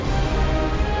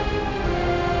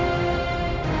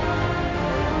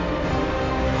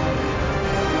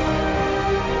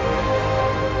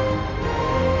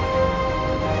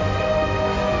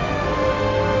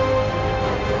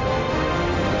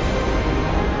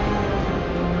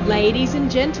Ladies and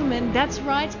gentlemen, that's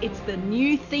right. It's the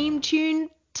new theme tune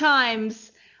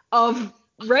times of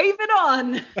Rave It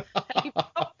On, a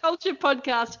pop culture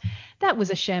podcast. That was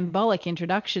a shambolic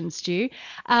introduction, Stu.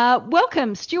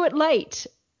 Welcome, Stuart Late.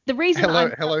 The reason Hello,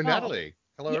 I'm hello, thrown off Natalie.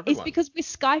 Hello, is everyone. because we're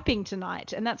Skyping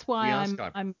tonight, and that's why We are I'm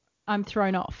Skype. I'm I'm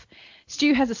thrown off.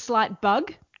 Stu has a slight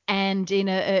bug, and in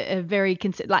a very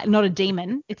like not a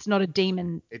demon. It's not a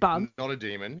demon It's bug not a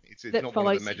demon. It's that not one of the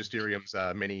follows him. Magisterium's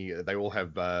many. They all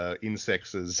have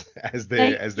insects as their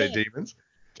Yeah, demons.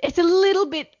 it's a little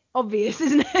bit obvious,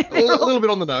 isn't it? A, They're a all little bit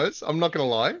on the nose. I'm not going to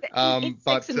lie.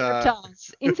 insects and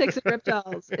reptiles. Insects and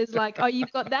reptiles is like, oh,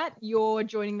 you've got that. You're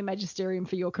joining the magisterium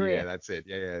for your yeah, career. that's it.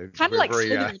 Yeah. Kind of We're like very.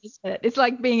 Slytherin, isn't it? It's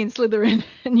like being in Slytherin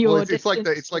and Well, you're it's like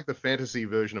destined. the fantasy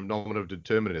version of nominative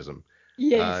determinism.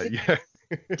 Yes, it Yeah,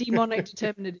 is. Demonic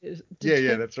determinative.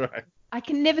 yeah, that's right. I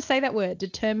can never say that word.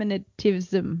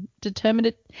 Determinativism.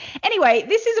 Determinate. Anyway,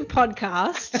 this is a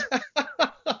podcast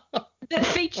that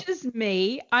features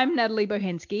me. I'm Natalie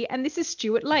Bohensky, and this is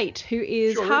Stuart Late, who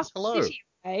is Sure half is. the Hello. city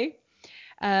away.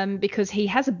 Because he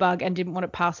has a bug and didn't want to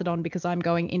pass it on because I'm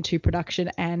going into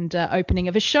production and opening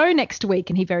of a show next week,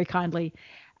 and he very kindly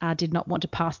did not want to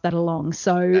pass that along.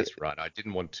 So That's right. I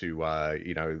didn't want to,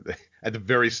 at the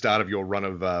very start of your run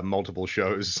of multiple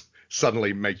shows,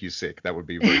 suddenly make you sick. That would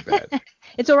be very bad.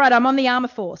 it's all right. I'm on the Armour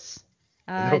Force.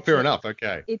 No, It's fair a enough.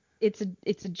 Okay.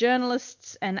 it's a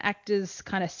journalists and actors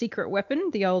kind of secret weapon,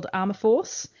 the old Armour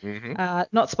Force. Hmm.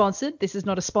 Not sponsored. This is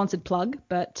not a sponsored plug,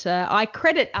 but I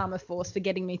credit Armour Force for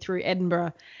getting me through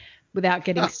Edinburgh without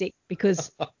getting sick,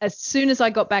 because as soon as I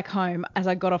got back home, as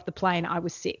I got off the plane, I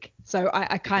was sick. So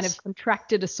I kind of Yes.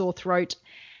 contracted a sore throat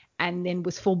and then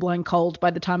was full blown cold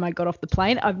by the time I got off the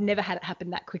plane. I've never had it happen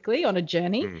that quickly on a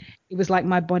journey. Mm, It was like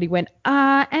my body went,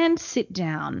 and sit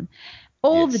down.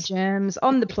 All the yes. germs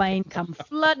on the plane come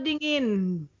flooding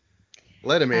in.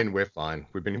 Let him Uh, in. We're fine.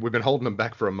 We've been holding him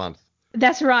back for a month.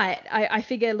 that's right. I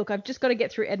figure, look, I've just got to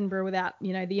get through Edinburgh without,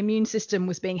 the immune system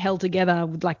was being held together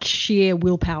with like sheer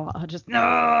willpower. I just,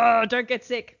 no, don't get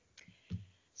sick.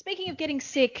 Speaking of getting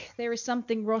sick, there is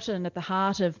something rotten at the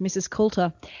heart of Mrs.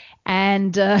 Coulter.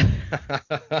 And was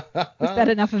that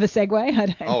enough of a segue? I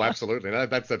don't Oh, know. absolutely. No,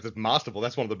 that's masterful.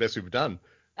 That's one of the best we've done.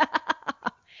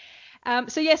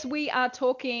 So yes, we are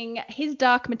talking His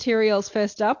Dark Materials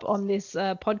first up on this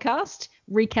podcast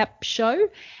recap show,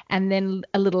 and then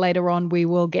a little later on we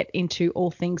will get into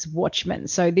all things Watchmen.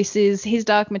 So this is His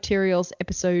Dark Materials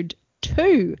episode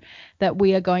 2 that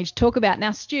we are going to talk about.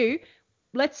 Now, Stu,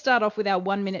 let's start off with our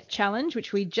 1 minute challenge,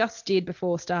 which we just did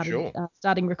before Sure.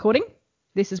 starting recording.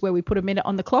 This is where we put a minute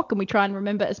on the clock and we try and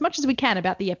remember as much as we can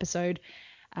about the episode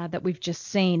that we've just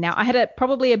seen. Now, I had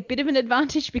probably a bit of an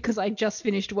advantage because I just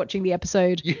finished watching the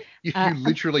episode. You you, Uh, you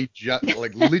literally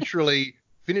literally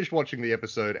finished watching the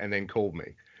episode and then called me.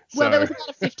 well, there So,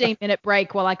 was about a 15-minute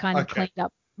break while I kind of okay. cleaned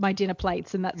up my dinner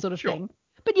plates and that sort of Sure. thing.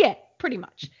 But yeah, pretty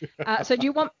much. So do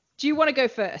you want to go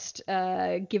first?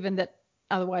 Given that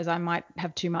otherwise I might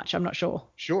have too much. I'm not sure.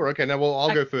 Sure. Okay. Now, well, I'll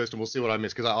Okay. go first, and we'll see what I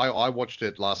missed because I watched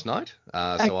it last night. So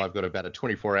Okay. I've got about a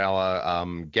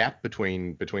 24-hour gap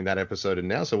between that episode and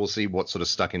now. So we'll see what sort of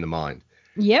stuck in the mind.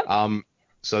 Yep. Um,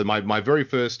 so my very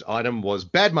first item was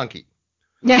Bad Monkey.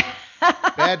 Yeah.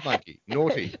 Bad Monkey.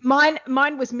 Naughty. Mine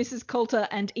was Mrs. Coulter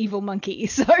and Evil Monkey.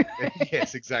 So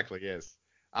Yes, exactly. Yes.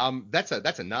 That's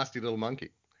a nasty little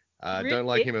monkey. Don't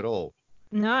like really, him at all.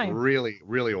 no. Really,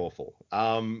 really awful.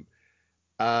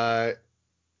 Uh,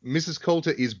 Mrs.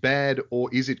 Coulter is bad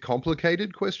or is it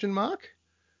complicated? Question mark.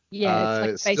 Yeah,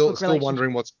 it's like a Still Facebook still relationship.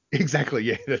 wondering what's exactly.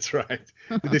 Yeah, that's right.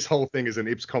 This whole thing is an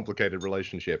Ips complicated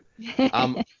relationship.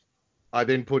 Um, I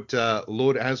then put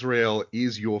Lord Asriel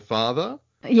is your father,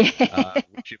 Yeah.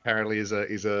 which apparently is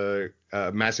a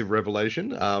massive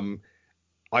revelation.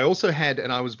 I also had,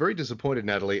 and I was very disappointed,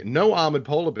 Natalie, no armored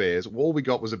polar bears. All we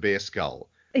got was a bear skull.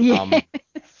 Um, Yes.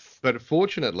 but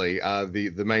fortunately,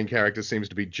 the main character seems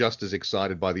to be just as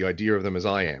excited by the idea of them as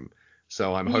I am.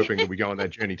 So I'm hoping Yeah. that we go on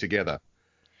that journey together.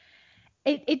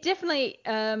 It definitely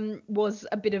was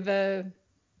a bit of a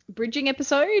bridging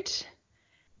episode.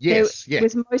 There Yes, yeah,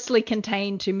 was mostly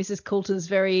contained to Mrs. Coulter's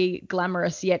very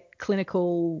glamorous yet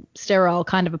clinical, sterile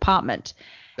kind of apartment,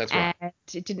 that's right. and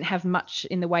it didn't have much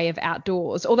in the way of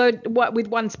outdoors. Although, with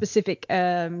one specific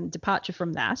departure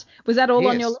from that, was that all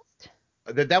on your Yes,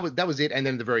 list? that was it. And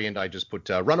then at the very end, I just put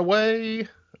Runaway.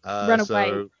 Runaway.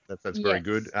 So that's very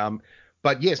good. Yes.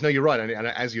 But yes, no, you're right. And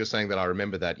as you're saying that, I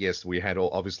remember that. Yes, we had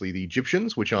obviously the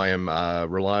Egyptians, which I am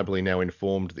reliably now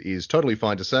informed is totally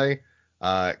fine to say.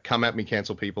 Come at me,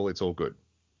 cancel people. It's all good.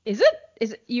 Is it?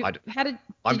 Is it you? I, How did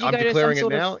I'm you I'm go to some declaring it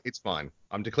sort of? now. It's fine.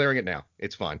 I'm declaring it now.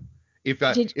 It's fine.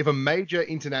 Did If a major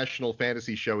international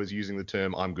fantasy show is using the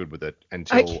term, I'm good with it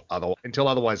okay. until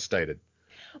otherwise stated.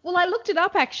 Well, I looked it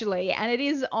up actually, and it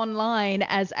is online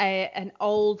as an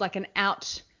old, like an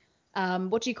out.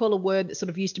 What do you call a word that sort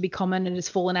of used to be common and has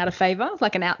fallen out of favor?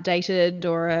 Like an outdated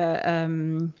or a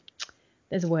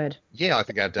there's a word. Yeah, I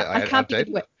think I can't think of the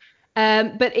outdated.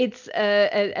 word. But it's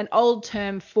an old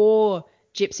term for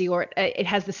gypsy, or it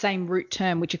has the same root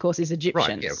term, which of course is Right.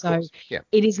 Egyptian. Yeah, of So course. Yeah.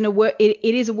 it isn't a word. It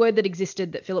is a word that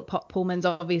existed that Philip Pullman's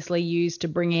obviously used to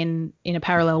bring in a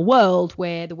parallel world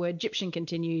where the word Egyptian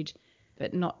continued,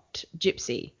 but not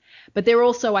gypsy. But they're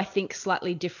also, I think,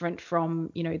 slightly different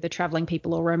from the traveling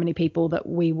people or Romany people that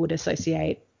we would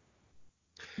associate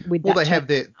with Well, that they term.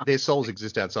 have their souls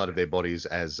exist outside of their bodies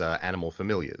as animal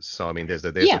familiars. So I mean, there's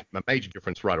Yeah, a major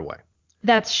difference right away.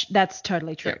 that's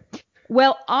totally Yeah. true.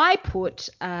 Well, I put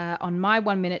on my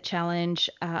 1 minute challenge,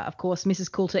 of course, Mrs.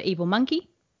 Coulter, Evil Monkey.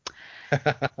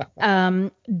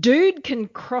 Dude can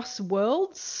cross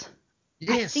worlds.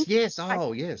 I Yes. think Yes. I,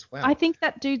 Oh, yes. I Wow. think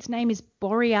that dude's name is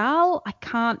Boreal. I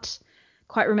can't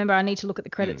quite remember. I need to look at the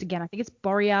credits Hmm. again. I think it's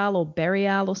Boreal or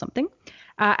Burial or something.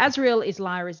 Azrael is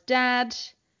Lyra's dad.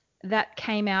 That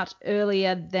came out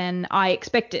earlier than I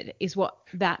expected, is what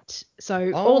that. So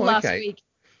Oh, okay.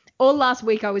 all last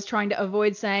week I was trying to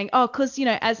avoid saying, oh, because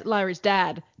as Lyra's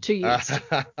dad, 2 years,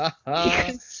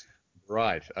 because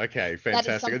Right. Okay. that is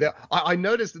Fantastic. something. Now, I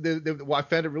noticed that what I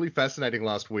found it really fascinating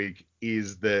last week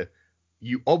is that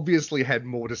you obviously had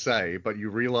more to say, but you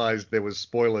realized there was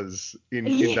spoilers in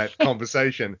that Yeah,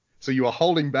 conversation. So you were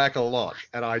holding back a lot,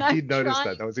 and I I'm did notice trying.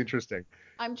 that. That was interesting.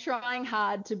 I'm trying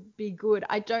hard to be good.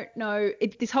 I don't know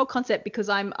this whole concept because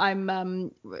I'm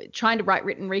trying to write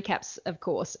written recaps, of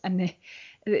course, and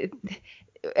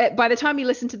by the time you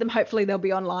listen to them, hopefully they'll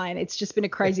be online. It's just been a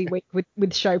crazy week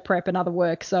with show prep and other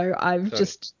work, so I've Totally.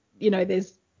 just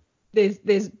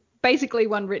there's basically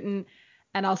one written,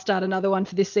 and I'll start another one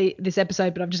for this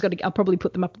episode, but I'll probably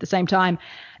put them up at the same time.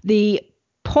 The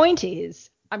point is,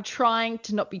 I'm trying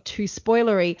to not be too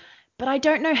spoilery, but I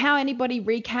don't know how anybody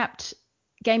recapped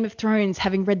Game of Thrones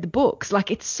having read the books.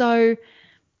 Like it's so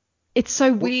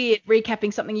Well, weird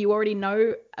recapping something you already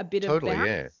know a bit totally. about.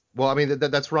 Yeah. Well, I mean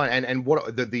that's right. And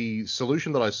what the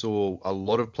solution that I saw a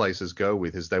lot of places go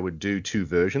with is they would do two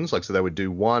versions. Like so, they would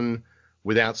do one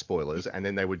without spoilers, and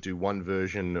then they would do one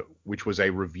version which was a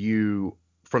review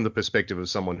from the perspective of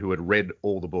someone who had read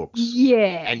all the books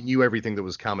Yeah. and knew everything that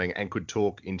was coming and could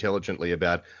talk intelligently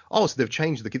about, oh, so they've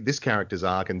changed this character's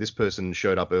arc and this person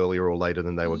showed up earlier or later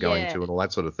than they were going Yeah. to and all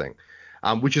that sort of thing.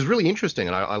 Which is really interesting,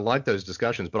 and I like those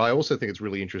discussions. But I also think it's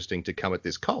really interesting to come at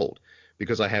this cold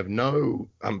because I have no,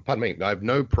 pardon me, I have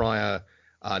no prior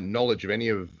knowledge of any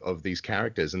of these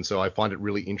characters, and so I find it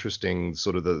really interesting,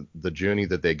 sort of the journey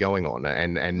that they're going on,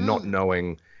 and not Mm.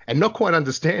 knowing and not quite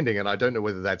understanding, and I don't know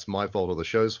whether that's my fault or the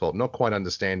show's fault, not quite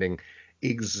understanding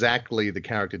exactly the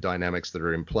character dynamics that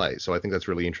are in play. So I think that's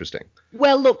really interesting.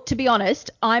 Well, look, to be honest,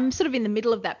 I'm sort of in the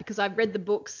middle of that because I've read the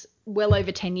books well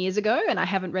over 10 years ago and I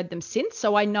haven't read them since.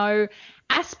 So I know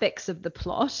aspects of the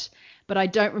plot, but I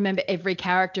don't remember every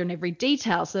character and every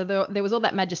detail. So there was all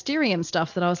that magisterium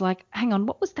stuff that I was like, hang on,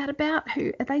 what was that about?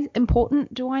 Who are they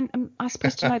important? Am I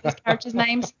supposed to know these characters'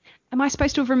 names? Am I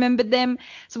supposed to have remembered them?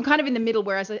 So I'm kind of in the middle,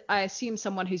 whereas I assume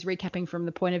someone who's recapping from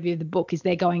the point of view of the book is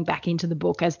they're going back into the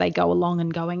book as they go along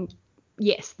and going,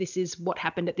 yes, this is what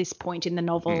happened at this point in the Hmm.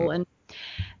 novel, and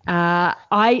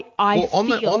I Well, on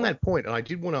feel that point, and I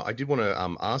did want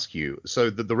to ask you. So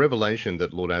the revelation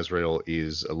that Lord Asriel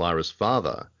is Lyra's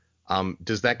father,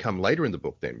 does that come later in the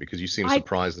book then? Because you seem I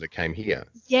surprised that it came here.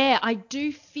 yeah, I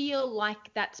do feel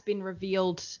like that's been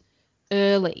revealed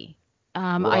early.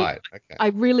 Um, I Right. Okay. I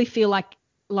really feel like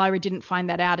Lyra didn't find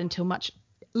that out until much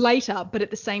later, but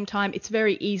at the same time, it's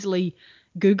very easily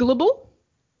Googleable.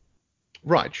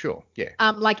 Right. Sure. Yeah.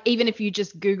 Like even if you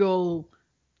just Google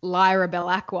Lyra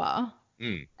Belacqua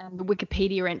Mm. and the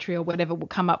Wikipedia entry or whatever will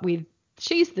come up with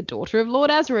she's the daughter of Lord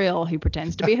Asriel who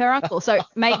pretends to be her uncle. So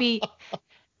maybe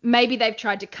they've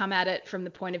tried to come at it from the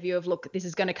point of view of, look, this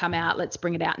is going to come out, let's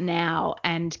bring it out now.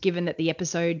 And given that the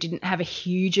episode didn't have a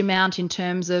huge amount in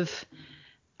terms of,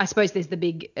 I suppose there's the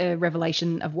big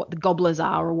revelation of what the gobblers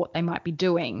are or what they might be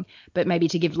doing, but maybe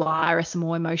to give Lyra some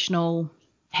more emotional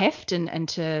heft and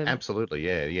to, Absolutely.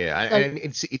 Yeah. Yeah. so And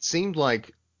it seemed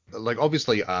like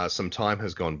obviously some time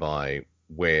has gone by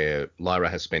where Lyra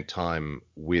has spent time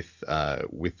with the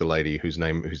lady whose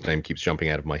name keeps jumping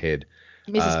out of my head.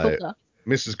 Mrs. Uh, Coulter.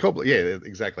 Mrs. Cobbler, yeah,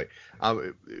 exactly.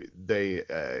 They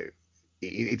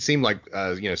it seemed like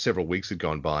several weeks had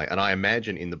gone by, and I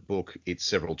imagine in the book it's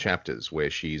several chapters where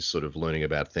she's sort of learning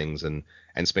about things and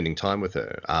spending time with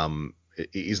her.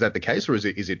 Is that the case, or is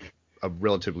it a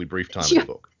relatively brief time in the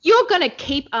book. You're going to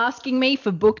keep asking me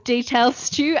for book details,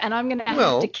 Stu, and I'm going to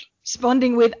have to keep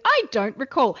responding with, I don't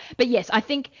recall. But yes, I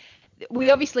think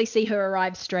we obviously see her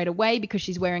arrive straight away because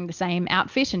she's wearing the same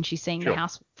outfit and she's seeing the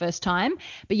house for the first time.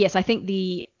 But yes, I think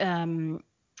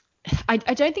I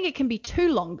don't think it can be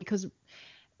too long because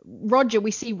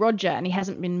we see Roger and he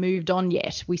hasn't been moved on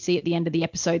yet. We see at the end of the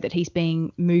episode that he's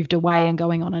being moved away and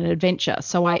going on an adventure.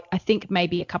 So I think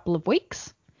maybe a couple of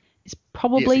weeks is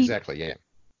probably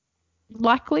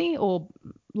likely or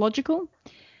logical.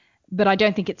 But I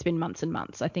don't think it's been months and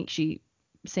months. I think she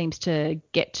seems to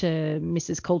get to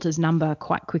Mrs. Coulter's number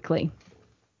quite quickly.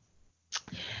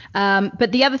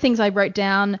 But the other things I wrote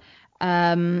down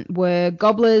were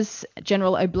Gobbler's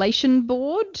General Oblation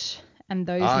Board, and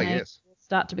those names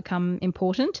start to become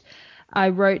important. I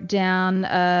wrote down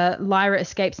Lyra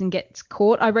escapes and gets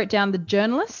caught. I wrote down the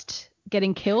journalist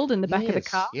getting killed in the back of the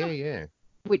car. Yeah.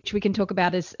 Which we can talk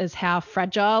about as how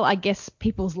fragile, I guess,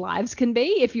 people's lives can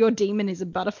be if your demon is a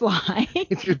butterfly.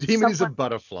 If your demon is a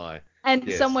butterfly.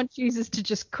 And someone chooses to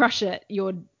just crush it,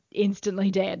 you're instantly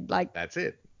dead. Like that's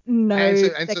it. No.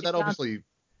 And so that obviously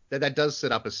that does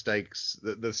set up the stakes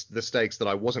that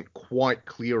I wasn't quite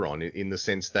clear on in the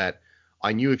sense that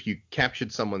I knew if you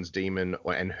captured someone's demon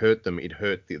and hurt them, it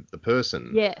hurt the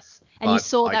person. Yes. And you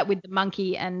saw that with the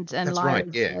monkey and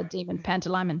Lyra's demon,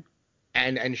 Pantalaimon.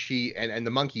 And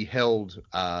the monkey held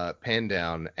Pan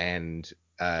down, and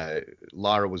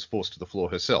Lyra was forced to the floor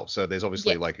herself. So there's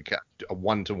obviously like a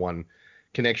one-to-one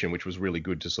connection, which was really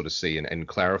good to sort of see and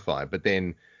clarify. But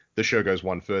then the show goes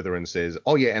one further and says,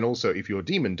 oh yeah, and also if your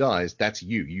demon dies, that's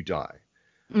you die.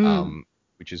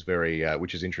 Which is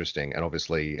which is interesting, and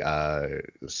obviously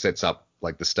sets up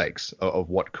like the stakes of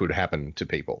what could happen to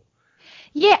people.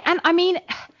 Yeah, and I mean,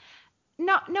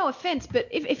 no offense, but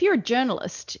if you're a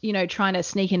journalist, trying to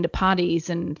sneak into parties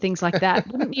and things like that,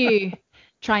 wouldn't you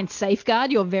try and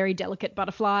safeguard your very delicate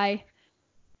butterfly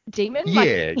demon?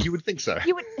 Yeah, you would think so.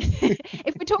 You would,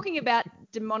 if we're talking about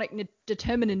demonic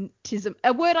determinism,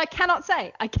 a word I cannot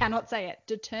say it.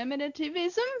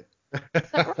 Determinativism?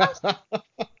 Is that right?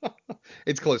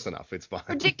 It's close enough. It's fine.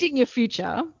 Predicting your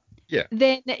future. Yeah.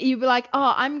 Then you'd be like,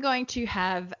 oh, I'm going to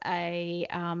have a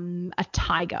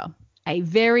tiger, a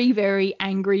very, very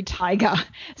angry tiger.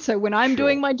 So when I'm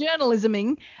doing my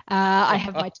journalisming, I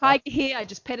have my tiger here. I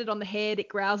just pet it on the head. It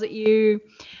growls at you.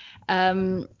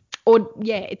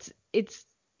 It's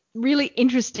really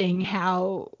interesting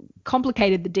how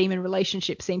complicated the demon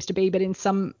relationship seems to be. But in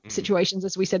some situations,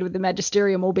 as we said with the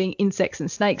magisterium all being insects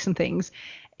and snakes and things,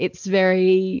 it's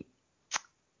very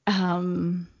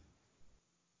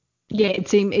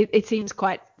it seems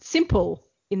quite simple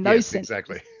in those senses.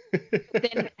 Exactly.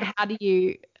 Then how do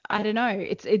you? I don't know.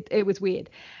 It was weird.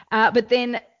 But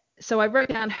then, so I wrote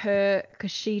down her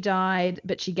because she died,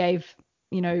 but she gave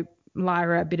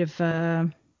Lyra a bit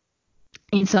of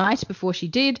insight before she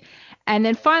did. And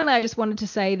then finally, I just wanted to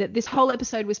say that this whole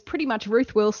episode was pretty much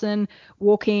Ruth Wilson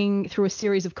walking through a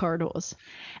series of corridors.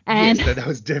 And yes, that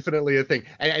was definitely a thing.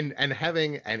 And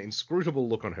having an inscrutable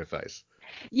look on her face.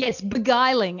 Yes,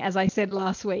 beguiling, as I said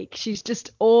last week. She's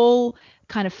just all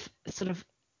kind of sort of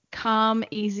calm,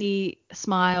 easy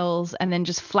smiles and then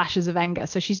just flashes of anger.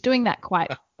 So she's doing that quite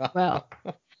well.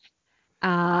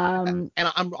 And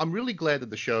I'm really glad that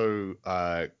the show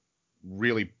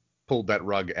really pulled that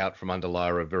rug out from under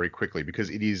Lyra very quickly, because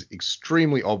it is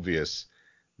extremely obvious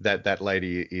that that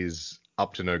lady is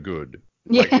up to no good.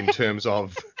 Like in terms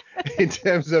of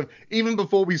even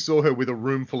before we saw her with a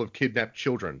room full of kidnapped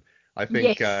children, I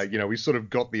think we sort of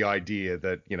got the idea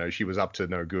that she was up to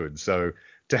no good. So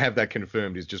to have that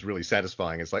confirmed is just really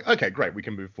satisfying. It's like, okay, great, we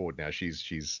can move forward now.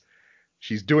 She's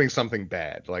doing something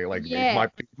bad.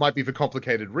 It might be for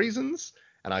complicated reasons,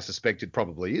 and I suspect it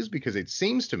probably is, because it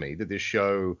seems to me that this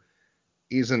show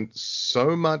isn't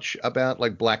so much about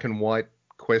like black and white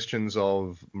questions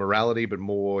of morality, but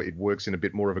more it works in a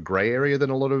bit more of a gray area than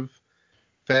a lot of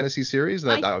fantasy series.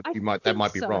 That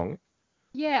might be wrong.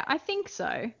 Yeah, I think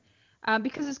so.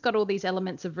 Because it's got all these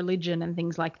elements of religion and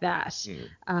things like that.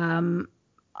 I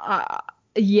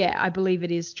believe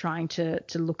it is trying to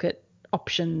look at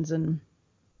options and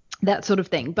that sort of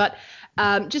thing. But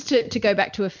just to go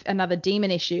back to another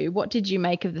demon issue, what did you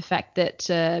make of the fact that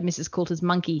Mrs. Coulter's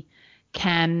monkey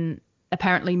can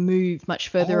apparently move much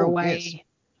further away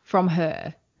from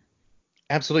her?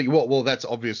 Absolutely. Well, that's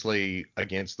obviously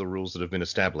against the rules that have been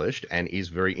established and is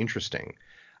very interesting.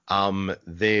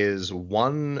 There's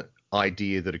one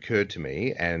idea that occurred to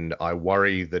me, and I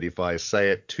worry that if I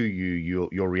say it to you,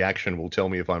 your reaction will tell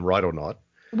me if I'm right or not.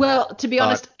 Well, to be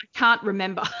honest, I can't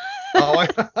remember.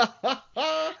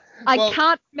 I Well,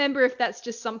 can't remember if that's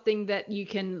just something that you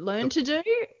can learn the, to do.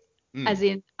 As mm,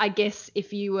 in, I guess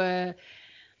if you were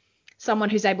someone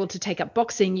who's able to take up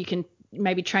boxing, you can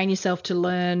maybe train yourself to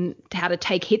learn how to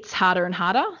take hits harder and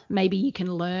harder. Maybe you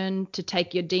can learn to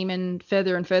take your demon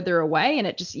further and further away, and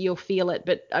it just you'll feel it.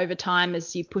 But over time,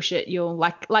 as you push it, you'll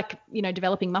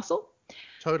developing muscle.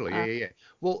 totally, yeah, Uh, yeah, yeah.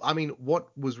 Well, I mean,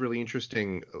 what was really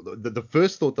interesting, the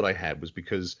first thought that I had was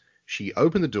because she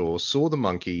opened the door, saw the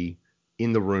monkey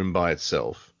in the room by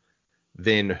itself,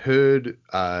 then heard,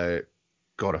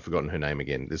 God, I've forgotten her name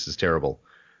again. This is terrible.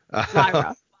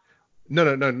 Lyra.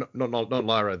 No, no, no, not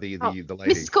Lyra, Oh, the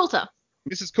lady. Mrs. Coulter.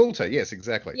 Mrs. Coulter, yes,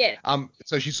 exactly. Yeah.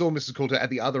 So she saw Mrs. Coulter at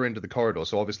the other end of the corridor,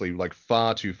 so obviously like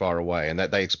far too far away, and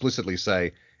that they explicitly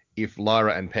say if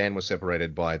Lyra and Pan were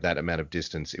separated by that amount of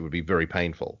distance, it would be very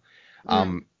painful. Mm.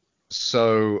 Um,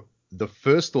 so the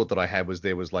first thought that I had was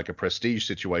there was like a prestige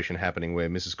situation happening where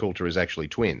Mrs. Coulter is actually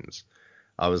twins.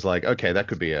 I was like, okay, that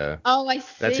could be Oh, I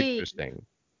that's see. interesting.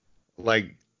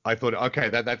 Like I thought, okay,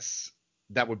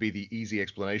 that would be the easy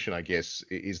explanation, I guess,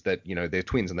 is that they're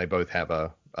twins and they both have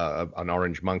an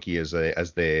orange monkey as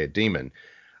their demon.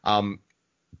 Um,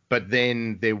 but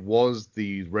then there was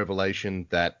the revelation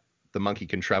that the monkey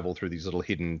can travel through these little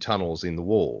hidden tunnels in the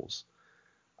walls.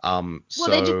 Well,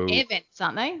 they're just So air vents,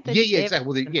 aren't they? They're yeah, just yeah, air exactly.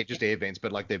 Well, vents. yeah, just air vents,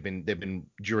 but like they've been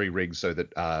jury rigged so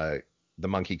that the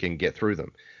monkey can get through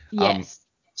them. Um, Yes.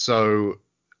 so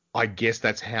I guess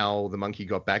that's how the monkey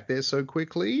got back there so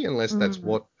quickly, unless that's Mm.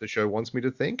 what the show wants me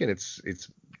to think, and it's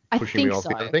I pushing me think off so.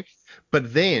 the other thing.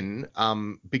 But then,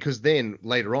 because then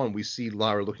later on we see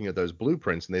Lyra looking at those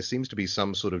blueprints, and there seems to be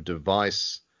some sort of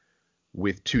device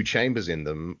with two chambers in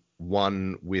them,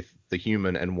 one with the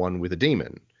human and one with a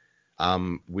demon,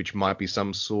 which might be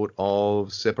some sort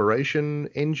of separation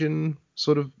engine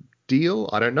sort of deal.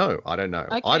 I don't know. I don't know.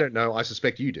 I Okay. don't know. I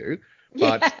suspect you do,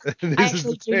 Yeah, but I this is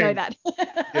the actually do know thing. that.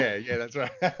 Yeah, yeah, that's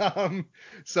right.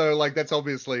 So like that's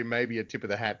obviously maybe a tip of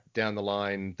the hat down the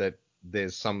line that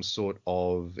there's some sort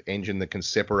of engine that can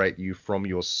separate you from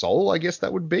your soul, I guess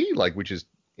that would be, like, which is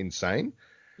insane.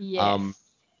 Um,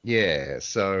 Yes. yeah,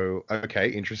 so okay,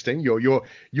 interesting.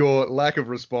 Your lack of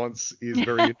response is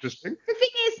very interesting.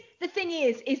 The thing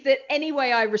is that any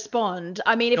way I respond,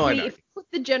 I mean, No, I know. if we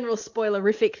put the general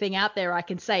spoilerific thing out there, I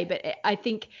can say, but I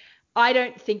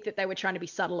don't think that they were trying to be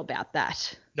subtle about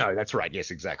that. No, that's right. Yes,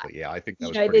 exactly. Yeah, I think that You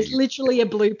was know, there's pretty. literally a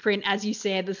blueprint, as you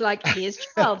said. There's like, here's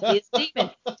child, here's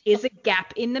demon, here's a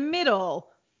gap in the middle.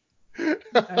 You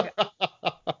know,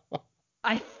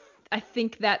 I I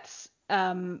think that's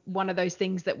one of those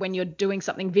things that when you're doing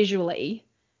something visually,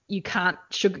 you can't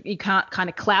kind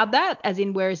of cloud that. As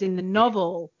in, whereas in the Yeah.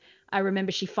 novel, I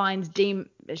remember she finds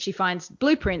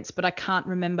blueprints, but I can't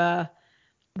remember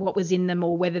what was in them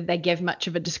or whether they gave much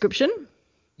of a description.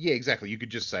 Yeah, exactly. You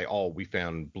could just say, "Oh, we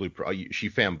found blueprint. She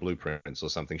found blueprints or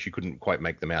something." She couldn't quite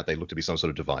make them out. They looked to be some sort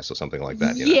of device or something like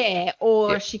that. Yeah, Yeah,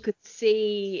 or she could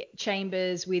see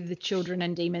chambers with the children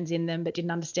and demons in them, but didn't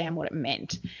understand what it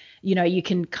meant. You know, you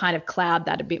can kind of cloud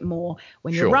that a bit more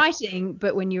when you're sure. writing,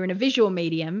 but when you're in a visual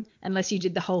medium, unless you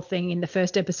did the whole thing in the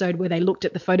first episode where they looked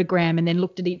at the photogram and then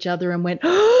looked at each other and went,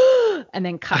 and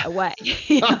then cut away,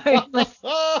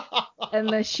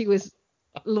 unless she was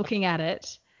looking at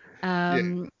it. Yeah,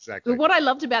 But exactly. what I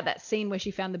loved about that scene where she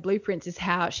found the blueprints is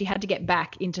how she had to get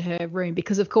back into her room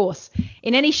because, of course,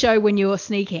 in any show when you're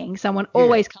sneaking, someone Yeah,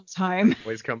 always comes home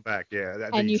always come back. Yeah,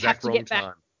 at the and you have exact to wrong get back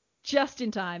time. just in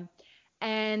time.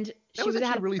 And That she was was actually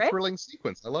out a of really breath. thrilling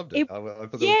sequence. I loved it. It, I thought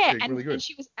that was yeah, yeah, really and good.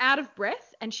 she was out of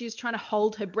breath and she was trying to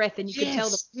hold her breath, and you could tell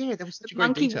Yes, yeah, that was the such a great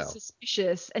monkey was detail.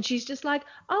 suspicious, and she's just like,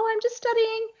 "Oh, I'm just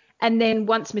studying." And then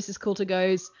once Mrs. Coulter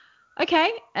goes,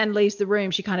 "Okay," and leaves the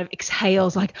room, she kind of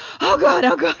exhales like, oh God,"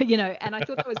 And I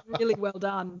thought that was really well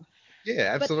done.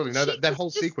 Yeah, But absolutely. did No, she that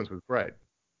whole just sequence was great.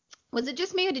 was it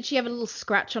just me, or did she have a little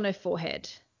scratch on her forehead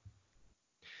that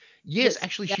Yes,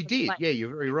 actually, stood she out of did. like? Yeah, you're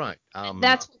very right. And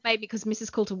that's what made, because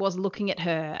Mrs. Coulter was looking at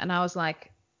her, and I was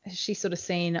like, has she sort of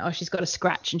seen? Oh, she's got a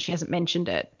scratch, and she hasn't mentioned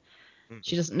it. Mm,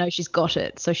 She doesn't know she's got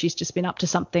it, so she's just been up to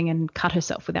something and cut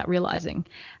herself without realizing.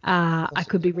 I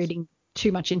could possibly. be reading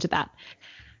too much into that.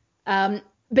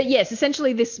 But yes,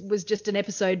 essentially this was just an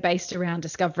episode based around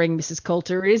discovering Mrs.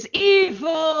 Coulter is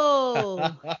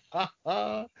evil.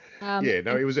 Yeah,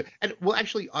 no, And it was, and well,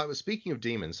 actually, I was speaking of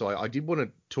demons, so I did want to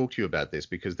talk to you about this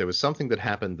because there was something that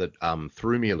happened that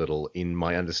threw me a little in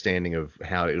my understanding of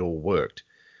how it all worked.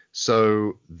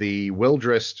 So the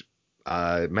well-dressed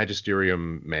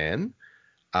magisterium man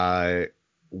uh,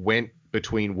 went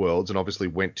between worlds and obviously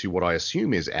went to what I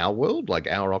assume is our world, like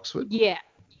our Oxford, yeah,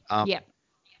 um, yeah.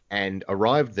 and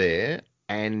arrived there,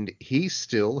 and he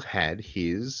still had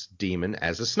his demon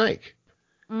as a snake.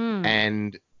 Mm.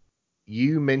 And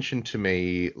you mentioned to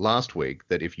me last week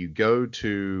that if you go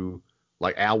to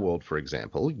like our world, for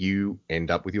example, you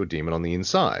end up with your demon on the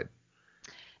inside.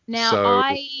 Now, So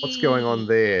what's going on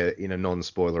there in a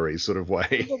non-spoilery sort of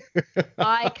way? look,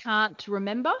 I can't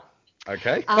remember.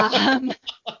 Okay. Um,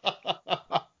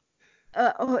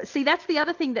 See, that's the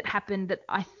other thing that happened that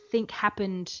I think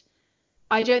happened.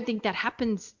 I don't think that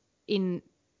happens in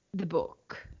the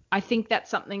book. I think that's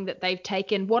something that they've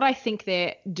taken. What I think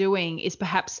they're doing is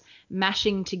perhaps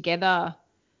mashing together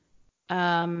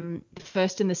the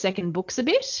first and the second books a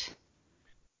bit.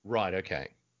 Right,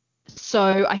 okay.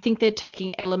 So I think they're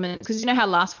taking elements because you know how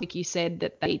last week you said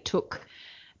that they took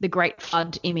the Great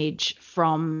Flood image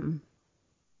from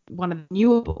one of the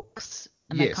newer books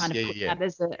and they Yes, kind of yeah, put yeah, yeah. that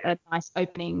as a nice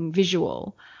opening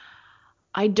visual.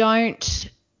 I don't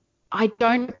I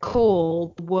don't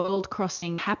call the world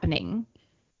crossing happening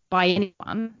by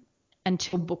anyone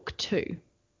until book two.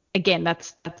 Again,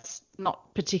 that's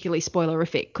not particularly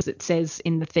spoilerific because it says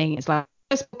in the thing it's like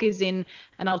the first book is in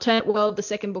an alternate world, the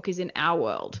second book is in our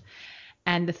world,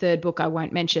 and the third book I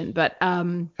won't mention, but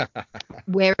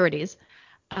where it is.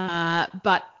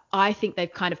 But I think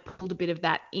they've kind of pulled a bit of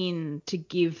that in to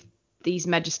give these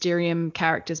Magisterium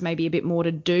characters maybe a bit more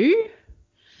to do.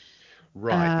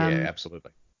 Right, yeah, Um,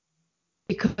 absolutely.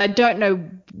 because I don't know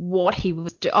what he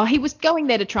was doing. Oh, he was going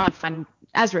there to try and find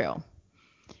Azrael.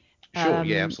 Sure,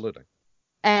 yeah, Um, absolutely.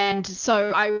 and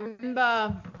so I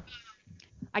remember,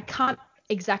 I can't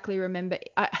exactly remember.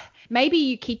 Maybe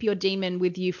you keep your demon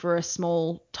with you for a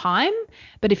small time,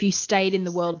 but if you stayed in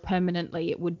the world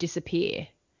permanently, it would disappear.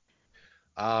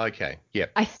 Okay,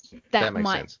 yep, I think that that makes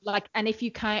might sense. like, and if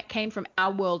you came from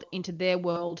our world into their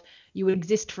world, you would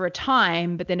exist for a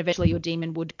time, but then eventually your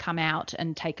demon would come out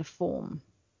and take a form.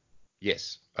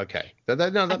 Yes, okay. No,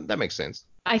 I that makes sense.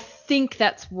 I think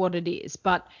that's what it is.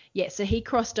 But yeah, so he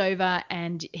crossed over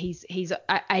and he's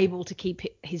able to keep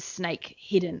his snake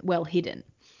hidden, well hidden.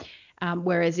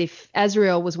 Whereas if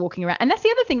Azrael was walking around, and that's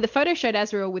the other thing, the photo showed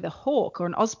Azrael with a hawk or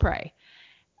an osprey,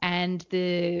 and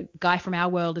the guy from our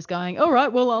world is going, "All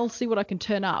right, well I'll see what I can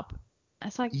turn up."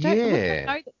 It's like, wouldn't they Yeah.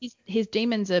 know that his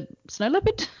demon's a snow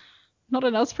leopard, not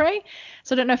an osprey?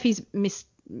 So I don't know if he's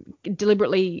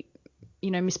deliberately,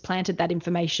 misplanted that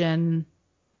information.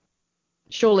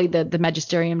 Surely the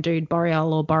Magisterium dude,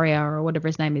 Boreal or Borear or whatever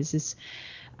his name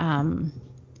um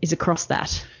is across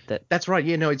that. That That's right.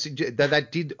 Yeah, no, it's that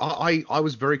did. I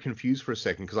was very confused for a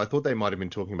second because I thought they might have been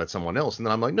talking about someone else, and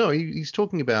then I'm like, no, he's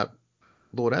talking about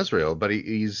Lord Asriel, but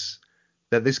he's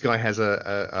that this guy has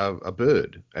a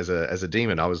bird as a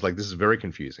demon. I was like, this is very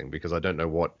confusing because I don't know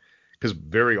what because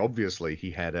very obviously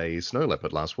he had a snow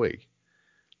leopard last week,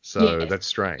 so yes, that's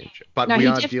strange. But no, we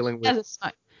are dealing with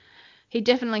he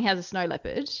definitely has a snow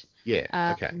leopard. yeah,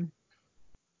 okay, Um,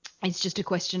 it's just a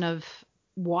question of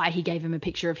why he gave him a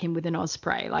picture of him with an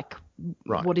osprey. Like,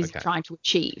 right, what is he okay, trying to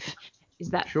achieve?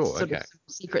 Is that sure, sort of okay,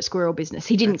 secret squirrel business?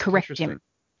 He didn't that's correct interesting. him.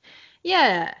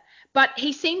 Yeah, but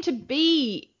he seemed to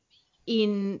be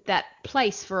in that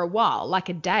place for a while, like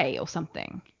a day or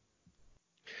something.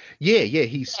 Yeah, yeah,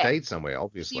 he Yeah. stayed somewhere,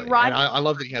 So you're obviously. And right. I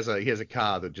love that he has a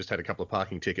car that just had a couple of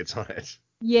parking tickets on it.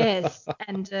 Yes,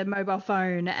 and a mobile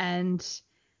phone, and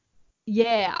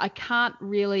yeah, I can't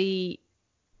really,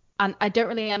 and I don't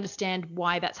really understand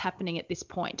why that's happening at this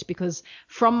point because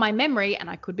from my memory, and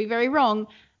I could be very wrong,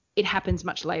 it happens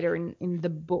much later in the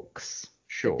books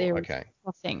that Sure, there is okay.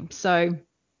 a thing. So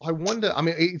I wonder, I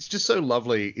mean, it's just so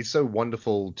lovely. It's so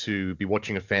wonderful to be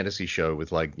watching a fantasy show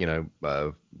with like,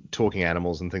 talking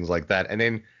animals and things like that. And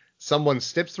then someone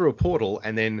steps through a portal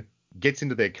and then gets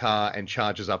into their car and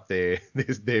charges up their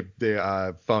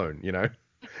phone.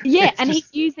 yeah, It's and he's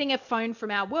just, using a phone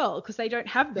from our world because they don't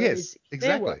have those yes, in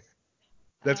their world. exactly.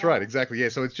 That's Uh, right, exactly. Yeah,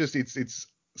 so it's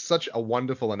such a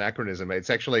wonderful anachronism. It's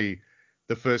actually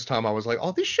the first time I was like,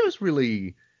 oh, this show's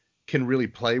really can really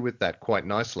play with that quite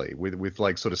nicely with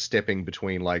like sort of stepping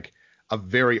between like a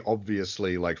very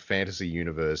obviously like fantasy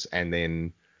universe and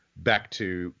then back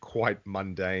to quite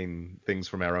mundane things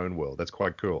from our own world. That's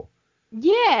quite cool.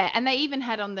 yeah, and they even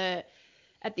had on the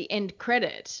at the end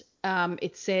credit,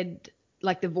 it said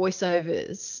like the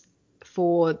voiceovers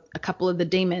for a couple of the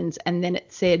demons, and then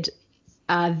it said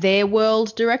their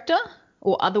world director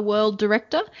or other world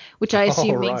director, which I Oh,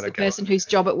 assume means right, the okay. person whose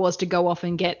job it was to go off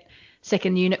and get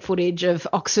second unit footage of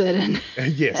Oxford and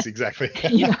Yes, exactly.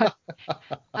 you know.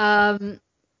 Um,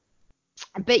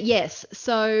 but yes,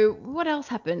 so what else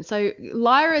happened? So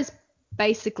Lyra's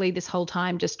basically this whole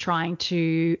time just trying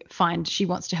to find she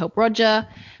wants to help Roger,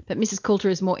 but Mrs. Coulter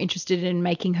is more interested in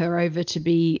making her over to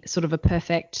be sort of a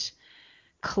perfect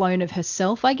clone of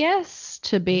herself, I guess,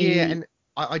 to Yeah, be and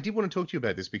I did want to talk to you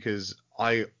about this because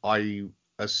I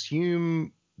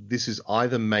assume this is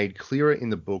either made clearer in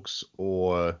the books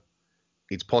or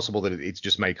it's possible that it's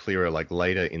just made clearer like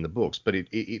later in the books. But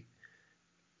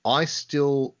I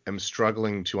still am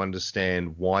struggling to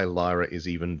understand why Lyra is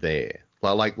even there.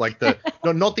 Like the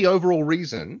not the overall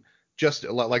reason, just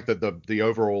like the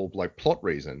overall like plot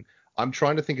reason. I'm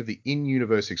trying to think of the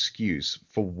in-universe excuse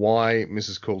for why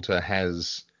Mrs. Coulter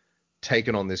has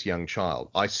taken on this young child.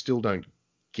 I still don't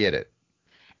get it.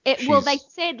 Well, they She's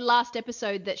said last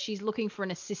episode that she's looking for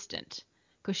an assistant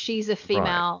because she's a right.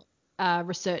 female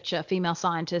researcher, female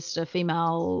scientist, a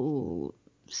female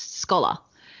scholar.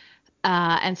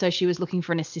 And so she was looking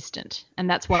for an assistant, and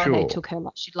that's why they Sure. took her.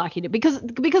 Like she'd like you to, because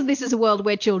this is a world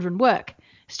where children work,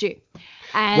 Stu,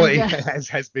 Well, and it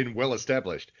has been well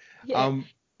established. yeah, Um,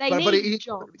 they but need it,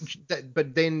 jobs.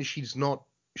 but then she's not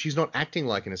acting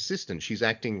like an assistant. She's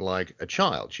acting like a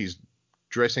child. She's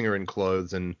dressing her in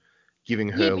clothes and giving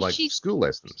Yeah, her but like school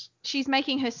lessons. she's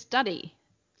making her study,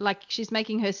 like she's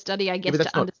making her study, I Yeah, but guess,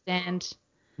 that's to not. understand.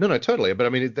 No, no, totally. But I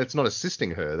mean, that's not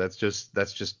assisting her. That's just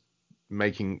that's just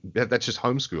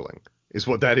homeschooling is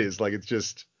what that is. Like it's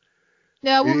just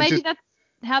No, well, it's maybe just that's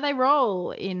how they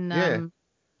roll yeah.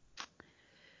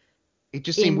 It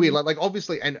just seemed weird. in Like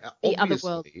obviously and the other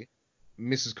world. obviously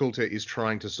Mrs. Coulter is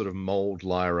trying to sort of mold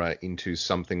Lyra into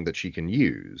something that she can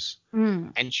use.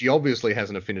 Mm. And she obviously has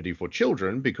an affinity for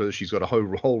children because she's got a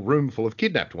whole room full of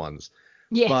kidnapped ones.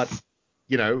 But, Yes.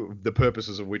 the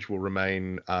purposes of which will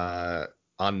remain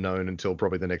unknown until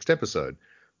probably the next episode.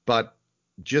 But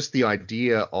just the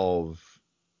idea of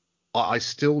I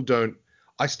still don't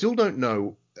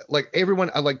know. Like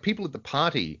everyone, like people at the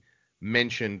party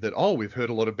mentioned that, oh, we've heard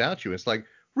a lot about you. It's like,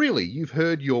 really, you've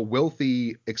heard your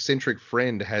wealthy, eccentric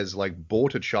friend has like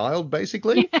bought a child,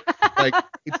 basically? Like,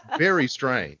 it's very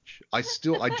strange. I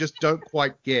just don't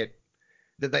quite get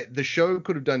that the show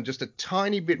could have done just a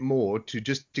tiny bit more to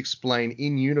just explain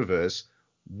in universe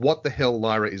what the hell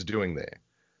Lyra is doing there.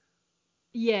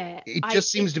 Yeah, It just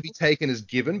seems to be taken as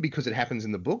given because it happens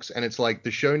in the books, and it's like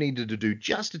the show needed to do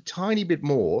just a tiny bit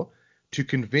more to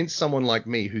convince someone like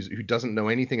me who doesn't know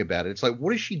anything about it. It's like,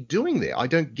 what is she doing there? I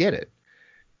don't get it.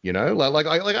 I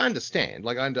understand.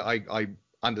 I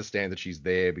understand that she's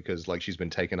there because like she's been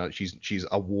taken out. She's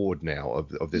a ward now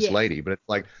of this yes. lady, but it's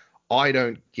like I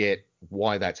don't get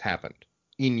why that's happened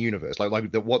in universe.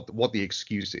 What the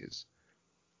excuse is.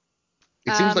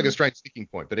 It seems like a Um, strange sticking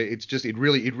point, but it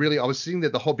really. I was sitting there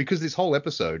the whole because this whole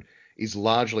episode is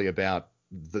largely about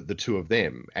the two of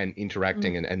them and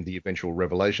interacting mm, and the eventual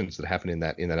revelations that happen in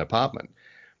that apartment.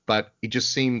 But it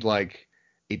just seemed like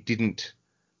it didn't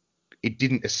it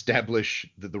didn't establish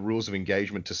the rules of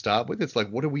engagement to start with. It's like,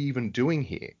 what are we even doing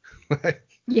here?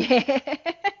 yeah.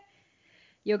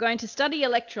 You're going to study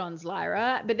electrons,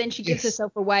 Lyra, but then she gives Yes.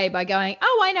 herself away by going,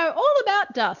 "Oh, I know all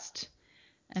about dust."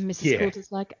 And Mrs. Yeah.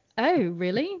 Coulter's like, "Oh,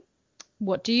 really?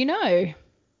 What do you know?"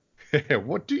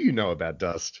 What do you know about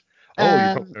dust? Oh,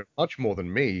 you probably Um, know much more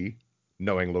than me.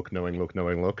 Knowing look, knowing look,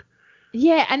 knowing look.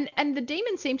 yeah, and the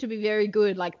demons seem to be very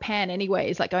good, like Pan anyway,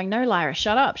 is like going, "No, Lyra,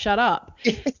 shut up, shut up."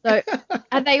 So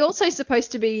are they also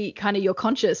supposed to be kind of your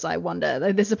conscious, I wonder?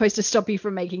 They're supposed to stop you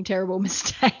from making terrible Well,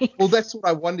 mistakes. that's what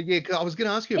I wonder. Yeah, 'cause I was going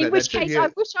to ask you In about which that too. case,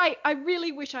 Yeah. I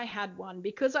really wish I had one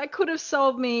because I could have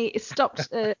saved me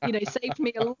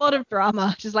a lot of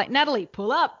drama. Just like, Natalie,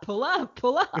 pull up, pull up,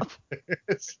 pull up.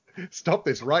 Stop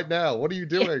this right now. What are you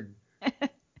Yeah, doing?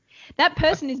 that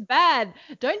person is bad.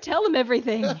 Don't tell them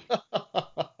everything.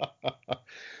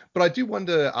 But I do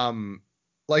wonder,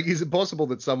 like, is it possible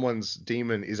that someone's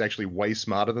demon is actually way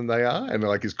smarter than they are and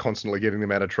like is constantly getting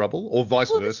them out of trouble, or vice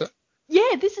Well, versa?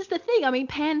 this is the thing. I mean,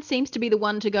 Pan seems to be the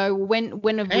one to go. When have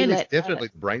we Pan is let? definitely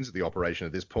the brains of the operation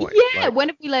at this point. Yeah, Like, when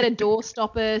have we let a door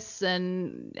stop us?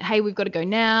 And hey, we've got to go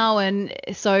now. And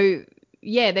so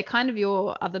yeah, they're kind of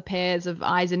your other pairs of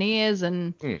eyes and ears,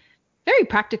 and hmm. very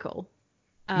practical.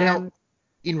 Now, Um,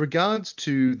 in regards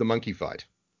to the monkey fight,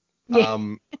 yeah.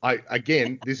 I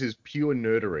again, this is pure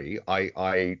nerdery.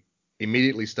 I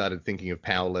immediately started thinking of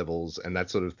power levels and that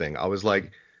sort of thing. I was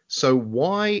like, so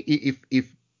why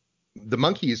if the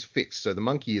monkey is fixed, so the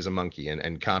monkey is a monkey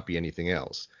and can't be anything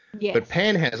else. But Yes.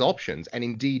 Pan has options and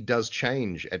indeed does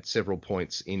change at several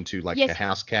points into like a Yes,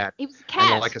 house cat it was a and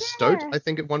cat. like a stoat, Yeah. I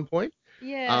think at one point.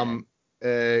 Yeah. Um,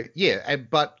 yeah,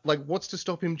 but like, what's to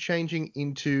stop him changing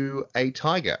into a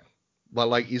tiger?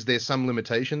 Like, is there some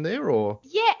limitation there, or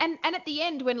Yeah, and at the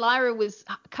end when Lyra was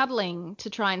cuddling to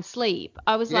try and sleep,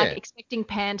 I was like yeah, expecting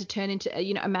Pan to turn into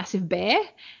a massive bear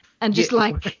and yeah, just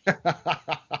like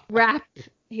wrap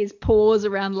his paws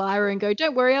around Lyra and go,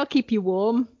 "Don't worry, I'll keep you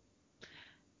warm."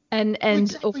 and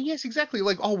Exactly. Yes. Exactly.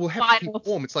 Like, oh, we'll have to fight keep off.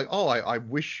 warm. It's like, oh, I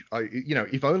wish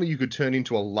if only you could turn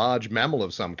into a large mammal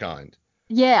of some kind.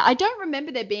 Yeah, I don't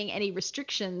remember there being any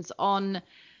restrictions on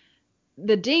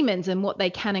the demons and what they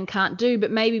can and can't do,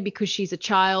 but maybe because she's a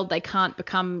child, they can't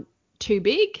become too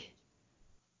big.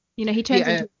 He turns Yeah,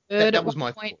 into and a that bird at that was one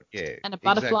my point thought. Yeah, and a exactly.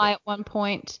 butterfly at one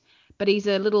point, but he's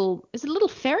is it a little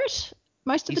ferret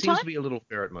most of He the seems time? to be a little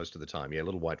ferret most of the time. Yeah, a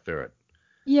little white ferret.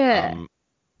 Yeah. Um,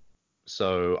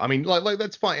 so I mean, like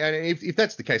that's fine. And if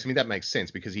that's the case, I mean that makes sense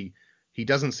because he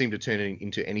doesn't seem to turn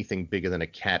into anything bigger than a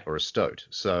cat or a stoat.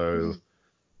 So,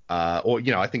 Mm.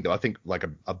 or I think like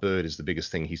a bird is the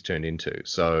biggest thing he's turned into.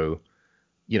 So,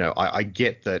 I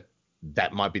get that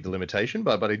that might be the limitation,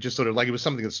 but it just sort of like it was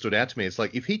something that stood out to me. It's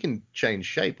like if he can change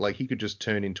shape, like he could just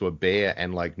turn into a bear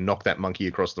and like knock that monkey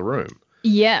across the room.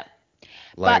 Yeah.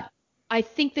 But Like, I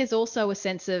think there's also a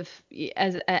sense of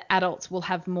as adults will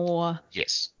have more,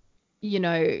 yes,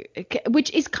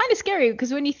 which is kind of scary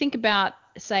because when you think about,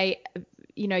 say,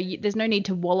 there's no need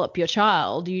to wallop your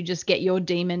child. You just get your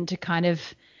demon to kind of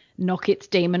knock its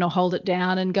demon or hold it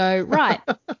down and go, right.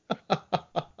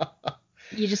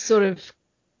 You just sort of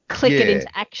click it yeah.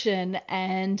 into action,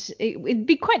 and it'd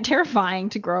be quite terrifying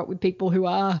to grow up with people who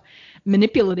are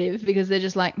manipulative because they're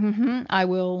just like, I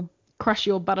will crush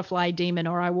your butterfly demon,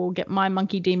 or I will get my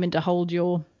monkey demon to hold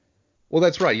Well,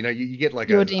 that's right. You get like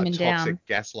your a demon toxic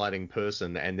down. gaslighting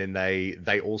person, and then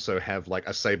they also have like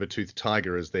a saber-toothed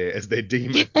tiger as their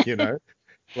demon.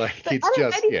 Like But it's I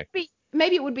don't. just yeah.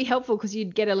 Maybe it would be helpful because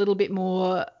you'd get a little bit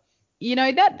more.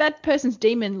 That person's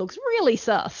demon looks really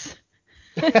sus.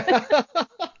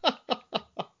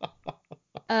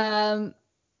 Um,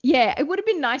 yeah, it would have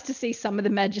been nice to see some of the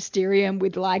Magisterium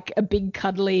with like a big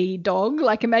cuddly dog.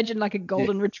 Like imagine like a Yeah,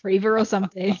 golden retriever or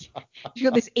something. You've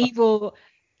got this evil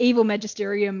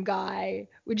Magisterium guy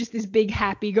with just this big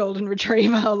happy golden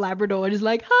retriever or Labrador, just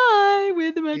like, hi,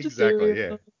 we're the exactly. Magisterium.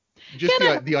 Yeah. Just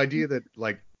Can I the idea that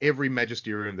like every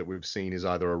magisterium that we've seen is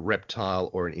either a reptile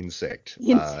or an insect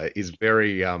have is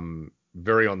very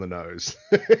on the nose.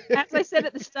 As I said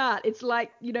at the start, it's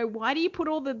like, why do you put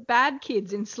all the bad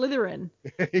kids in Slytherin?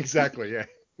 Exactly. Yeah.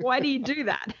 Why do you do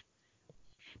that?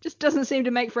 Just doesn't seem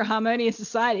to make for a harmonious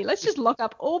society. Let's just lock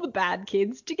up all the bad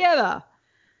kids together.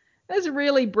 Let's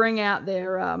really bring out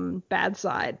their bad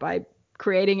side by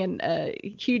creating a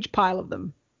huge pile of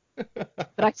them.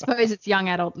 But I suppose it's young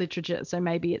adult literature, so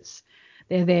maybe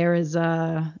they're there as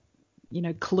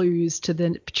clues to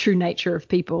the true nature of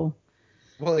people.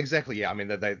 Well, exactly. Yeah. I mean,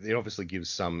 it obviously gives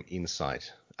some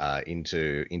insight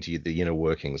into the inner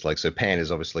workings. Like, so Pan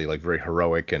is obviously like very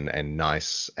heroic and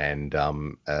nice, and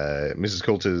Mrs.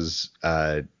 Coulter's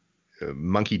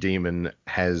monkey demon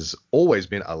has always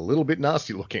been a little bit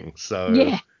nasty looking. So,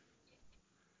 Yeah,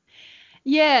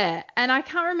 yeah, and I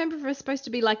can't remember if it was supposed to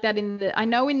be like that in the. I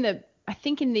know I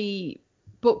think in the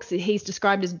books he's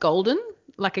described as golden,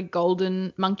 like a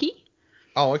golden monkey.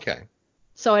 oh, okay.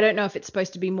 So I don't know if it's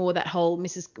supposed to be more that whole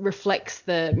Mrs. reflects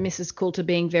the Mrs. Coulter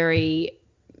being very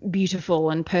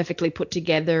beautiful and perfectly put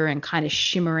together and kind of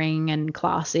shimmering and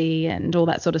classy and all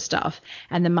that sort of stuff.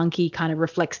 And the monkey kind of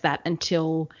reflects that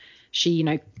until she,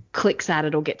 clicks at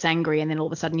it or gets angry, and then all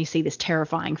of a sudden you see this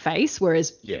terrifying face.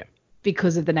 Whereas Yeah.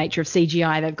 because of the nature of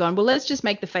CGI, they've gone, well, let's just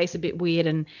make the face a bit weird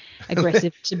and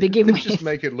aggressive to begin Let's just with.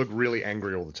 make it look really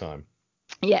angry all the time.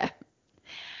 Yeah.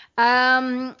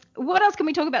 What else can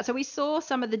we talk about? So we saw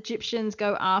some of the Egyptians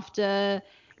go after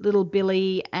little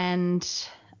Billy and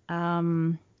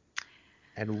um,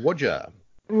 And Roger.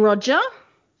 Roger,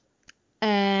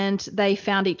 and they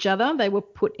found each other. They were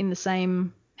put in the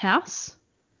same house,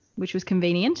 which was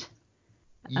convenient.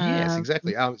 Yes, Um,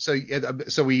 exactly. So yeah,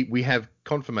 so we have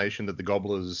confirmation that the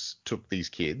Gobblers took these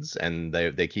kids and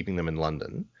they're keeping them in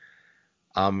London.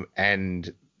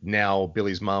 And now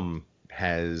Billy's mum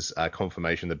has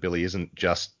confirmation that Billy isn't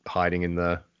just hiding in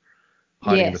the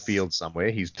yes. field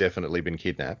somewhere. He's definitely been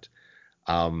kidnapped.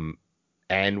 Um,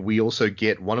 and we also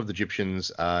get one of the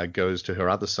Egyptians goes to her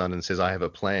other son and says, "I have a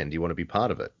plan. Do you want to be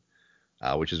part of it?"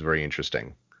 Which is very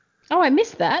interesting. Oh, I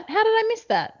missed that. How did I miss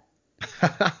that?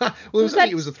 Well, it was Was I think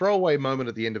that? it was a throwaway moment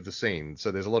at the end of the scene. So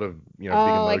there's a lot of big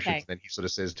Oh, emotions. okay. Then he sort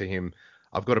of says to him,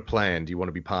 "I've got a plan. Do you want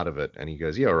to be part of it?" And he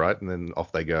goes, "Yeah, all right." And then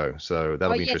off they go. So Oh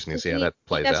that'll be yes, interesting to because see how that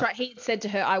plays that's out. right. He had said to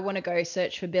her, "I want to go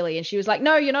search for Billy," and she was like,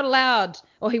 "No, you're not allowed."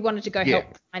 Or he wanted to go Yeah.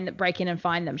 help break in and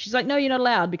find them. She's like, "No, you're not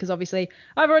allowed because obviously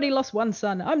I've already lost one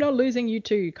son. I'm not losing you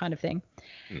too," kind of thing.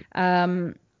 Hmm.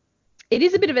 Um, it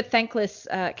is a bit of a thankless.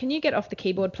 Can you get off the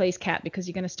keyboard, please, Kat? Because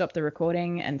you're going to stop the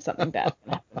recording and something bad.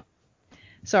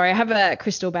 Sorry, I have a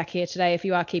Crystal back here today. If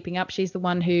you are keeping up, she's the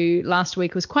one who last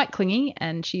week was quite clingy,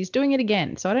 and she's doing it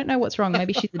again. So I don't know what's wrong.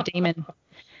 Maybe she's a demon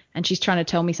and she's trying to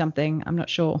tell me something. I'm not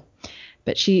sure.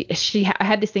 But I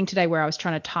had this thing today where I was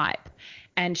trying to type,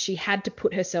 and she had to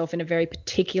put herself in a very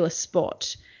particular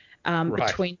spot Right.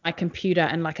 between my computer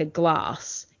and like a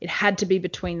glass. It had to be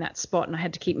between that spot, and I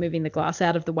had to keep moving the glass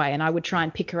out of the way. And I would try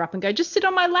and pick her up and go, just sit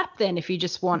on my lap then if you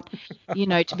just want,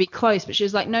 to be close. But she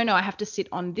was like, no, I have to sit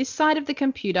on this side of the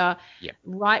computer, Yep.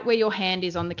 right where your hand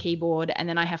is on the keyboard, and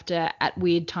then I have to, at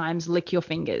weird times, lick your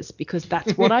fingers because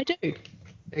that's what I do.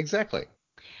 Exactly.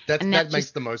 And That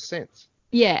makes the most sense.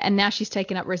 yeah, and now she's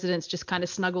taken up residence just kind of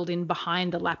snuggled in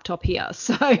behind the laptop here.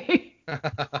 So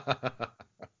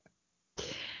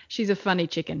she's a funny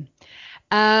chicken.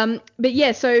 But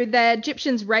yeah, so the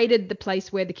Egyptians raided the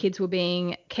place where the kids were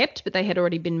being kept, but they had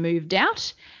already been moved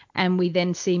out. And we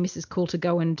then see Mrs. Coulter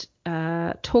go and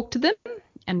talk to them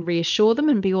and reassure them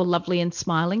and be all lovely and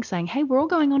smiling, saying, hey, we're all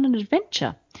going on an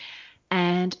adventure.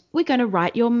 And we're going to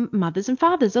write your mothers and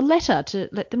fathers a letter to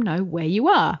let them know where you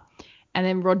are. And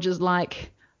then Roger's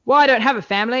like, well, I don't have a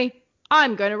family.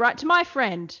 I'm going to write to my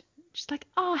friend. She's like,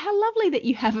 oh, how lovely that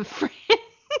you have a friend.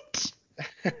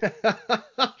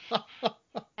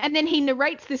 And then he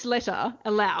narrates this letter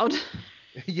aloud.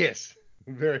 Yes.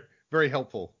 Very, very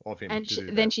helpful of him And to do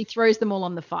then that. she throws them all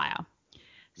on the fire.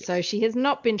 Yes. So she has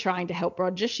not been trying to help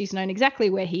Roger. She's known exactly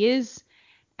where he is.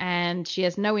 And she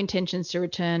has no intentions to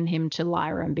return him to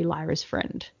Lyra and be Lyra's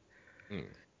friend.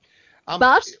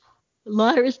 But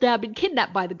Lyra's now been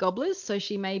kidnapped by the Gobblers, so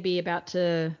she may be about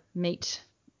to meet.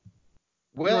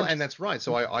 Well, Roger. and that's right.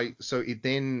 So so it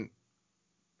then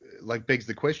like begs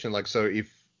the question, like, so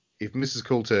if Mrs.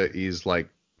 Coulter is like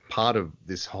part of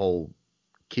this whole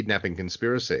kidnapping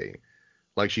conspiracy,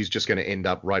 like she's just going to end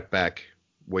up right back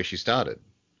where she started.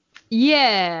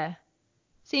 Yeah.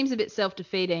 Seems a bit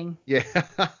self-defeating. Yeah.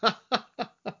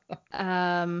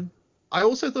 Um, I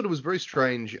also thought it was very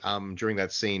strange during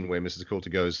that scene where Mrs. Coulter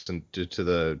goes to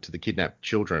the kidnapped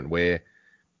children, where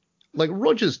like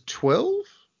Roger's 12.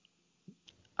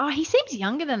 oh, he seems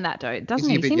younger than that, though, Is doesn't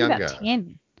he he? a He bit seems about younger?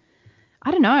 10.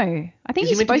 I don't know. I think Is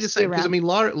he he's meant to be the supposed to be same? Because I around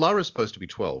mean, Lyra's supposed to be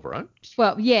 12, right?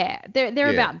 12. Yeah, they're Yeah.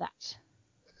 about that.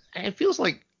 And it feels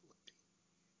like,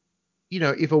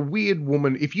 if a weird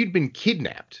woman, if you'd been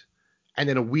kidnapped and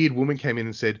then a weird woman came in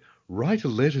and said, write a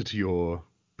letter to your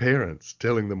parents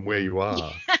telling them where you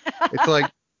are. It's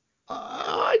like,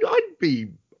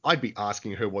 I'd be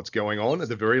asking her what's going on at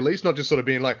the very least, not just sort of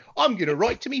being like, I'm going to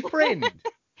write to me friend.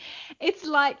 It's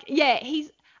like, yeah,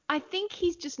 I think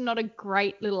he's just not a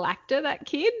great little actor, that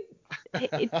kid.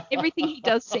 Everything he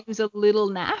does seems a little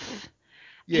naff.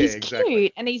 Yeah, He's exactly.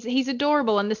 cute and he's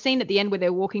adorable. And the scene at the end where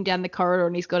they're walking down the corridor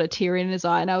and he's got a tear in his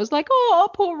eye, and I was like, oh,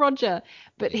 poor Roger.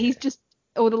 But Yeah. he's just,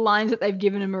 all the lines that they've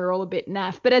given him are all a bit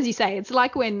naff. But as you say, it's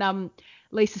like when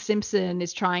Lisa Simpson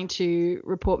is trying to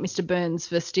report Mr. Burns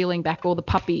for stealing back all the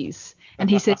puppies, and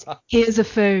he says, here's a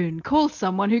phone, call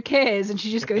someone who cares, and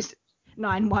she just goes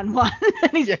 911,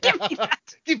 and he's Yeah. give me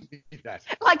that. Give me that.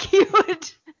 Like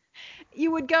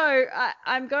you would go,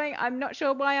 I'm not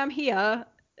sure why I'm here.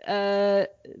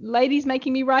 Lady's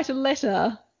making me write a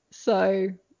letter. So,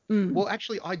 Well,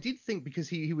 actually, I did think, because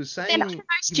he was they're not saying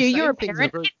supposed to. You're a things in a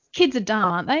parent. very Kids are dumb,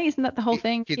 aren't they? Isn't that the whole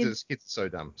thing? kids are so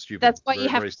dumb, stupid, That's why you very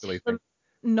have very to silly tell thing.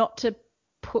 them not to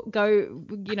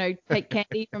take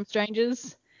candy from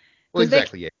strangers Well, because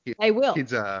exactly, yeah. they will.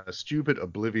 Kids are stupid,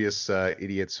 oblivious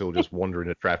idiots who'll just wander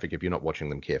into traffic if you're not watching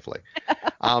them carefully.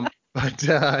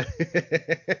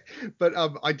 But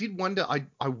I did wonder.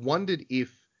 I wondered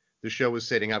if the show was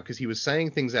setting up, because he was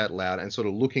saying things out loud and sort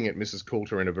of looking at Mrs.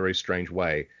 Coulter in a very strange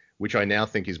way, which I now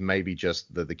think is maybe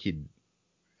just the kid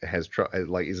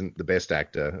isn't the best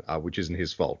actor, which isn't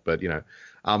his fault. But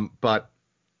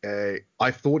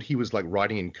I thought he was like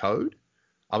writing in code.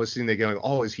 I was sitting there going,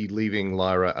 oh, is he leaving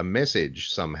Lyra a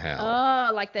message somehow?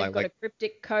 Oh, like they've got a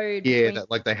cryptic code Yeah, between.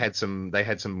 like they had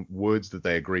some words that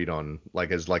they agreed on,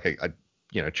 like as like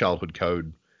a childhood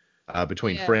code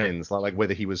between Yeah. friends, like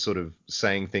whether he was sort of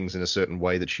saying things in a certain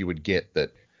way that she would get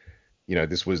that,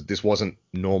 this wasn't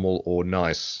normal or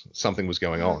nice. Something was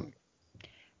going on.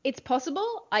 It's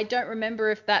possible. I don't remember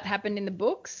if that happened in the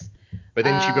books. But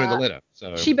then she burned the letter,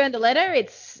 so She burned the letter.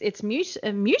 It's mute.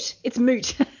 Mute. It's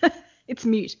moot. It's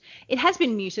mute. It has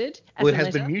been muted as well, it a has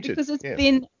letter been muted. because it's Yeah.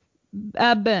 been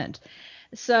burned.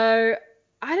 So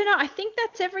I don't know. I think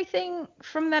that's everything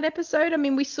from that episode. I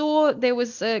mean, we saw there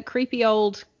was a creepy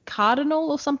old cardinal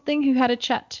or something who had a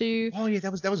chat to. Oh yeah,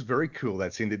 that was very cool.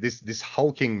 That scene. This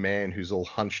hulking man who's all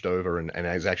hunched over and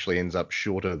actually ends up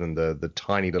shorter than the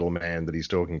tiny little man that he's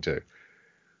talking to.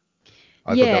 I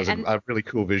thought that Yeah, was a really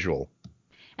cool visual.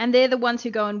 and they're the ones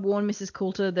who go and warn Mrs.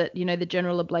 Coulter that the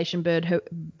General Ablation Bird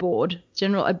Board,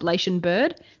 General Ablation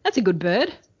Bird. That's a good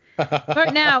bird.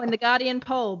 Vote now in the Guardian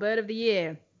poll, Bird of the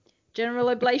Year, General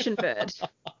Oblation Bird.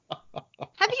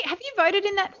 Have you voted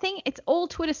in that thing? It's all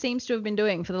Twitter seems to have been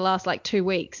doing for the last like 2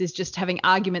 weeks is just having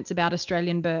arguments about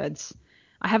Australian birds.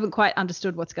 I haven't quite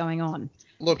understood what's going on.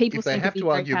 Look, People if they seem to have be to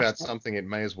very argue about passionate. something, it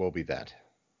may as well be that.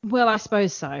 Well, I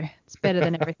suppose so. It's better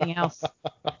than everything else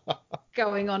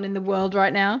going on in the world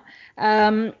right now.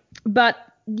 But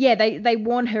yeah, they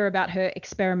warn her about her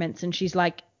experiments, and she's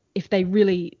like, if they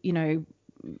really,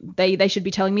 they should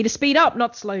be telling me to speed up,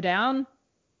 not slow down.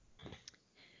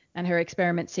 And her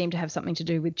experiments seem to have something to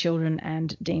do with children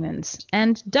and demons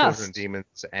and Children, dust.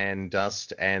 demons, and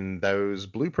dust, and those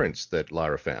blueprints that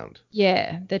Lyra found.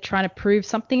 Yeah, they're trying to prove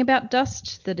something about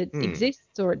dust, that it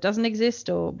exists or it doesn't exist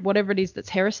or whatever it is that's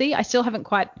heresy. I still haven't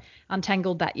quite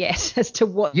untangled that yet as to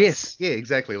what. Yes, yeah,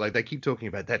 exactly. Like they keep talking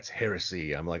about that's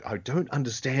heresy. I'm like, I don't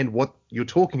understand what you're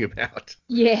talking about.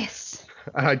 Yes.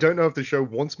 And I don't know if the show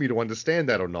wants me to understand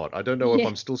that or not. I don't know if Yeah.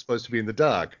 I'm still supposed to be in the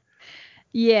dark.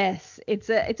 Yes, it's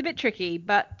a bit tricky,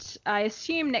 but I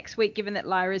assume next week, given that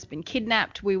Lyra's been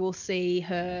kidnapped, we will see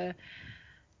her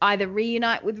either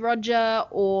reunite with Roger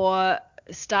or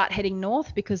start heading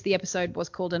north because the episode was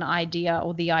called An Idea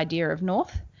or The Idea of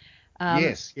North.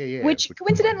 Yes, yeah. Which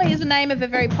coincidentally is the name of a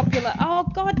very popular. Oh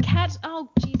God, cat! Oh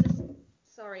Jesus!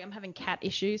 Sorry, I'm having cat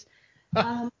issues.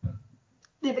 They're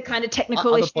the kind of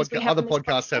technical issues we have Other in this podcasts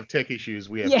podcast. have tech issues.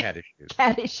 We have Yeah, cat issues.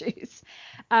 cat issues.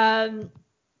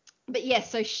 But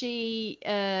yes, so she.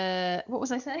 What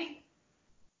was I saying?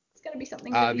 It's going to be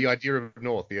something The really. Idea of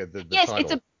North, the Yes, it's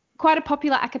title. quite a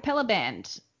popular a cappella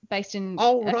band based in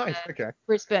Oh, right. Okay.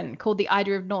 Brisbane called the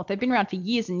Idea of North. They've been around for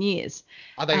years and years.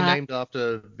 Are they named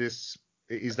after this?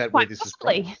 Is that where Quite this is from?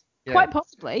 possibly. Yeah. Quite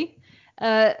possibly.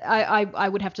 I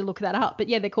would have to look that up, but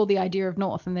yeah, they're called the Idea of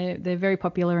North, and they're very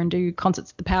popular and do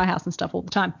concerts at the Powerhouse and stuff all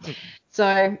the time.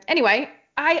 So anyway,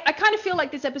 I kind of feel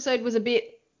like this episode was a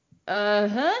bit,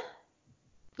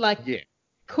 like Yeah.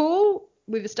 cool.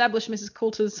 We've established Mrs.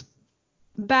 Coulter's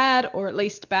bad, or at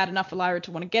least bad enough for Lyra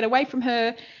to want to get away from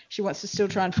her. She wants to still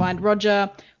try and find Roger.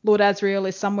 Lord Asriel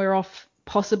is somewhere off,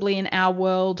 possibly in our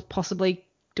world, possibly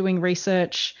doing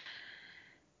research.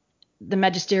 The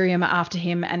Magisterium are after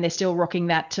him, and they're still rocking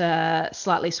that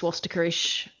slightly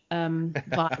swastika-ish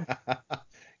vibe.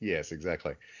 Yes,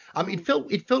 exactly. It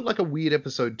felt like a weird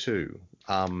episode too.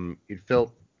 It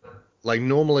felt like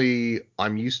normally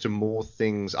I'm used to more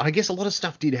things. I guess a lot of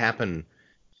stuff did happen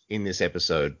in this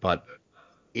episode, but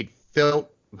it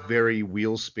felt very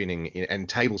wheel spinning and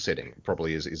table setting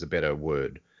probably is a better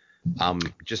word.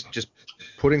 Just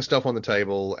putting stuff on the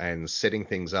table and setting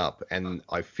things up, and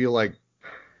I feel like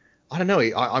I don't know.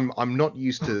 I'm not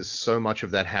used to so much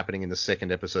of that happening in the second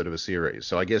episode of a series.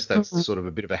 So I guess that's Mhm. sort of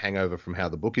a bit of a hangover from how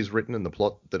the book is written and the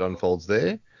plot that unfolds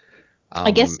there.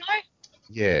 I guess Um, so.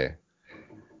 yeah,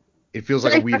 it feels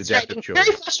like a Very weird adaptive frustrating.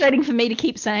 Very choice. frustrating for me to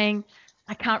keep saying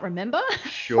I can't remember.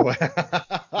 Sure.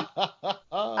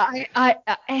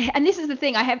 And this is the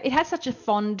thing. It has such a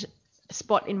fond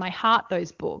spot in my heart,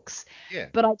 those books. Yeah.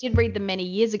 But I did read them many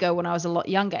years ago when I was a lot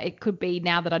younger. It could be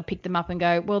now that I'd pick them up and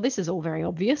go, well, this is all very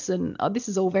obvious, and this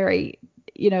is all very,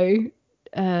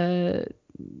 uh,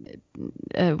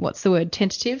 what's the word?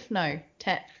 Tentative? No,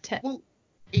 Well,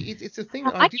 it's a thing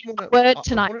that I I did want cannot to. word I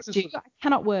tonight, wanted to Stu. sort I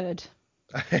cannot word.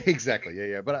 of exactly.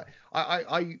 Yeah. But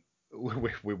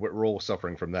we're all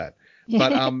suffering from that.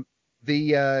 But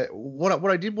the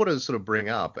what I did want to sort of bring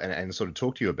up and sort of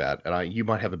talk to you about, and you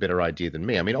might have a better idea than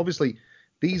me. I mean, obviously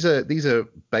these are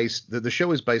based. The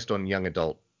show is based on young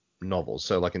adult novels,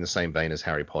 so like in the same vein as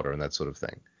Harry Potter and that sort of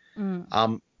thing.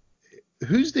 Mm.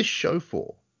 Who's this show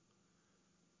for?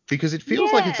 Because it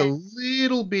feels like it's a Yeah,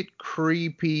 little bit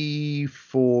creepy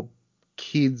for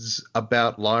kids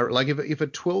about Lyra. Like if a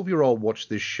 12-year-old watched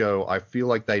this show, I feel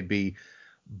like they'd be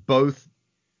both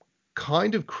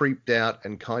kind of creeped out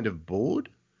and kind of bored.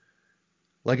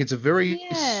 Like it's a very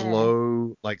yeah,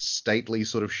 slow, like stately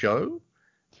sort of show,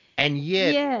 and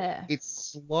yet yeah.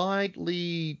 it's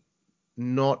slightly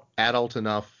not adult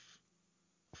enough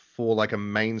for like a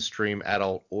mainstream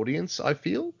adult audience, I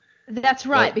feel. That's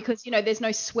right, Like because there's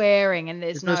no swearing and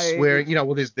there's there's no no. swearing,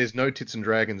 well there's no tits and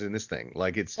dragons in this thing.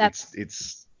 Like That's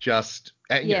it's just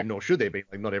yeah. nor should there be.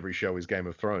 Like not every show is Game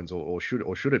of Thrones or should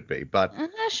it be, but you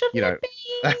Shouldn't know it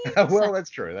be the well same? that's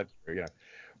true.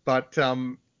 But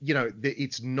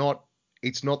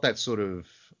it's not that sort of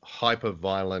hyper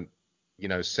violent,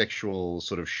 sexual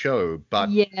sort of show. But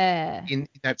Yeah, in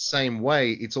that same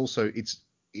way,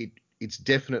 it's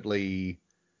definitely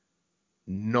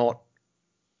not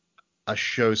a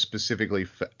show specifically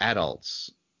for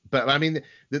adults. But I mean,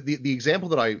 the example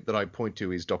that I point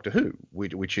to is Doctor Who,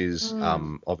 which is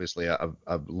obviously a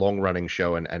long running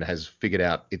show and has figured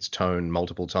out its tone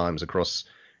multiple times across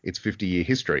its 50-year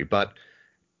history. But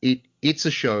it's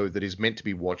a show that is meant to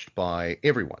be watched by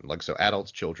everyone, like so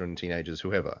adults, children, teenagers,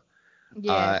 whoever.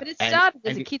 Yeah, but it started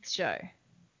as a kids show.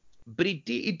 But it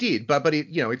did, but it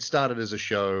it started as a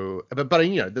show, but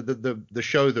the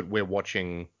show that we're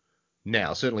watching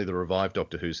now, certainly the revived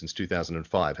Doctor Who since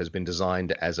 2005, has been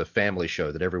designed as a family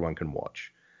show that everyone can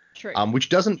watch. True. Which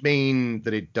doesn't mean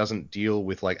that it doesn't deal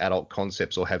with like adult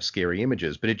concepts or have scary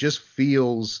images, but it just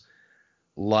feels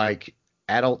like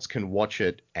adults can watch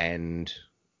it and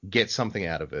get something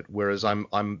out of it. Whereas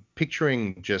I'm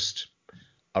picturing just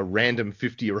a random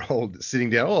 50-year-old sitting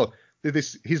down. Oh,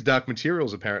 his Dark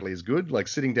Materials apparently is good. Like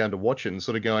sitting down to watch it and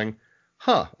sort of going,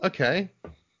 huh, okay,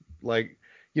 like.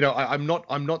 I'm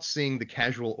not seeing the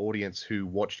casual audience who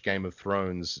watched Game of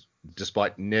Thrones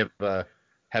despite never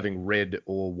having read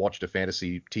or watched a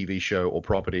fantasy TV show or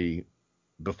property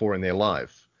before in their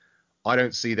life. I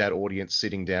don't see that audience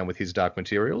sitting down with his Dark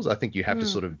Materials. I think you have to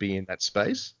sort of be in that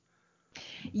space.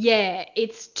 Yeah,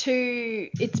 it's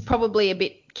probably a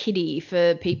bit kiddie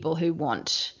for people who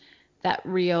want that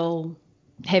real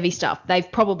heavy stuff.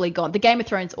 They've probably gone. The Game of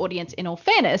Thrones audience, in all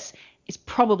fairness, is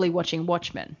probably watching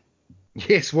Watchmen.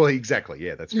 Yes, well, exactly.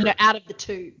 Yeah, that's true. Out of the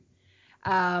two.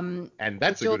 And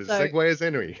that's as good a segue as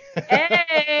any.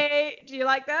 Hey, do you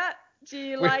like that?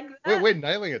 We're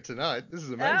nailing it tonight. This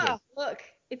is amazing. Yeah, look,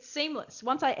 it's seamless.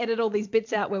 Once I edit all these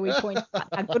bits out where we point out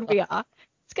how good we are,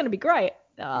 it's going to be great.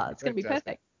 It's going to be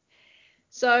perfect.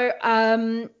 So,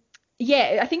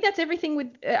 yeah, I think that's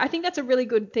everything I think that's a really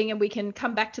good thing, and we can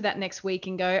come back to that next week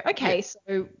and go, okay,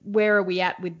 so where are we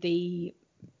at with the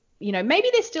maybe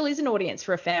there still is an audience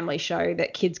for a family show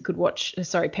that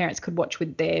parents could watch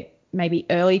with their maybe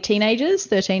early teenagers,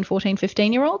 13, 14,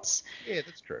 15-year-olds. Yeah,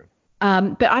 that's true.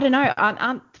 But I don't know,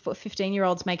 aren't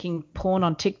 15-year-olds making porn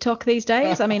on TikTok these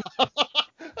days? I mean,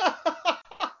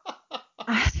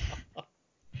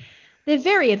 they're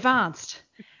very advanced.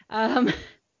 I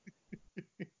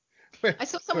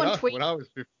saw someone tweet. When I was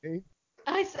 15.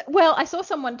 I saw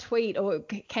someone tweet or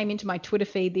came into my Twitter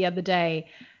feed the other day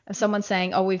of someone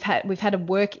saying, "Oh, we've had a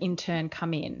work intern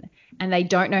come in and they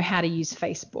don't know how to use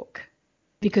Facebook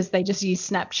because they just use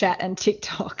Snapchat and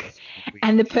TikTok."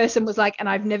 And the person was like, "And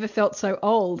I've never felt so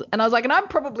old." And I was like, "And I'm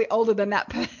probably older than that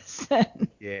person."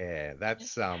 Yeah,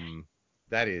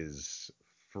 that is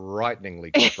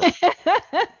frighteningly different.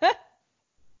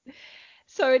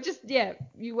 So it just,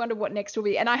 you wonder what next will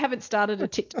be. And I haven't started a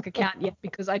TikTok account yet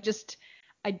because I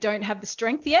don't have the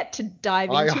strength yet to dive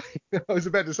into it. I was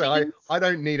about to say, I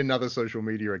don't need another social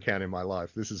media account in my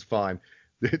life. This is fine.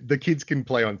 The kids can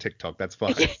play on TikTok. That's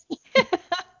fine.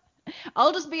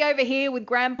 I'll just be over here with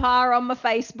Grandpa on my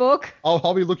Facebook.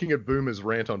 I'll be looking at Boomers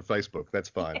rant on Facebook. That's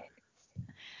fine. Yes.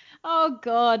 Oh,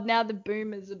 God. Now the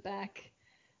Boomers are back.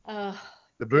 The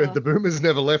Boomers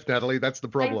never left, Natalie. That's the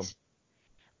problem.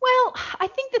 Well, I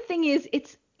think the thing is,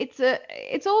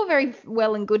 it's all very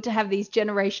well and good to have these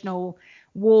generational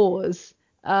wars.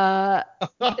 I've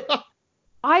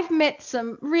met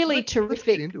some really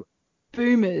terrific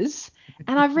boomers,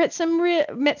 and I've met some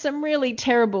really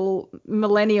terrible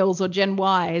millennials or Gen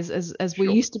Ys, as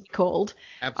we used to be called.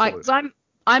 Absolutely.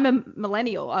 I'm a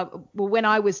millennial. Well, when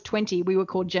I was 20, we were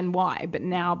called Gen Y, but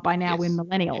by now we're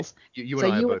millennials. Yeah. You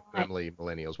and I are both firmly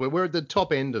millennials. We're at the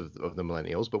top end of the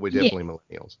millennials, but we're definitely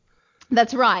millennials.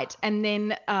 That's right. And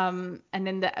then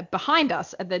behind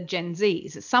us are the Gen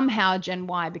Zs. Somehow Gen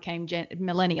Y became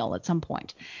millennial at some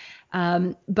point.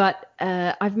 But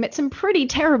I've met some pretty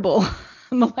terrible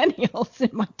millennials in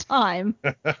my time.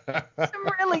 Some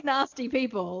really nasty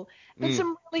people, but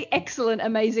some really excellent,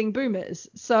 amazing boomers.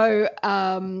 So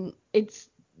it's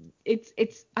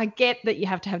I get that you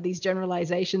have to have these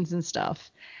generalizations and stuff.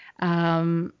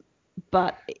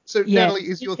 But so, Natalie,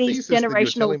 is your thesis that you're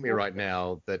telling me right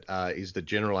now that is that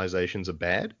generalizations are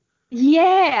bad?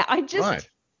 Yeah,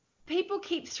 people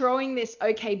keep throwing this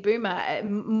 "okay, boomer"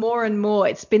 more and more.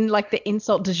 It's been like the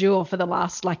insult du jour for the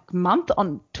last month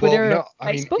on Twitter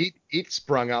and Facebook. I mean, it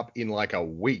sprung up in like a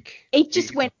week. It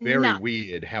just went very nuts.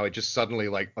 weird how it just suddenly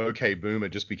 "okay, boomer"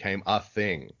 just became a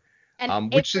thing,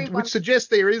 and which suggests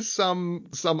there is some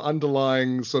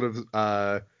underlying sort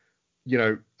of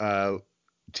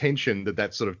tension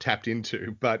that sort of tapped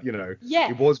into, but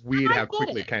it was weird how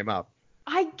quickly it came up.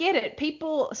 I get it.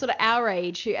 People sort of our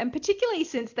age and particularly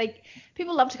since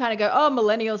people love to kind of go, oh,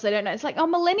 millennials, they don't know. It's like, oh,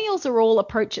 millennials are all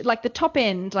approaching, like the top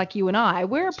end, like you and I,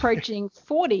 we're approaching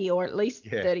 40 or at least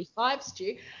 35,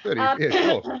 Stu. 30, yeah,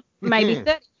 sure. Maybe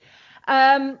 30.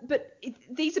 But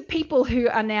these are people who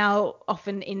are now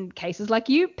often, in cases like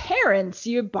you, parents.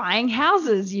 You're buying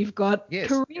houses. You've got Yes.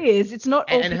 careers. It's not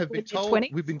all And have people been in their told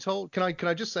 20s. we've been told can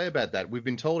I just say about that, we've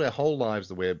been told our whole lives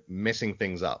that we're messing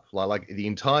things up, like the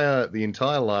entire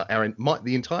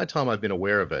time I've been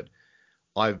aware of it.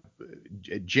 I've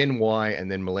Gen Y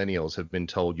and then millennials have been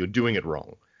told you're doing it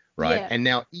wrong, right? Yeah. And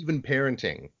now even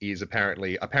parenting is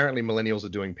apparently millennials are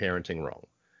doing parenting wrong.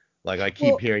 Like I keep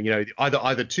Well, hearing,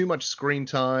 either too much screen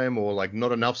time or like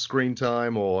not enough screen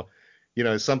time, or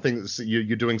something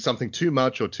you're doing something too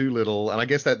much or too little. And I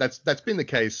guess that's been the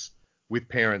case with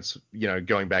parents,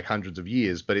 going back hundreds of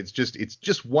years. But it's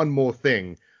just one more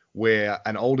thing where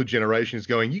an older generation is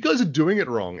going, you guys are doing it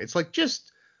wrong. It's like,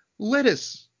 just let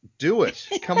us do it.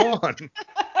 Come on.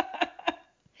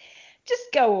 just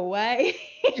go away.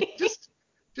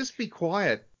 Just be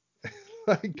quiet.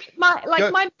 Like, Like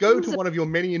go my go to mum's. one of your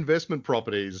many investment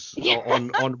properties on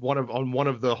one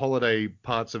of the holiday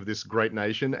parts of this great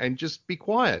nation and just be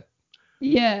quiet.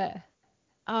 Yeah.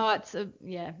 Oh,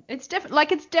 it's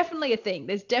definitely a thing.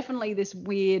 There's definitely this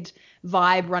weird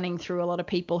vibe running through a lot of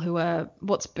people who are,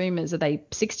 what's boomers? Are they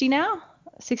 60 now?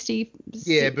 60?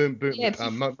 Yeah, boom. Yeah.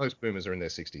 Most boomers are in their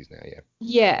 60s now. Yeah.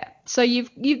 Yeah. So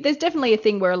there's definitely a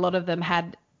thing where a lot of them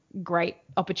had great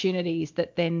opportunities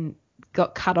that then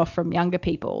got cut off from younger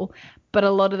people. But a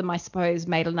lot of them, I suppose,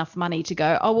 made enough money to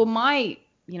go, oh, well, my,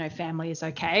 family is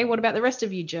okay. What about the rest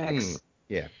of you Mm, jerks?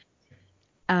 yeah.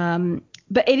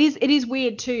 But it is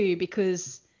weird too,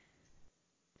 because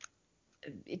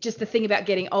just the thing about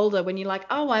getting older, when you're like,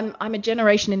 oh, I'm a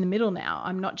generation in the middle now.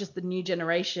 I'm not just the new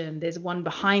generation. There's one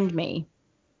behind me.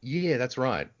 Yeah, that's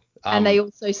right. And they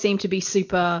also seem to be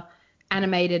super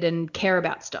animated and care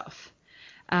about stuff.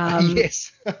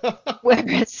 Yes.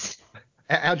 Whereas,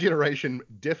 Our generation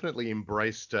definitely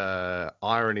embraced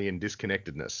irony and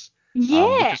disconnectedness, which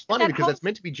yeah, is funny because that's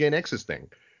meant to be Gen X's thing.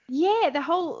 the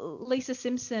whole Lisa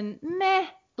Simpson, meh,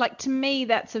 like to me,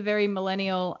 that's a very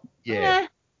millennial, Yeah. meh.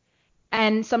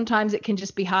 And sometimes it can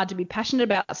just be hard to be passionate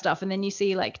about stuff. And then you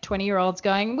see like 20-year-olds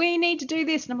going, we need to do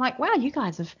this. And I'm like, wow, you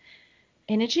guys have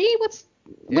energy.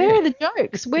 Where Yeah. are the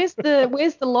jokes? Where's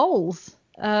the lols?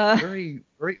 Very,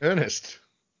 very earnest.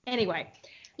 Anyway,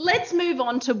 let's move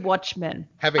on to Watchmen.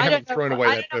 Having thrown away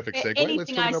I that don't know perfect where segue, let's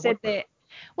anything talk I about said Watchmen. there.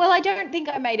 Well, I don't think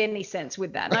I made any sense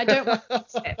with that. And I don't want to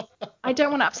upset. I don't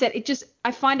want to upset.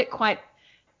 I find it quite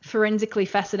forensically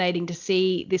fascinating to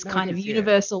see this No, it kind of is, yeah.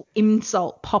 universal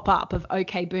insult pop up of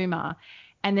okay boomer,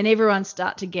 and then everyone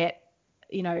start to get,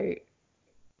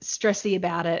 stressy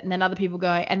about it, and then other people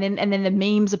go, and then the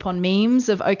memes upon memes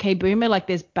of okay boomer, like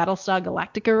there's Battlestar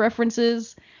Galactica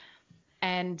references,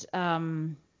 and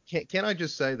Can I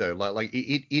just say though,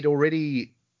 it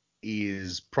already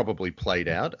is probably played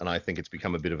out, and I think it's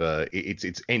become a bit of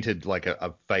it's entered like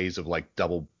a phase of like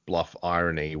double bluff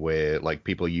irony where like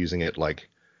people are using it like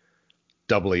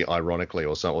doubly ironically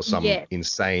or some yeah,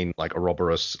 insane like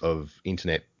ouroboros of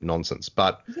internet nonsense.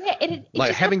 But it like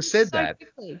just having happens said so that,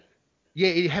 quickly. yeah,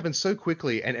 it happened so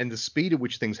quickly, and the speed at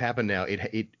which things happen now,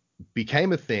 it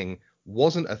became a thing,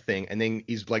 wasn't a thing, and then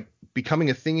is like becoming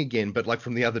a thing again, but like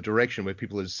from the other direction, where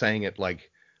people are saying it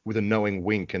like with a knowing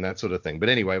wink and that sort of thing. But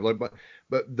anyway, like, but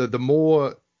the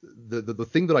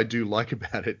thing that I do like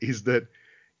about it is that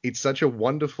it's such a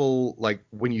wonderful, like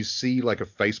when you see like a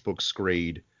Facebook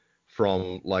screed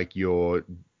from like your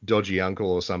dodgy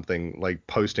uncle or something, like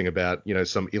posting about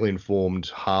some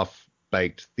ill-informed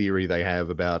half-baked theory they have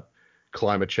about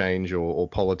climate change or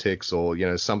politics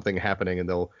or something happening, and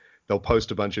they'll post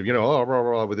a bunch of oh, rah,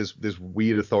 rah, with this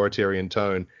weird authoritarian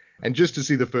tone, and just to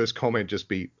see the first comment just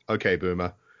be okay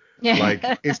boomer, like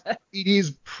Yeah. it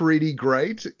is pretty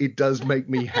great. It does make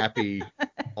me happy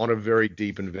on a very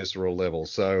deep and visceral level,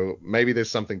 so maybe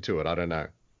there's something to it. I don't know.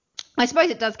 I suppose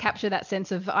it does capture that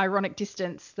sense of ironic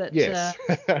distance that Yes.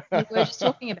 we were just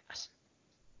talking about.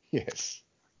 Yes.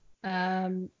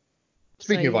 Um, so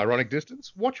Speaking of yeah, ironic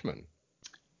distance, Watchmen.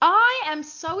 I am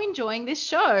so enjoying this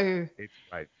show, It's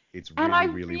great. It's and really,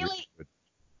 really, really good.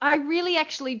 I really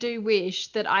actually do wish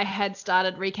that I had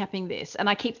started recapping this. And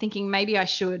I keep thinking maybe I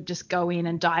should just go in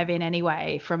and dive in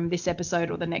anyway from this episode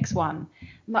or the next one.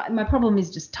 My problem is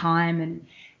just time and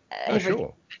Oh, everything.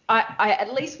 sure. I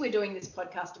at least we're doing this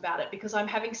podcast about it because I'm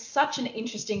having such an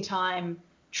interesting time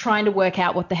trying to work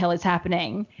out what the hell is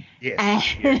happening.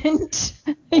 Yes. Yes.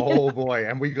 And Oh boy,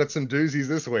 and we got some doozies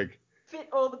this week. fit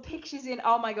all the pictures in.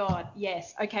 Oh my God.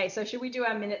 Yes. Okay. So should we do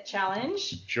our minute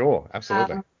challenge? Sure,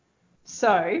 absolutely.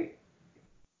 So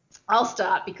I'll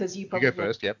start because you You go probably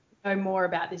first. Yep. know more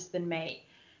about this than me.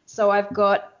 So I've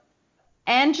got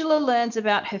Angela learns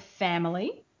about her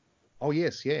family. Oh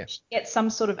yes, yeah. She gets some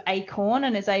sort of acorn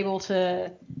and is able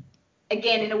to,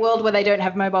 again, in a world where they don't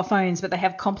have mobile phones, but they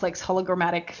have complex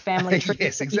hologrammatic family trees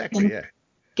Yes, that you exactly, can yeah.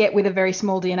 get with a very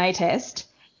small DNA test.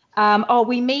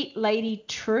 We meet Lady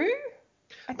True.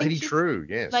 I think Lady she's True, Lady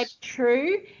yes.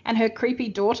 True and her creepy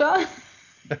daughter,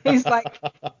 who's like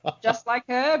just like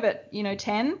her, but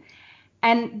 10.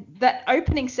 And that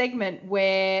opening segment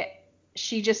where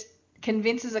she just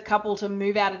convinces a couple to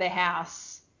move out of their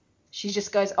house. She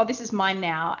just goes, "Oh, this is mine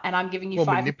now, and I'm giving you Well,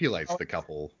 $500 manipulates the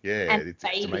couple. Yeah, and it's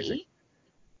amazing. baby."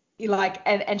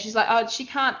 And she's like, "Oh, she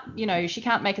can't, she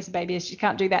can't make us a baby. She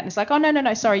can't do that." And it's like, "Oh, no, no,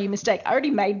 no, sorry, you mistake. I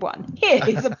already made one.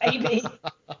 Here's a baby."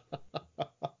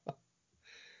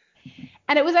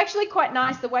 And it was actually quite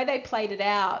nice. The way they played it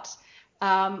out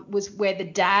was where the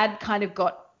dad kind of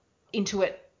got into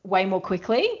it way more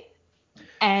quickly.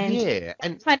 And Yeah, that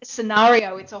and kind of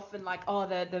scenario, it's often like, oh,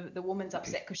 the woman's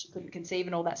upset because she couldn't conceive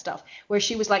and all that stuff. Where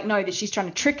she was like, no, that she's trying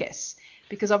to trick us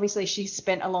because obviously she's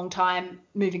spent a long time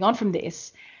moving on from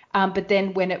this. But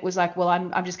then when it was like, well,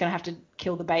 I'm just going to have to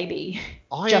kill the baby.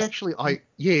 just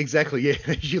yeah, exactly. Yeah,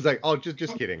 she's like, oh,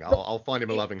 just kidding. I'll find him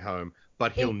a it, loving home,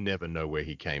 but he'll it, never know where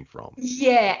he came from.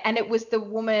 yeah, and it was the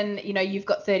woman, you've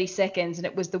got 30 seconds, and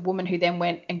it was the woman who then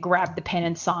went and grabbed the pen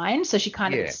and signed. So she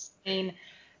kind of had Yeah, seen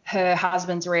her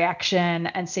husband's reaction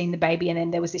and seen the baby, and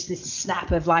then there was this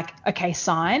snap of like, okay,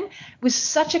 sign. It was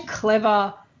such a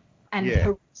clever and yeah.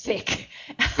 horrific.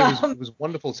 It was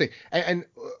wonderful to see, and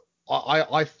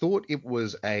I thought it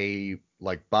was a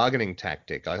like bargaining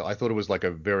tactic. I thought it was like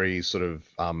a very sort of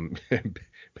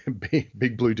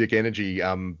big blue dick energy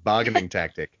bargaining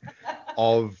tactic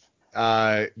of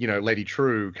Lady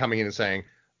True coming in and saying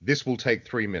this will take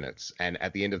 3 minutes, and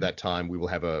at the end of that time we will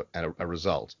have a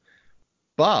result.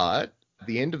 But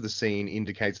the end of the scene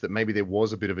indicates that maybe there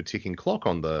was a bit of a ticking clock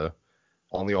on the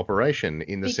operation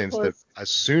in the sense that Because as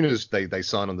soon as they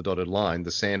sign on the dotted line,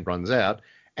 the sand runs out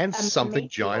and a something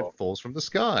meteor. giant falls from the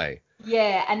sky.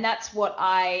 Yeah, and that's what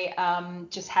I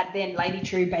just had then, Lady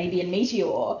True, Baby, and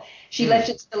Meteor. She left Mm.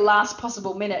 it to the last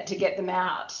possible minute to get them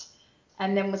out,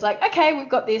 and then was like, okay, we've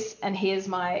got this, and here's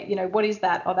my, what is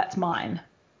that? Oh, that's mine.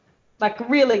 Like,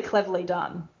 really cleverly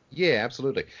done. Yeah,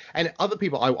 absolutely. And other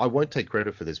people, I won't take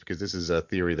credit for this because this is a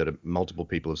theory that multiple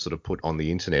people have sort of put on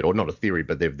the internet, or not a theory,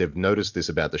 but they've noticed this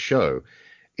about the show,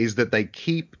 is that they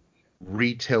keep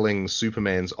retelling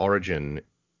Superman's origin,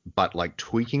 but like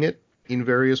tweaking it in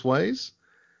various ways.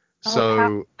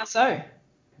 Oh, how So, so?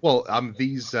 well,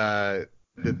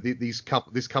 this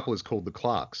couple is called the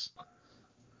Clarks,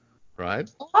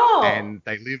 right? Oh, And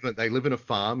they live in a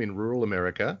farm in rural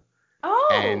America. oh,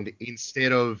 And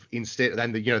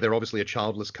they're obviously a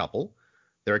childless couple.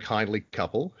 They're a kindly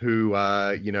couple who,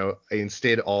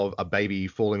 instead of a baby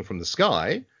falling from the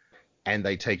sky and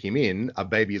they take him in, a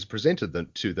baby is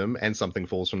presented to them and something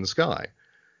falls from the sky.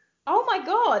 oh my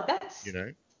God, You that's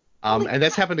know, holy and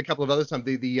that's crap. happened a couple of other times.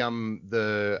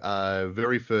 The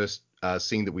very first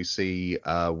scene that we see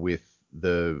with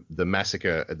the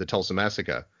massacre, the Tulsa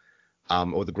massacre,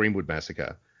 or the Greenwood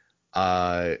massacre,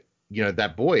 uh,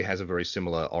 that boy has a very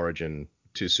similar origin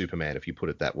to Superman, if you put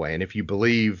it that way. And if you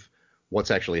believe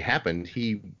what's actually happened,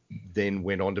 he then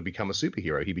went on to become a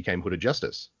superhero. He became Hood of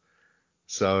Justice.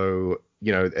 So,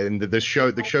 and the show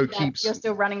You're keeps.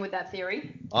 still running with that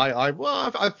theory.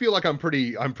 I feel like I'm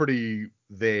pretty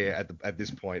there at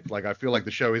this point. Like I feel like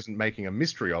the show isn't making a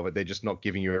mystery of it. They're just not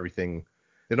giving you everything.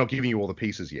 They're not giving you all the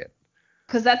pieces yet.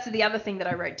 Because that's the other thing that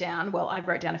I wrote down. Well, I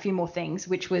wrote down a few more things,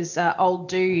 which was old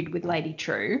dude with Lady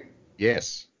True.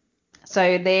 Yes.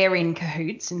 So they're in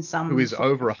cahoots in Who some is form.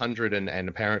 over 100 and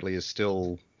apparently is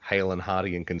still hale and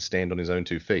hearty and can stand on his own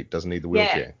 2 feet, doesn't need the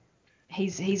Yeah, wheelchair.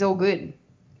 he's all good.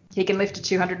 He can lift a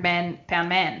 200 pound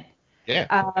man. Yeah.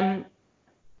 Um,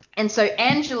 and so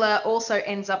Angela also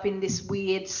ends up in this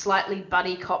weird, slightly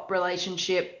buddy cop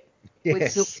relationship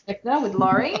with Silver Yes. Spectre, with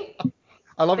Laurie.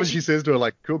 I love But when she, she says to her,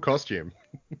 like, cool costume.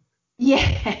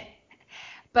 yeah,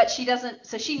 but she doesn't.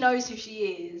 So she knows who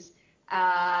she is,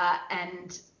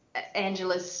 and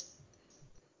Angela's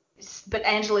but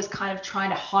Angela's kind of trying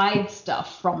to hide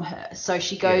stuff from her. So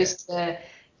she Yeah. goes to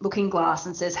Looking Glass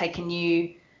and says, "Hey, can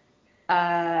you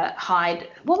hide?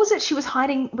 What was it she was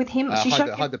hiding with him? She showed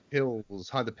him. Hide the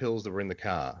pills that were in the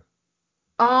car,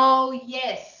 Oh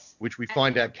yes, which we and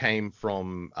find out came came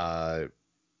from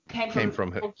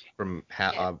from her, from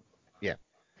how, yeah, yeah.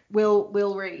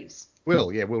 Will Reeves. Will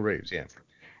Reeves, yeah.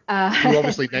 Who Uh,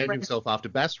 obviously named himself after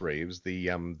Bass Reeves,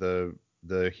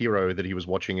 the hero that he was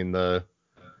watching in the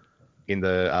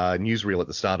newsreel at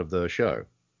the start of the show.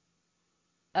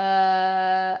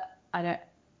 I don't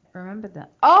remember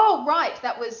that. Oh right,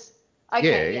 that was.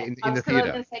 Okay, yeah. in the Because I was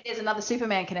theater. going to say there's another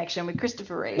Superman connection with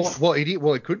Christopher Reeves. Well,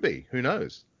 it could be. Who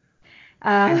knows?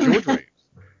 And Um, George Reeves.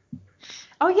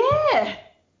 oh yeah,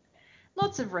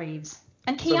 lots of Reeves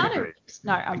and So many Keanu Reeves. Reeves.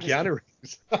 No, I'm And just kidding. Keanu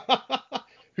Reeves,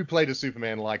 who played a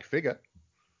Superman-like figure.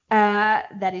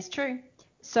 That is true.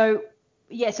 So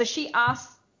yeah, so she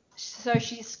asks. So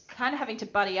she's kind of having to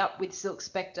buddy up with Silk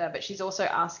Spectre, but she's also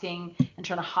asking and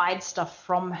trying to hide stuff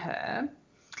from her.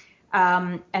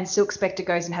 And Silk Spectre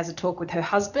goes and has a talk with her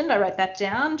husband. I wrote that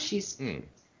down. He's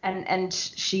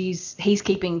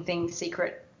keeping things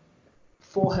secret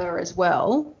for her as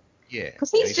well. Yeah.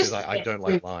 Because And he's he says, just I don't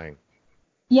like lying.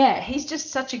 yeah, he's just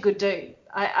such a good dude.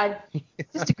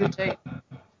 Just a good dude.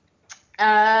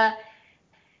 Uh,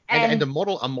 And and a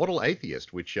model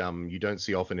atheist, which you don't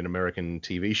see often in American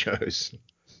TV shows.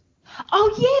 oh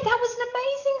yeah, that was an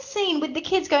amazing scene with the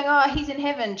kids going, oh, he's in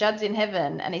heaven, Judd's in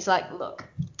heaven, and he's like, look,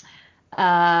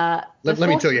 Let me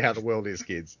before tell you how the world is,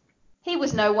 kids. he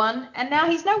was no one, and now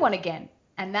he's no one again,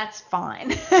 and that's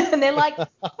fine. And they're like,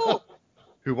 cool.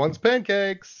 Who wants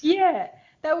pancakes? Yeah,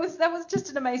 that was just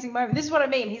an amazing moment. This is what I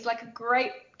mean. He's like a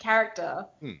great character,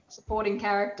 supporting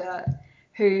character,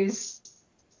 who's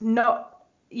not,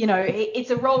 it's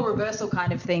a role reversal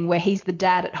kind of thing where he's the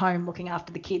dad at home looking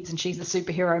after the kids and she's the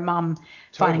superhero mum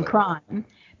fighting crime.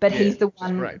 But he's the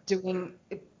one doing,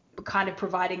 kind of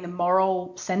providing the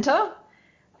moral center,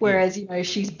 whereas,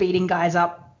 she's beating guys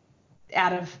up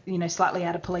out of, slightly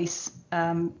out of police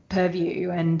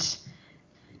purview and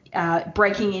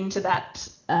breaking into that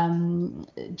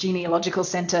genealogical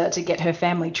center to get her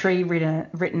family tree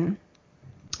written,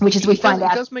 which is we find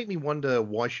out. It does make me wonder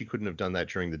why she couldn't have done that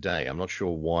during the day. I'm not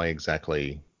sure why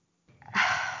exactly.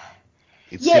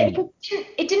 Because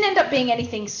it didn't end up being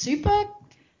anything super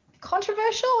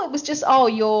controversial. It was just, oh,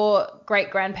 your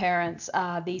great-grandparents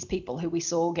are these people who we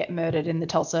saw get murdered in the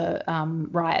Tulsa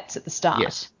riots at the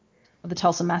start, or the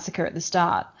Tulsa massacre at the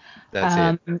start.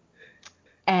 That's it.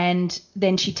 And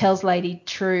then she tells Lady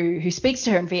True, who speaks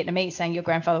to her in Vietnamese, saying, your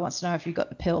grandfather wants to know if you got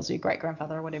the pills, or your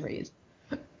great-grandfather, or whatever he is.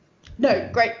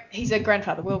 No, he's her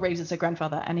grandfather. Will Reeves is her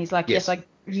grandfather. And he's like, yes,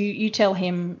 you tell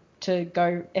him to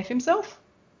go F himself.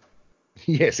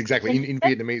 Yes, exactly. In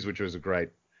Vietnamese, which was a great...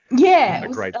 Yeah. It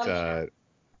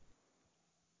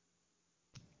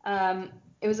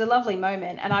was a lovely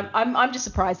moment. And I'm just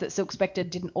surprised that Silk Spectre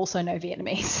didn't also know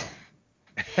Vietnamese.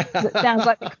 It sounds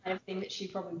like the kind of thing that she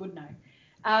probably would know.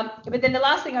 But then the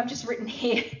last thing I've just written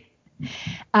here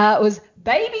was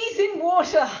babies in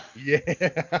water. Yeah.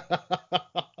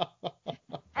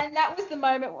 And that was the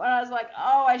moment when I was like,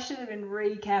 oh, I should have been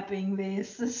recapping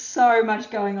this. There's so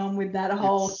much going on with that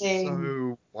whole thing.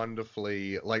 So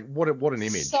wonderfully, like, what an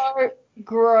image. So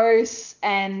gross.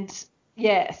 And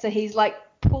yeah, so he's like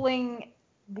pulling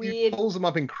weird... He pulls them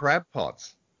up in crab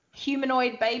pots.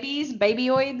 Humanoid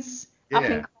babyoids up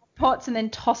in crab pots and then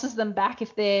tosses them back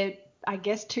if they're, I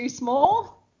guess, too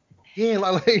small. Yeah,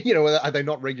 like, are they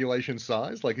not regulation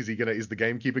size? Like, is the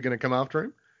gamekeeper gonna come after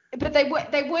him? But they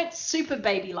weren't super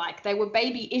baby-like. They were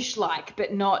baby-ish like,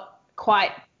 but not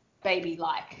quite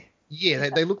baby-like. Yeah,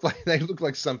 they look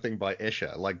like something by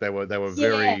Escher. Like they were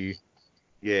very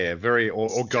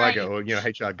or Geiger or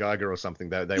H.R. Geiger or something.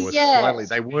 They were slightly,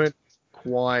 they weren't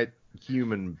quite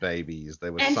human babies. They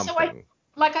were something.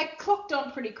 So I clocked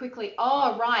on pretty quickly.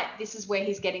 Oh right, this is where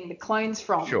he's getting the clones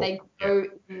from. Sure. They grow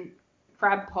in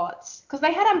crab pots because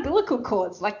they had umbilical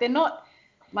cords. Like they're not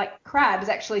like crabs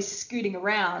actually scooting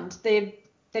around. They've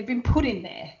been put in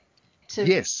there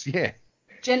to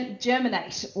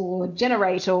germinate or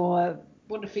generate, or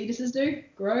what do fetuses do?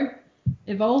 Grow,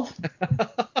 evolve.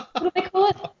 What do they call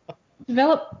it?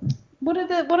 Develop. What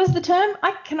is the term?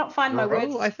 I cannot find my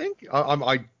words. I think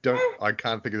I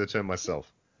can't think of the term myself.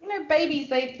 Babies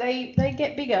they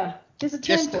get bigger. There's a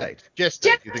term for it.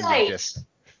 Gestate.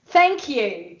 Thank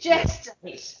you.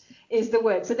 Gestate is the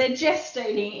word. So they're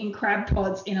gestating in crab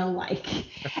pods in a lake.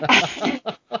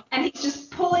 And he's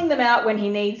just pulling them out when he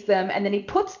needs them, and then he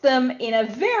puts them in a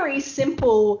very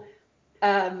simple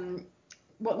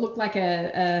what looked like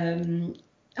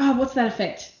what's that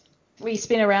effect? Where you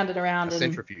spin around and around. A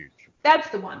centrifuge. That's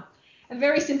the one. A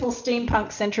very simple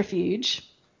steampunk centrifuge.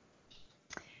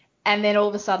 And then all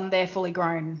of a sudden they're fully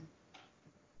grown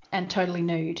and totally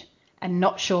nude and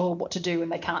not sure what to do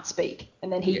and they can't speak.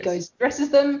 And then he goes, dresses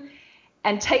them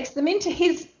and takes them into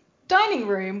his dining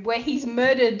room where he's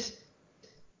murdered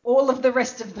all of the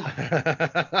rest of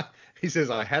them. He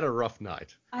says, I had a rough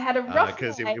night. I had a rough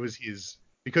night.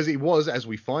 Because it was, as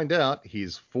we find out,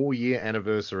 his 4-year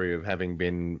anniversary of having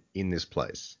been in this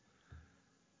place.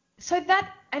 So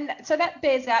that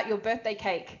bears out your birthday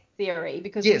cake theory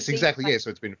because we Yes, see exactly. Yeah, so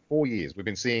it's been 4 years. We've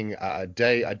been seeing a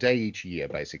day each year,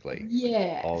 basically,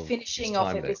 of his finishing off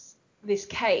time at there. this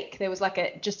cake. There was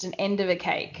like just an end of a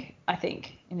cake, I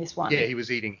think, in this Yeah, one. he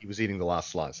was eating the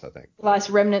last slice, I think. Last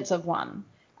remnants of one.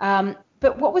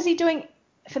 But what was he doing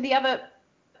for the other?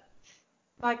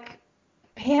 Like,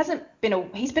 he's been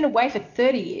away for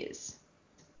 30 years,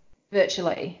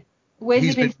 virtually. Where's he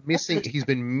He's been been for the rest of missing. the time? He's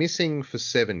been missing for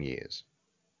 7 years.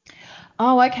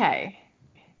 Oh, okay.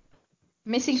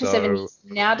 Missing for seven So years,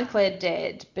 now declared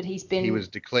dead, but he's he been was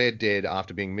declared dead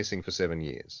after being missing for 7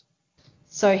 years.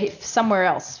 somewhere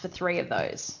else for three of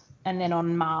those. And then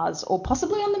on Mars or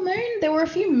possibly on the moon. There were a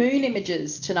few moon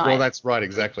images Well, tonight. that's right,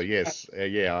 exactly. Yes,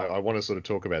 yeah. I want to sort of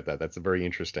talk about that. That's very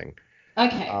interesting.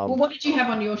 Okay. Well, Um, what did you have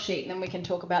on your sheet? And then we can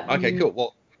talk about the okay, new. cool.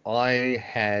 Well, I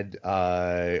had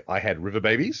River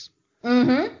Babies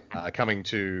Mm-hmm. coming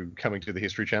to the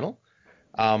History Channel.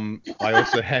 I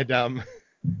also had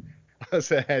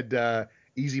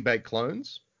Easy Bake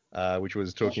Clones, which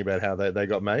was talking about how they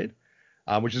got made,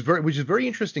 which is very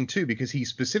interesting too, because he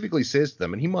specifically says to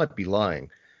them, and he might be lying,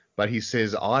 but he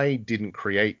says, "I didn't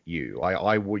create you.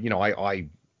 I would, you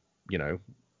know,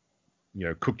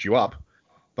 cooked you up,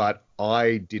 but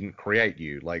I didn't create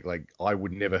you. Like I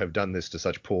would never have done this to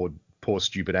such poor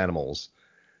stupid animals.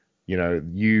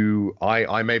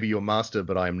 I may be your master,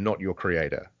 but I am not your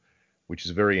creator," which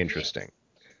is very Yes. interesting.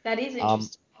 That is Um,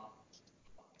 interesting.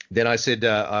 then I said,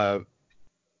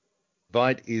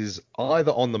 Vite is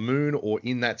either on the moon or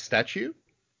in that statue,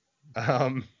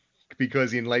 um,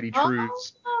 because in Lady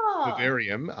True's Oh,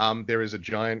 vivarium, there's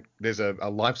a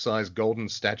life-size golden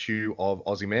statue of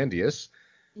Ozymandias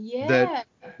that yeah.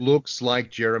 looks like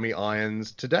Jeremy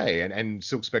Irons today. And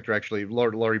Silk Spectre actually,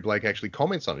 Laurie Blake actually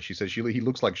comments on it. She says he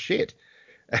looks like shit.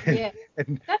 And, Yeah.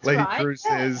 and That's right.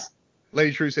 Yeah.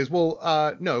 Lady True says,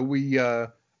 well, no, we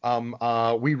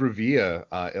revere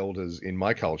elders in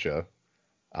my culture.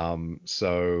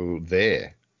 So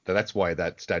there. That's why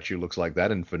that statue looks like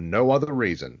that, and for no other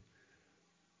reason.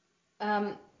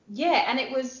 Um, yeah, and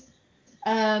it was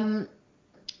um,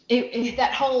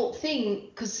 that whole thing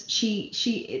because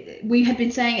we had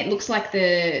been saying it looks like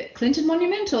the Clinton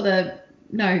Monument or the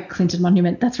no Clinton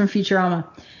Monument. That's from Futurama.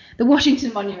 The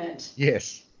Washington Monument.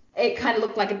 Yes. It kind of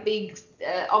looked like a big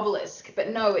obelisk, but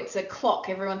no, it's a clock.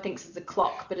 Everyone thinks it's a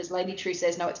clock, but as Lady True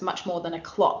says, no, it's much more than a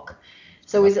clock.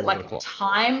 So is Much it more than like a a clock.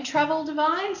 time travel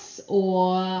device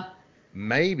or?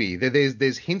 Maybe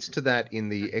there's hints to that in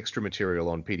the extra material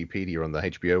on PDpedia on the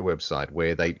HBO website,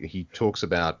 where he talks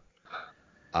about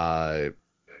uh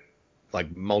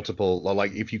like multiple,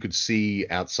 like if you could see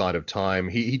outside of time.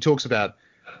 He talks about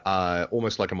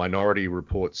almost like a Minority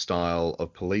Report style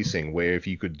of policing, where if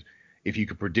you could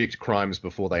predict crimes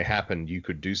before they happened, you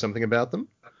could do something about them,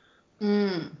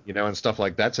 Mm, and stuff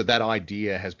like that. So that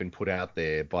idea has been put out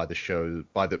there by the show,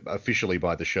 officially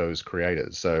by the show's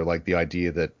creators. So like the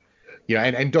idea that,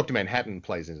 and Dr. Manhattan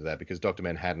plays into that, because Dr.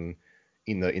 Manhattan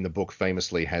in the book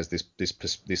famously has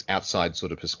this outside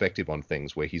sort of perspective on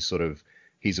things, where he's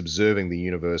observing the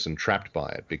universe and trapped by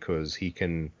it, because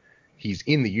he's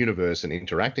in the universe and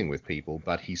interacting with people,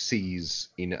 but he sees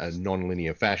in a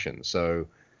non-linear fashion. So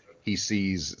he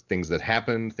sees things that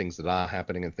happen, things that are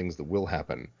happening, and things that will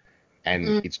happen, and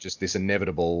mm, it's just this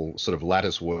inevitable sort of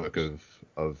lattice work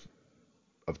of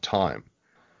time.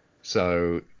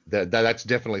 So that's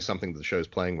definitely something that the show's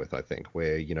playing with, I think,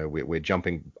 where we're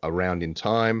jumping around in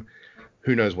time.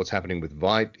 Who knows what's happening with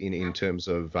Vite in terms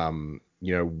of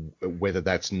whether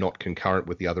that's not concurrent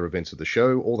with the other events of the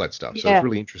show, all that stuff. So it's yeah,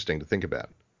 really interesting to think about.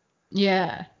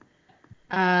 yeah.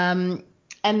 Um,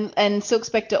 and Silk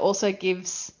Spectre also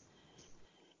gives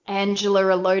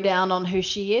Angela a lowdown on who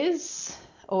she is,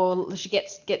 or she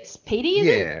gets Petey, is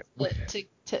Yeah, it,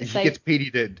 to she say gets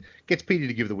Petey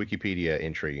to give the Wikipedia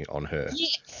entry on her.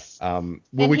 yes,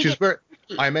 Well, and which he is gets very,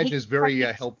 I cranky. He imagine, is gets very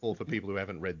cranky. helpful for people who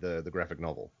haven't read the graphic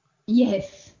novel.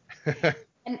 Yes,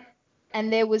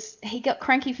 and there was he got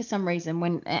cranky for some reason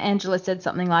when Angela said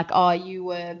something like, "Oh, you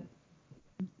were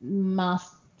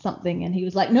masked something," and he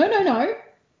was like, "No, no, no,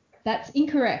 that's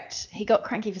incorrect." He got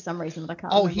cranky for some reason, but I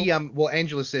can't Oh, remember. well,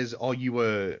 Angela says, "Oh, you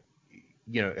were,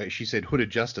 she said hooded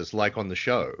justice like on the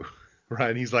show." Right?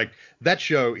 And he's like, "That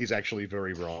show is actually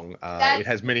very wrong. It That's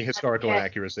has many historical yeah,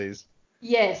 inaccuracies,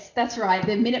 yes, that's right.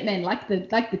 The Minutemen, like the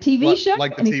TV like show,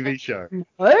 like the and he's TV like, show."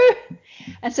 no,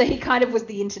 and so he kind of was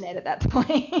the internet at that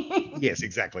point. Yes,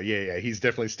 exactly. Yeah, yeah. He's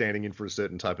definitely standing in for a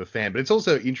certain type of fan. But it's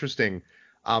also interesting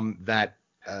that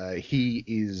he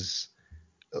is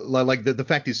like the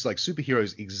fact is, like,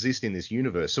 superheroes exist in this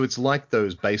universe. So it's like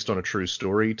those based on a true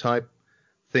story type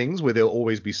things, where there'll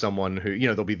always be someone who,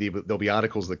 there'll be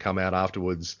articles that come out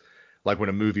afterwards, like when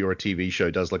a movie or a TV show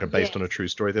does like a based on a Yes. true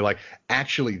story, they're like,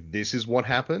 actually, this is what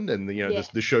happened, and Yeah.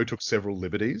 the show took several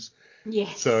liberties.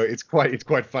 So Yes. it's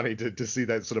quite funny to see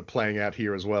that sort of playing out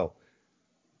here as well.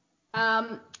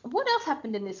 What else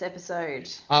happened in this episode?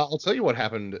 I'll tell you what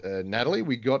happened, Natalie.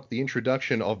 We got the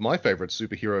introduction of my favorite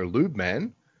superhero, Lube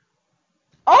Man.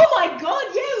 Oh my God,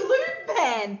 yeah, Loop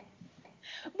Man.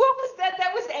 What was that?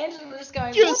 That was Angela just going,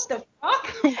 what Just the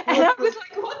fuck? And I what was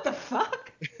like, what the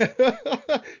fuck?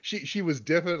 the... she was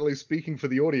definitely speaking for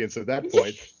the audience at that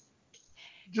point.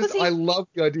 Because Just I he, love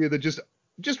the idea that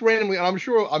just randomly, and I'm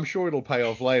sure it'll pay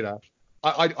off later.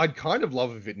 I'd kind of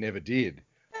love if it never did.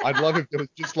 I'd love if it was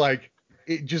just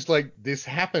like this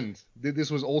happened. This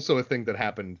was also a thing that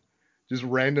happened. Just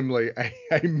randomly,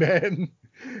 a man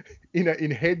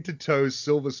in head to toe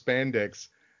silver spandex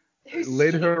who's led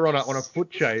skinny, her on a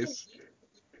foot super skinny. chase.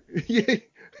 Yeah,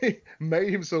 he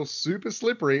made himself super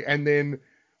slippery and then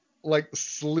like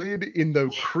slid in the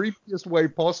creepiest way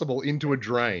possible into a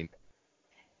drain.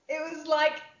 It was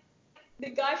like the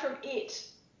guy from It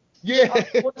Yeah. on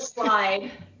the water slide,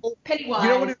 You know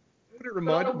Pennywise, what it but on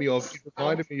reminded the me water of?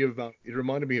 slide. It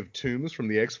reminded me of Tooms from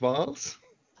the X-Files.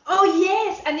 Oh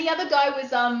yes, and the other guy was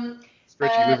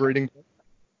Stretchy liver eating.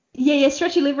 yeah,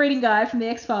 stretchy liver eating guy from the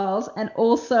X Files, and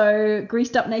also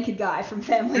greased up naked guy from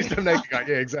Family Greased up Guy. naked guy.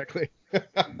 Yeah, exactly.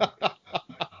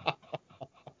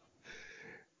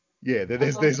 Yeah,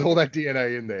 there's all that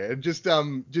DNA in there. And just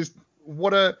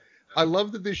what a I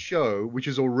love that this show, which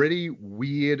is already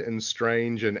weird and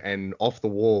strange and off the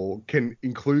wall, can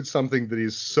include something that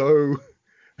is so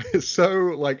so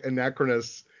like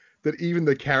anachronous that even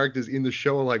the characters in the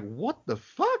show are like, what the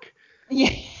fuck?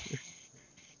 Yeah,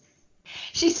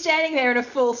 she's standing there in a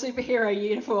full superhero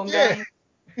uniform, Yeah. going,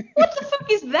 "What the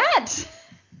fuck is that?"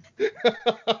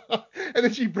 And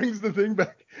then she brings the thing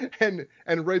back, and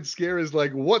Red Scare is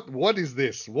like, what is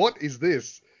this? What is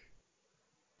this?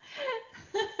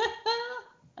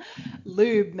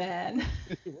 Lube man.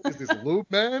 What is this, Lube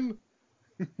Man?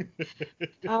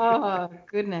 Oh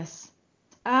goodness.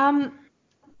 Um.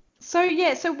 So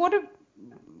yeah. So what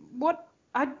what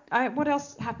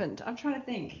else happened? I'm trying to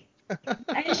think.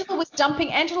 Angela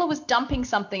was dumping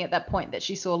something at that point that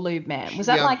she saw Lube Man. Was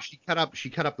She that like? she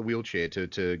cut up the wheelchair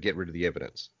to get rid of the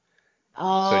evidence. So she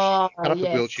Oh cut up the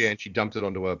wheelchair yes. and she dumped it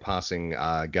onto a passing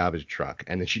garbage truck,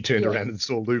 and then she turned around and Yes.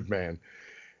 saw Lube Man.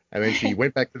 And then she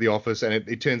went back to the office, and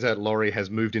it turns out Laurie has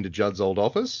moved into Judd's old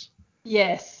office.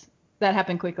 Yes. That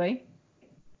happened quickly.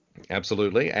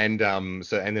 Absolutely. And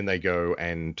then they go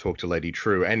and talk to Lady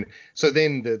True. And so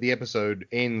then the episode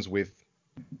ends with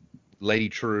Lady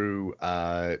True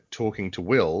talking to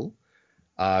Will,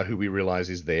 who we realize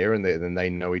is there, and then they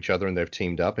know each other and they've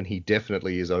teamed up, and he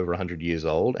definitely is over 100 years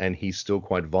old and he's still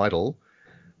quite vital.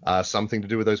 Something to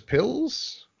do with those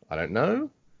pills? I don't know.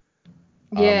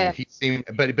 Yeah.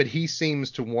 But he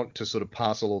seems to want to sort of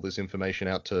parcel all this information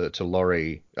out to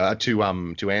Laurie, to To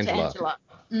Angela, Angela.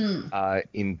 Mm.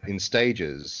 in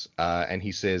stages, and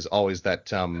he says, "Oh, is that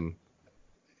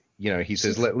he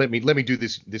says, She's let me do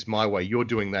this my way. You're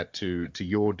doing that to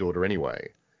your daughter anyway,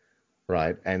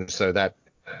 right?" And so that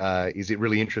is it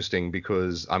really interesting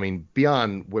because I mean,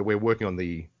 beyond where we're working on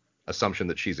the assumption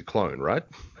that she's a clone, right?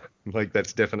 Like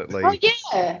that's Oh definitely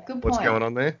yeah, good what's point. going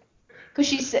on there. Because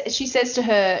she says to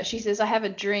her, she says, I have a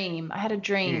dream. I had a Mm,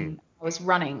 dream. I was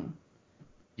running,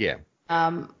 yeah.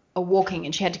 or walking,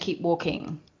 and she had to keep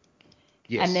walking.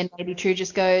 And then Yes. Lady True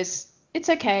just goes, "It's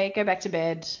okay, go back to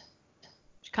bed."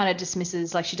 She kind of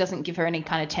dismisses, like she doesn't give her any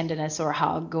kind of tenderness or a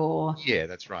hug or Yeah,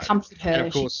 that's right. comfort And of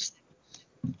her. She course,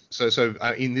 just,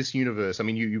 in this universe, I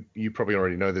mean, you probably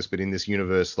already know this, but in this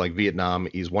universe, like Vietnam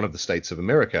is one of the states of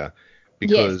America yes,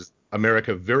 because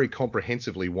America very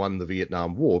comprehensively won the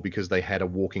Vietnam War because they had a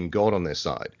walking god on their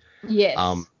side. yes,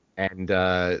 Um, and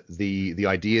the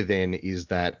idea then is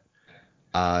that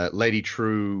Lady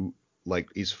True like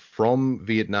is from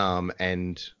Vietnam,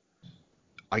 and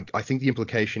I think the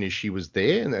implication is she was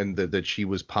there and that she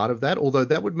was part of that. Although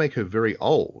that would make her very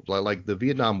old. Like the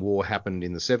Vietnam War happened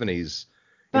in the 70s,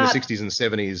 in the but 60s and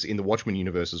 70s in the Watchmen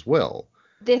universe as well.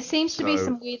 there seems to be So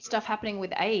some weird stuff happening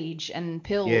with age and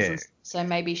pills, yeah, and so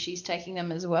maybe she's taking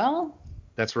them as well.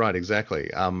 that's right, exactly.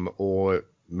 Or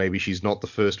maybe she's not the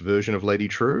first version of Lady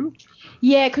True.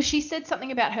 Yeah, because she said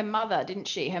something about her mother, didn't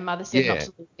she? Her mother said not Yeah.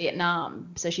 to leave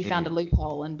Vietnam, so she found a Mm.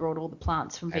 loophole and brought all the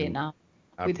plants from And Vietnam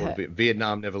with her.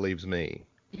 Vietnam never leaves me,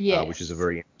 which is a Yes.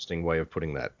 very interesting way of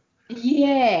putting that.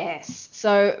 Yes.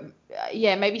 So,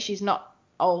 yeah, maybe she's not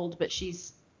old, but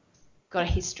she's got a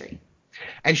history.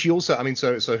 And she also, I mean,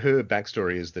 so her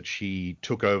backstory is that she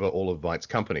took over all of Vight's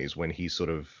companies when he sort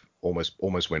of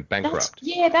almost went bankrupt.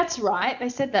 That's right. They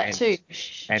said that And too.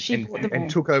 and She bought them and all.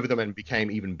 took over them and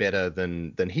became even better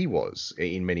than he was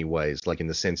in many ways, like in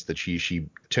the sense that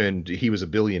he was a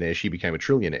billionaire, she became a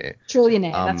trillionaire.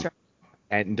 Trillionaire. That's Um,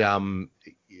 right. and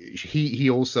he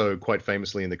also quite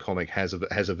famously in the comic has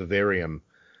a vivarium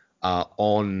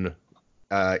on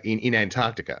in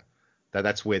Antarctica.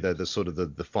 That's where the sort of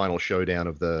the final showdown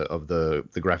of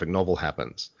the graphic novel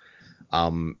happens.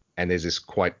 And there's this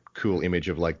quite cool image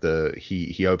of like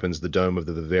he opens the dome of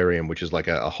the vivarium, which is like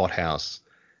a hothouse,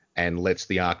 and lets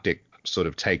the Arctic sort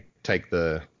of take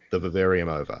the vivarium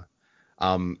over.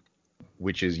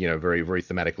 Which is, very, very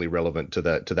thematically relevant to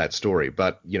that story.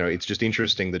 But, it's just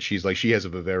interesting that she has a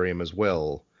vivarium as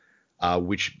well,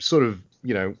 which sort of,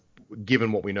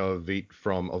 given what we know of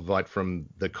Veidt from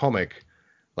the comic,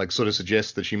 like sort of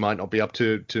suggests that she might not be up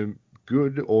to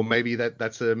good, or maybe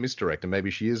that's a misdirect, and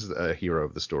maybe she is a hero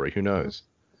of the story. Who knows?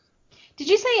 Did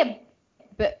you say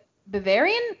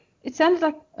Bavarian? It sounded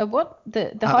like a what?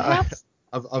 The hothouse?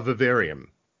 A vivarium.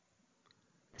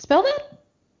 Spell that?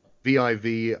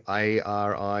 Vivarium?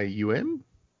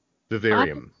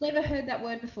 Vivarium. I've never heard that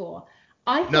word before.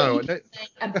 I thought No, you were saying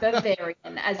a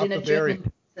Bavarian, as a in a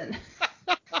Bavarian. German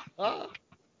person.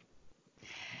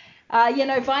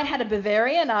 Vine had a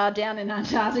Bavarian down in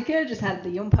Antarctica. Just had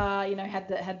the Oompa, had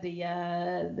the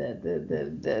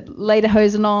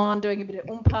lederhosen on, doing a bit of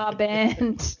Oompa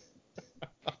band,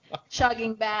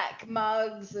 chugging back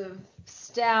mugs of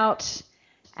stout,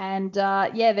 and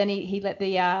then he let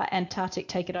the Antarctic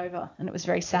take it over, and it was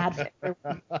very sad for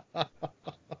everyone. It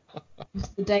was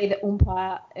the day that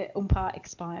Oompa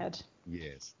expired.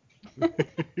 Yes.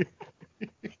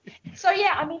 So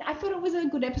yeah, I mean, I thought it was a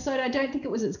good episode. I don't think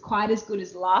it was quite as good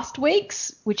as last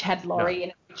week's, which had Laurie in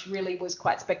it, which really was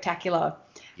quite spectacular.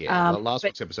 Yeah, last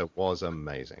week's episode was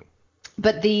amazing.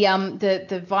 But the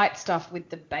Veidt stuff with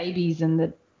the babies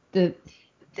and the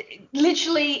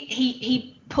literally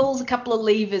he pulls a couple of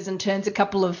levers and turns a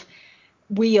couple of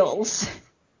wheels,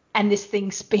 and this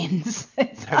thing spins.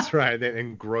 That's right,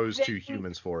 and grows two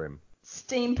humans for him.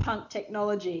 Steampunk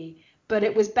technology. But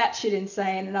it was batshit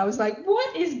insane, and I was like,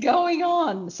 what is going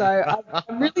on? So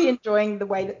I'm really enjoying the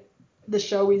way that the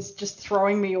show is just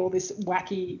throwing me all this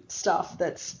wacky stuff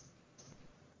that's...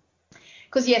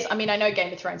 Because, yes, I mean, I know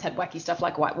Game of Thrones had wacky stuff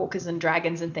like White Walkers and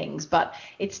dragons and things, but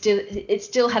it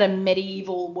still had a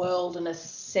medieval world and a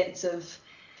sense of,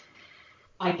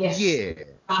 I guess,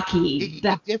 hierarchy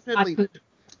that definitely... I could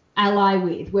ally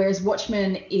with, whereas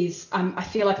Watchmen is, I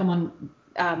feel like I'm on...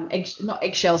 not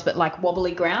eggshells, but like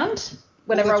wobbly ground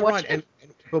whenever I watch it.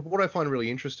 But what I find really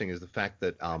interesting is the fact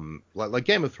that like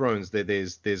Game of Thrones,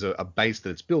 there's a base that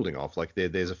it's building off. Like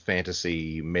there's a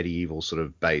fantasy medieval sort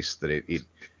of base that it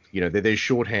there's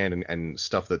shorthand and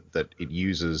stuff that it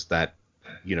uses that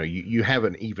you have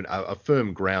a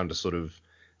firm ground to sort of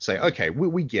say, okay,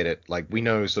 we get it. Like we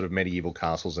know sort of medieval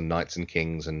castles and knights and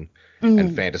kings and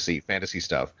fantasy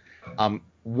stuff.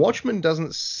 Watchmen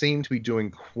doesn't seem to be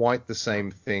doing quite the same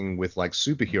thing with like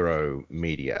superhero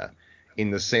media,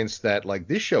 in the sense that like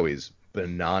this show is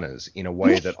bananas in a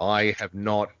way that I have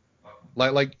not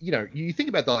you think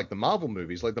about the Marvel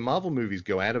movies. Like the Marvel movies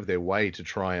go out of their way to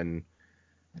try and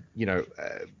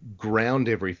ground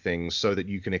everything so that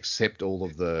you can accept all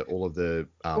of the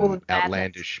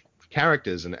outlandish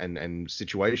characters and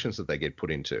situations that they get put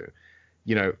into.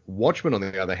 Watchmen, on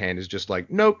the other hand, is just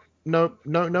like, nope,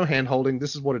 no hand holding.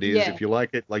 This is what it is. Yeah. If you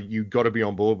like it, like you got to be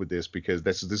on board with this, because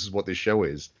this is what this show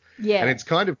is. Yeah. And it's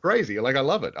kind of crazy. Like I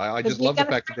love it. I just love the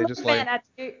fact that they're just like,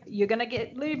 you're gonna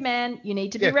get Lube Man. You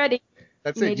need to be ready.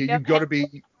 That's it. You got to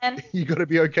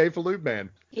be okay for Lube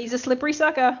Man. He's a slippery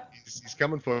sucker. He's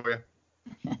coming for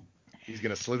you. He's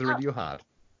gonna slither into your heart.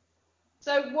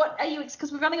 So what are you?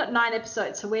 Because we've only got 9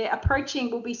 episodes, so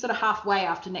we'll be sort of halfway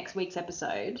after next week's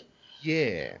episode.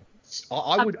 Yeah.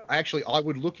 I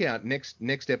would look out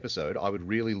next episode. I would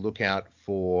really look out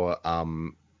for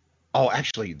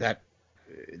that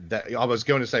I was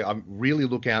going to say, I'm really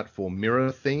look out for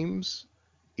mirror themes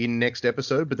in next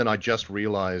episode, but then I just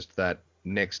realized that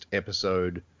next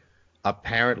episode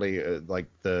apparently like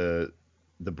the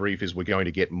brief is we're going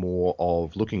to get more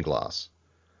of Looking Glass.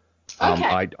 Okay.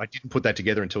 I didn't put that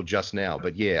together until just now,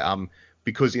 but yeah,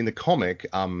 because in the comic,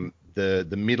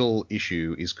 the middle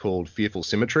issue is called Fearful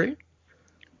Symmetry,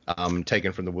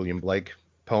 taken from the William Blake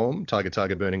poem Tiger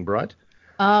Tiger Burning Bright.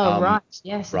 Oh, right.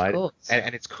 Yes, right. Of course.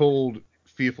 And it's called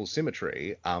Fearful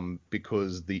Symmetry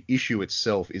because the issue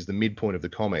itself is the midpoint of the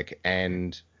comic,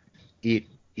 and it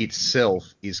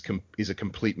itself is a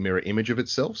complete mirror image of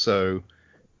itself. So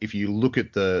if you look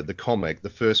at the comic, the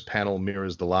first panel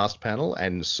mirrors the last panel,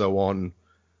 and so on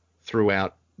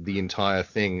throughout the entire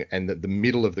thing, and that the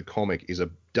middle of the comic is a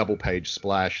double page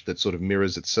splash that sort of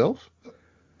mirrors itself.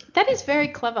 That is very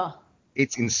clever.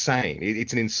 It's insane.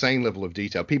 It's an insane level of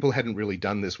detail. People hadn't really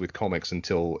done this with comics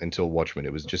until Watchmen.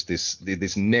 It was just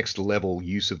this next level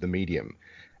use of the medium.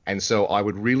 And so I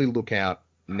would really look out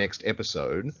next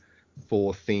episode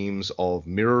for themes of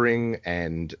mirroring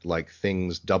and like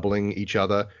things doubling each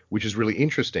other, which is really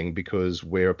interesting because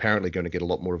we're apparently going to get a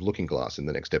lot more of Looking Glass in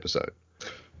the next episode.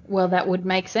 Well, that would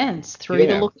make sense through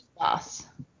the Looking Glass.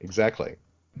 Exactly.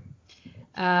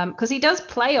 Because he does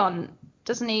play on,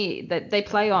 doesn't he? That they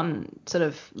play on sort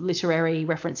of literary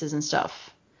references and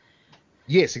stuff.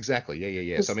 Yes, exactly.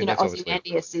 Yeah. So I mean, that's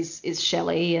Ozymandias is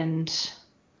Shelley, and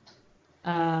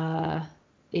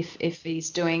if he's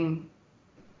doing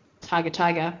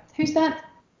Tiger, who's that?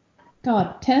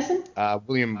 God, Tennyson?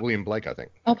 William Blake, I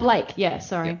think. Oh, Blake. Yeah,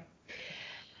 sorry. Yeah.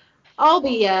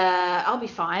 I'll be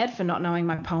fired for not knowing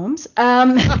my poems.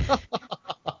 Not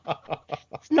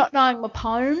knowing my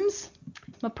poems,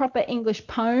 my proper English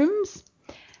poems.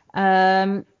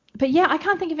 But yeah, I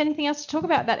can't think of anything else to talk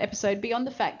about that episode beyond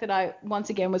the fact that I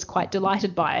once again was quite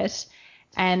delighted by it,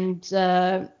 and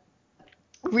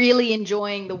really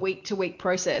enjoying the week-to-week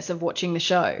process of watching the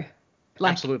show.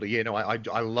 Absolutely, yeah. No,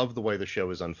 I love the way the show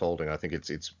is unfolding. I think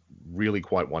it's really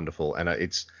quite wonderful, and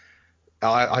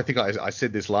I think I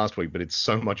said this last week, but it's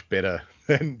so much better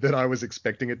than I was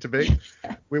expecting it to be,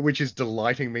 which is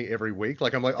delighting me every week.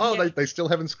 Like I'm like, oh, they still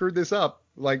haven't screwed this up.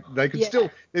 Like they could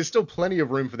there's still plenty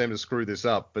of room for them to screw this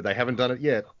up, but they haven't done it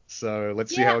yet. So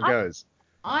let's see how it goes.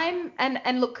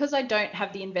 And look, because I don't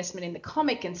have the investment in the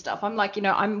comic and stuff, I'm like,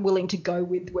 I'm willing to go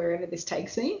with wherever this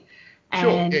takes me.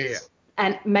 And, sure, yeah.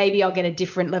 And maybe I'll get a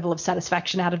different level of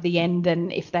satisfaction out of the end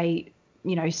than if they,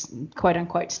 quote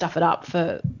unquote, stuff it up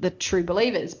for the true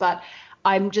believers. But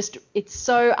it's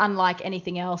so unlike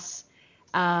anything else,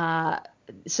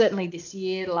 certainly this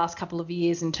year, the last couple of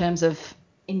years, in terms of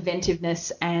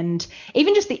inventiveness and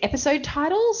even just the episode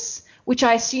titles, which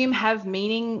I assume have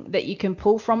meaning that you can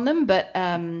pull from them. But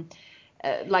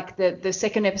like the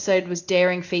second episode was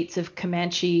Daring Feats of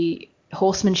Comanche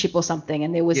Horsemanship or something,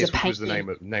 and there was a painting. Which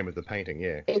was the name of the painting,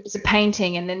 yeah. It was a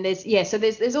painting, and then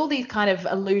there's all these kind of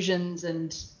allusions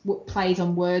and plays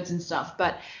on words and stuff.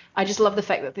 But I just love the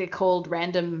fact that they're called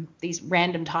these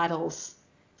random titles.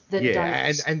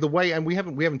 And the way, and we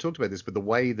haven't talked about this, but the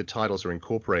way the titles are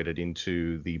incorporated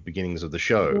into the beginnings of the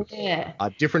show are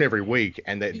different every week,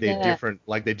 and they're different.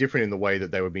 Like they're different in the way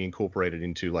that they would be incorporated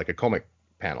into like a comic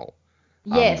panel,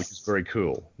 which is very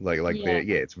cool.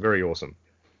 It's very awesome.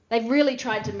 They've really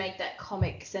tried to make that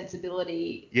comic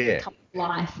sensibility come to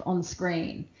life on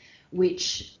screen,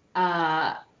 which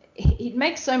it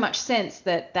makes so much sense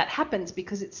that happens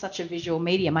because it's such a visual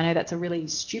medium. I know that's a really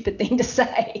stupid thing to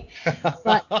say,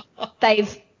 but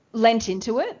they've lent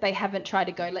into it. They haven't tried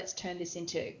to go, let's turn this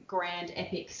into grand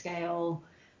epic scale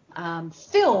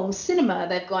film, cinema.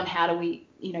 They've gone, how do we,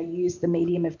 use the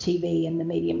medium of TV and the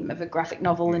medium of a graphic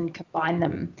novel and combine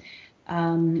them.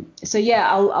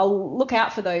 I'll look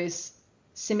out for those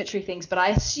symmetry things, but I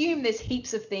assume there's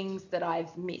heaps of things that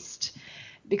I've missed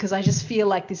because I just feel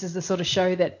like this is the sort of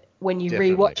show that when you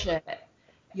rewatch it,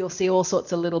 you'll see all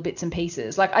sorts of little bits and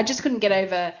pieces. Like I just couldn't get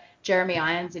over Jeremy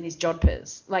Irons in his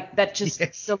jodhpurs. Like that just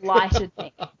delighted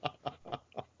me.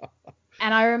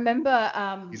 And I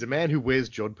remember he's a man who wears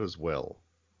jodhpurs well.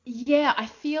 Yeah, I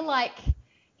feel like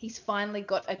he's finally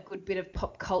got a good bit of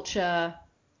pop culture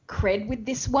cred with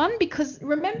this one because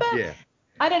remember,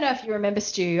 I don't know if you remember,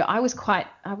 Stu, I was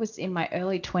in my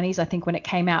early 20s, I think, when it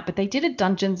came out, but they did a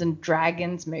Dungeons and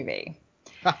Dragons movie.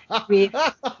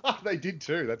 They did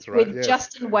too, that's right. With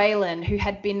Justin Whalen, who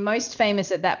had been most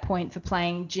famous at that point for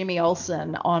playing Jimmy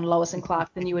Olsen on Lois and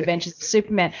Clark, The New Adventures of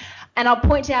Superman. And I'll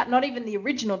point out not even the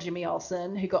original Jimmy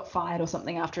Olsen, who got fired or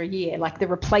something after a year, like the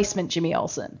replacement Jimmy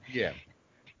Olsen. Yeah.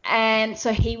 And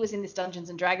so he was in this Dungeons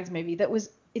and Dragons movie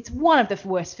it's one of the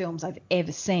worst films I've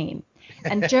ever seen.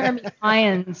 And Jeremy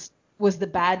Irons was the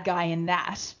bad guy in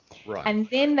that. Right. And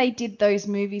then they did those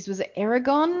movies, was it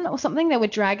Aragon or something? They were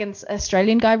dragons.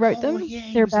 Australian guy wrote them.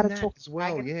 Yeah, they're about to talk as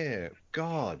well. Dragons. Yeah,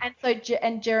 God. And so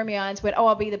Jeremy Irons went,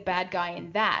 I'll be the bad guy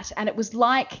in that. And it was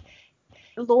like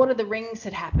Lord of the Rings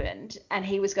had happened, and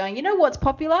he was going, you know what's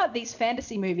popular? These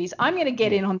fantasy movies. I'm going to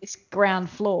get in on this ground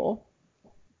floor.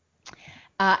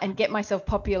 And get myself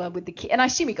popular with the kid. And I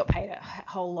assume he got paid a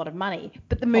whole lot of money,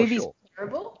 but the movies were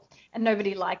terrible and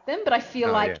nobody liked them. But I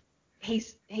feel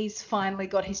he's finally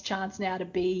got his chance now to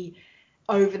be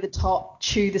over the top,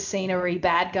 chew the scenery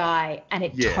bad guy, and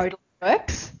it totally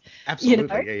works.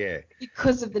 Absolutely,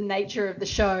 because of the nature of the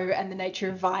show and the nature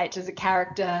of Veidt as a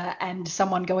character and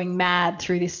someone going mad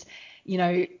through this,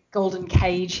 golden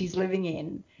cage he's living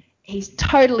in. He's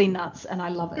totally nuts, and I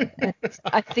love it. And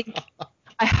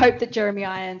I hope that Jeremy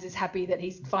Irons is happy that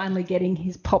he's finally getting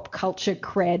his pop culture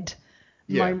cred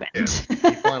moment.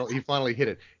 Yeah. He finally hit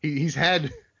it. He's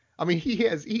had, I mean, he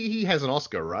has an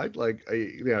Oscar, right? Like,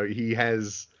 he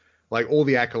has like all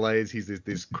the accolades. He's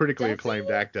this critically acclaimed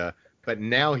actor, but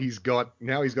now he's got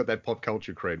that pop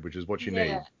culture cred, which is what you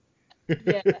need.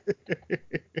 Yeah.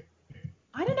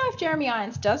 I don't know if Jeremy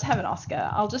Irons does have an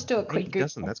Oscar. I'll just do a quick He Google.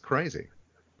 doesn't. That's crazy.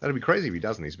 That'd be crazy if he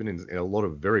doesn't. He's been in a lot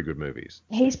of very good movies.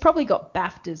 He's probably got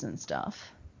BAFTAs and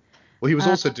stuff. Well, he was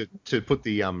also to put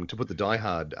the Die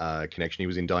Hard connection. He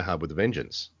was in Die Hard with a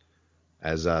Vengeance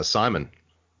as Simon.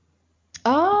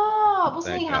 Oh,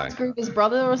 wasn't he Hans Gruber's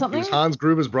brother or something? He was Hans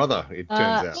Gruber's brother. It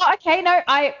turns out. Well, okay, no,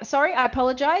 I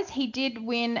apologize. He did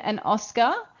win an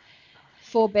Oscar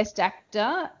for Best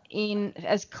Actor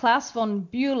as Klaus von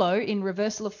Bülow in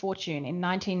Reversal of Fortune in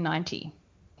 1990.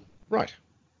 Right.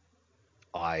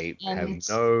 I have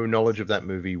no knowledge of that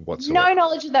movie whatsoever. No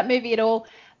knowledge of that movie at all,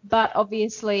 but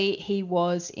obviously he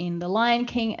was in The Lion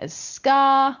King as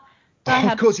Scar.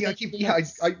 Of course,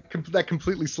 that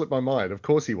completely slipped my mind. Of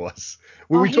course he was.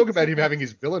 When we talk about him having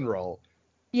his villain role.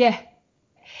 Yeah.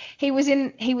 He was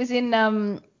in The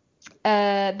Man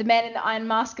in the Iron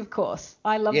Mask, of course.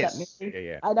 I love that movie.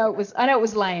 Yeah. I know it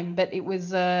was lame, but it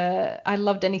was I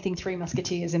loved anything Three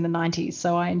Musketeers in the 90s,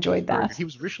 so I enjoyed that. He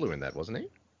was Richelieu in that, wasn't he?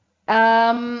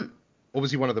 Or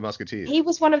was he one of the Musketeers? He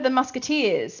was one of the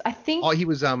Musketeers, I think. Oh, he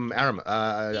was Aramis.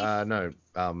 Aramis.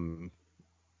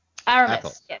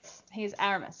 Athos. Yes, he is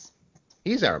Aramis.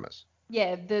 He is Aramis.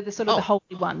 Yeah, the sort of the holy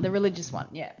one, the religious one.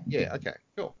 Yeah. Yeah. Okay.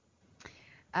 Cool.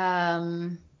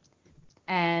 And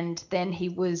then he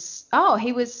was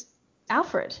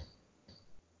Alfred.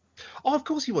 Oh, of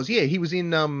course he was. Yeah, he was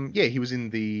in he was in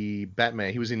the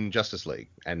Batman. He was in Justice League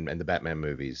and the Batman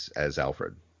movies as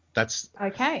Alfred. That's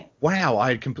okay. Wow, I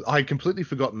had completely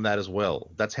forgotten that as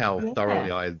well. That's how thoroughly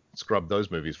I had scrubbed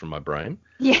those movies from my brain.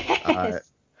 Yes.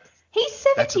 He's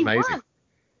 71. That's amazing.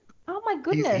 Oh my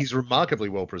goodness. He's remarkably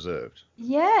well preserved.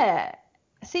 Yeah.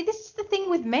 See, this is the thing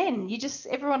with men.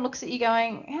 Everyone looks at you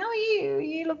going, "How are you?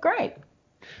 You look great."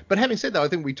 But having said that, I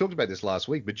think we talked about this last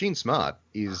week, but Jean Smart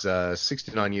is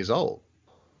 69 years old.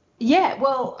 Yeah,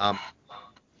 well,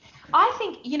 I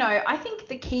think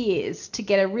the key is to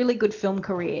get a really good film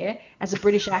career as a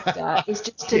British actor is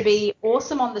just to be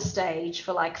awesome on the stage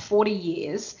for like 40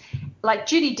 years. Like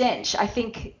Judi Dench, I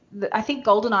think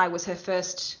GoldenEye was her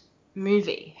first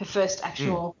movie, her first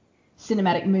actual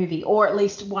cinematic movie, or at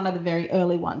least one of the very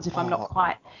early ones, if I'm not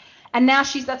quite. And now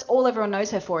that's all everyone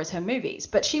knows her for is her movies.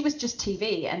 But she was just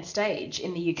TV and stage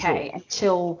in the UK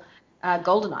until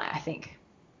GoldenEye, I think.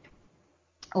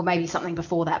 Or maybe something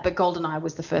before that, but GoldenEye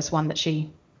was the first one that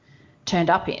she turned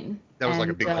up in. That was like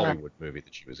a big Hollywood movie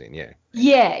that she was in, yeah.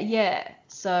 Yeah.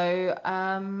 So,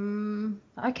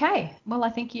 okay. Well,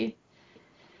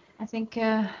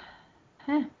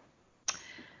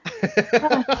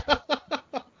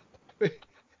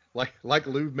 Like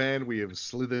Lube Man, we have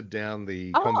slithered down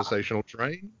the conversational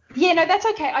train. Yeah, no, that's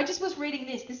okay. I just was reading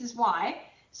this. This is why.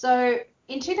 So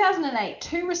in 2008,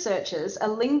 two researchers, a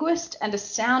linguist and a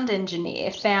sound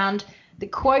engineer, found the,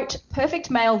 quote,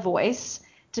 perfect male voice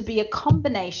to be a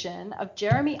combination of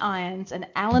Jeremy Irons and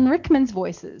Alan Rickman's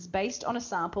voices based on a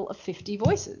sample of 50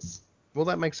 voices. Well,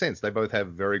 that makes sense. They both have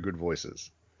very good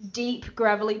voices. Deep,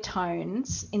 gravelly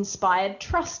tones inspired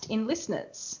trust in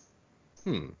listeners.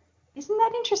 Isn't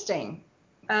that interesting?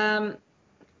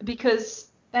 Because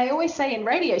they always say in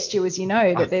radio, Stu, as you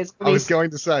know, that there's I was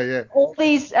going to say, yeah, all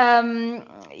these,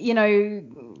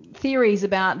 theories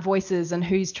about voices and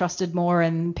who's trusted more,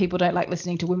 and people don't like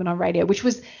listening to women on radio, which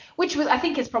was I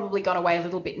think it's probably gone away a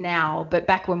little bit now, but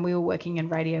back when we were working in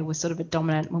radio was sort of a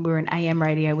dominant, when we were in AM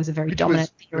radio was a very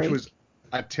dominant theory. Which was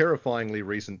a terrifyingly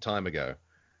recent time ago.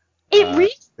 It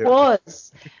really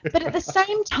was. But at the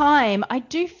same time, I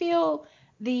do feel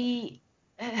the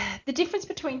difference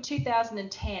between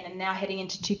 2010 and now heading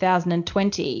into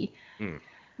 2020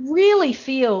 really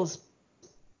feels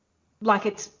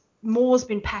like more's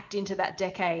been packed into that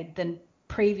decade than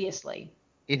previously.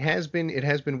 It has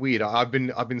been weird. I've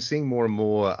been seeing more and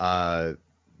more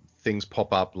things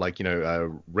pop up, like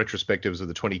retrospectives of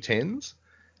the 2010s,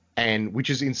 and which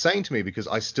is insane to me because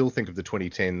I still think of the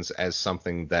 2010s as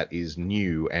something that is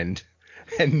new and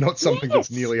not something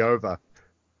that's nearly over.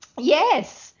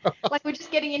 Yes. Like we're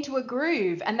just getting into a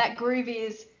groove, and that groove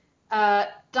is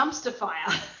dumpster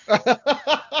fire.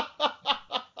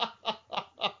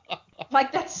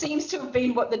 Like that seems to have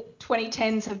been what the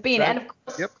 2010s have been. And of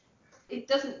course, it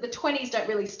doesn't. The 20s don't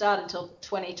really start until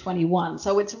 2021,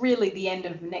 so it's really the end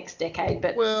of the next decade.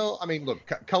 But Well, I mean, look,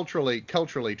 culturally,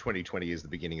 2020 is the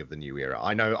beginning of the new era.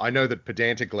 I know that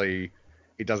pedantically,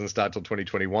 it doesn't start till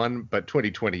 2021, but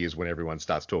 2020 is when everyone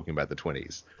starts talking about the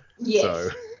 20s. So,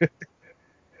 yes,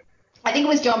 I think it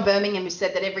was John Birmingham who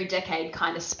said that every decade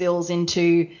kind of spills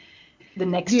into the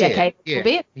next decade a little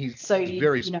bit. he's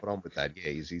very spot on with that.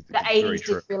 Yeah, The it's very 80s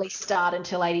true. didn't really start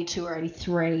until 82 or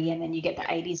 83, and then you get the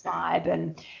 80s vibe,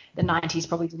 and the 90s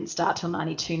probably didn't start till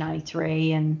 92,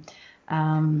 93, and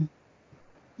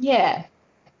yeah.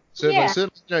 Certainly, Yeah.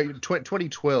 certainly,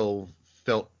 2012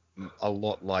 felt a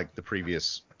lot like the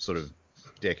previous sort of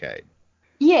decade,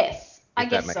 Yes, I if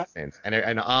that guess makes so. sense. And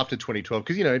after 2012,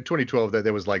 because 2012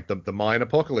 there was like the Mayan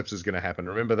apocalypse is going to happen.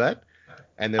 Remember that?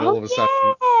 And then all Oh, of a sudden,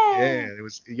 yeah, yeah. it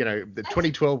was the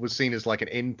 2012 was seen as like an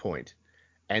end point,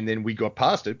 and then we got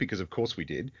past it because of course we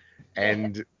did, Yeah.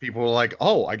 and people were like,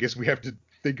 oh, I guess we have to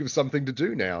think of something to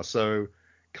do now. So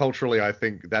culturally, I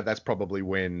think that's probably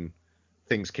when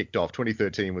things kicked off.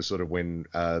 2013 was sort of when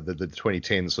the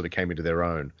 2010s sort of came into their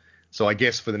own. So I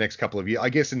guess for the next couple of years, I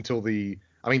guess until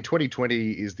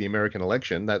 2020 is the American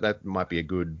election. That might be a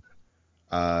good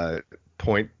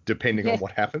point depending Yeah. on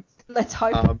what happens. Let's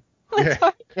hope. Let's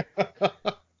Yeah.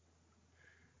 hope.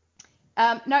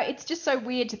 No, it's just so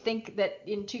weird to think that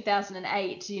in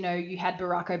 2008, you had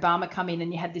Barack Obama come in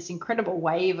and you had this incredible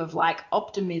wave of like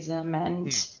optimism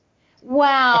and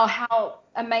wow, how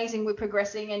amazing we're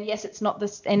progressing. And yes, it's not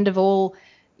the end of all,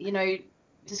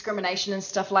 discrimination and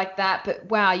stuff like that. But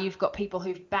wow, you've got people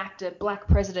who've backed a black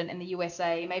president in the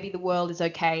USA. Maybe the world is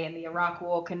okay and the Iraq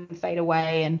war can fade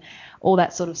away and all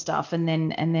that sort of stuff. And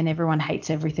then everyone hates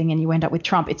everything and you end up with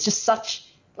Trump. It's just such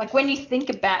like when you think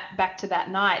about back to that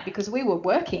night, because we were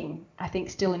working, I think,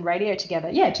 still in radio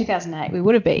together. Yeah, 2008 we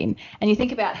would have been. And you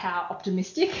think about how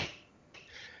optimistic.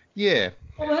 Yeah.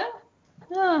 Well,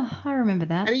 oh, I remember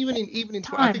that. And even I think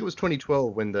Time it was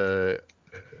 2012 when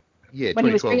when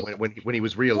he was 2012 really, when he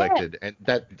was yeah. reelected, and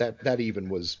that even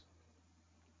was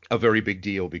a very big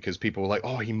deal because people were like,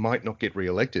 oh, he might not get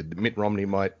reelected. Mitt Romney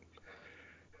might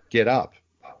get up,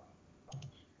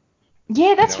 Yeah,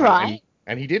 you that's know, and and, right.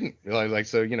 and he didn't.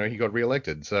 So he got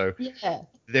reelected. So Yeah.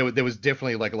 there was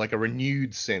definitely like a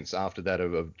renewed sense after that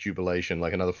of jubilation,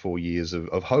 like another 4 years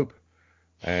of hope,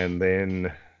 and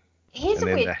then Here's and a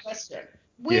then weird that, question.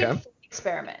 Weird yeah, thought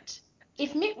experiment.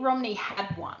 If Mitt Romney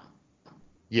had won,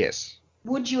 yes,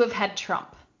 would you have had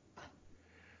Trump?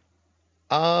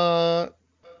 uh,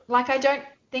 Like, I don't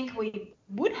think we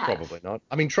would have. probably not.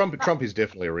 I mean, Trump is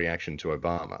definitely a reaction to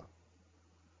Obama.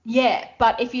 Yeah,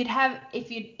 but if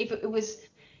it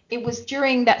was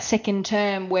during that second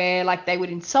term where like they would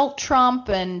insult Trump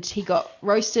and he got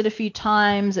roasted a few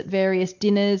times at various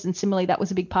dinners, and similarly that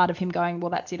was a big part of him going, well,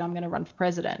 that's it, I'm going to run for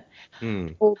president. Hmm.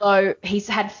 Although he's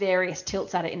had various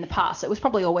tilts at it in the past, so it was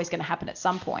probably always going to happen at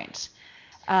some point.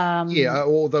 Yeah, Um,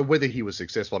 although whether he was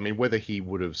successful, I mean, whether he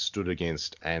would have stood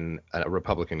against a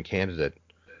Republican candidate,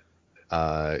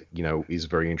 is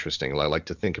very interesting. Like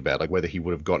to think about, like whether he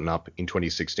would have gotten up in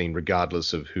 2016,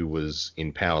 regardless of who was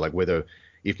in power. Like whether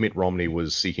if Mitt Romney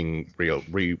was seeking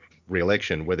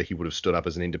re-election, whether he would have stood up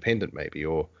as an independent, maybe,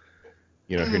 or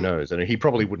who knows? And he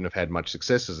probably wouldn't have had much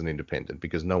success as an independent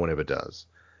because no one ever does.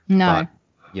 no.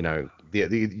 But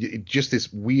just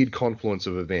this weird confluence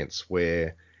of events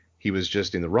where he was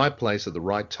just in the right place at the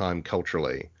right time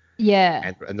culturally,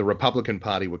 Yeah. and the Republican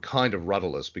Party were kind of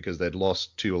rudderless because they'd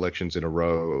lost two elections in a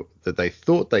row that they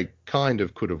thought they kind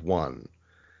of could have won,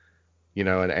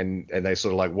 and they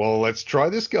sort of like, well, let's try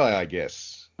this guy, I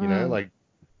guess, Mm. like,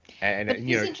 and, But and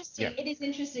you know, yeah. it is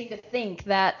interesting to think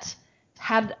that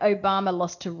had Obama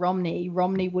lost to Romney,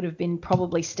 Romney would have been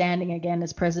probably standing again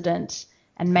as president,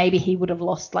 and maybe he would have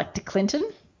lost like to Clinton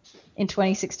in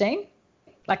 2016,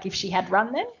 like if she had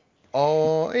run then.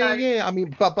 Oh, yeah, So yeah. I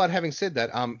mean, but having said that,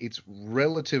 it's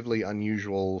relatively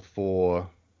unusual for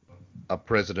a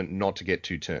president not to get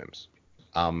two terms.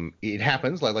 It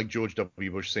happens, like George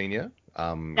W. Bush Sr.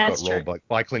 Got that's true. rolled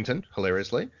by Clinton,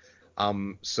 hilariously.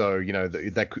 So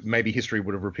that maybe history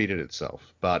would have repeated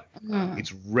itself, but Mm.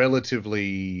 it's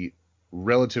relatively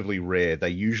rare. They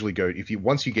usually go if you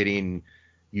once you get in,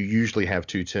 you usually have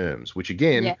two terms, which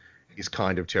again Yeah. is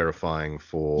kind of terrifying Yeah.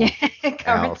 for our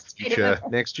Current state of future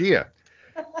next year.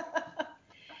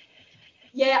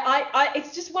 Yeah,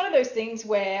 it's just one of those things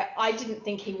where I didn't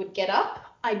think he would get up.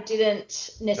 I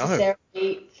didn't No,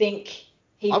 necessarily think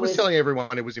he I was was. telling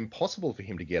everyone it was impossible for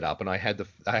him to get up, and I had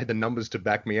the numbers to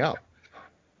back me up.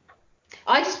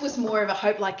 I just was more of a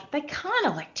hope, like they kind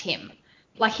of liked him.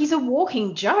 Like he's a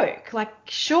walking joke. Like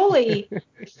surely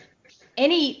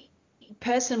any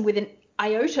person with an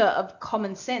iota of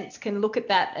common sense can look at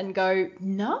that and go,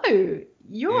 no,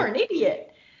 you're an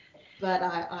idiot. But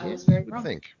I was very wrong.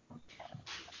 Think.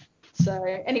 So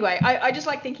anyway, I just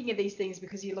like thinking of these things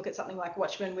because you look at something like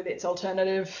Watchmen with its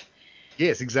alternative.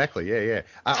 Yes, exactly. Yeah.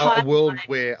 A world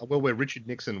where Richard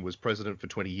Nixon was president for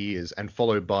 20 years and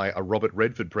followed by a Robert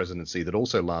Redford presidency that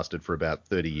also lasted for about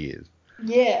 30 years.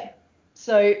 Yeah.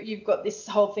 So you've got this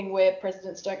whole thing where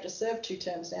presidents don't just serve 2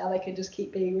 terms now; they can just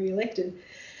keep being re-elected.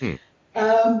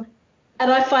 And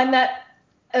I find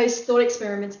those thought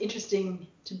experiments interesting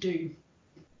to do.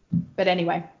 But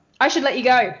anyway, I should let you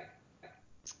go.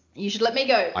 You should let me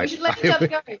go. We should let each other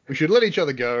go. We should let each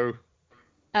other go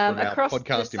from our across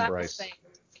podcast the embrace. cyberspace.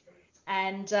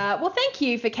 And well, thank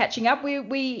you for catching up.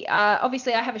 We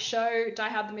obviously I have a show, Die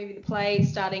Hard the Movie the Play,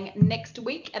 starting next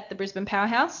week at the Brisbane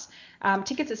Powerhouse.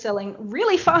 Tickets are selling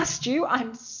really fast, Stu.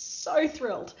 I'm so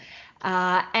thrilled.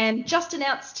 And just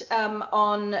announced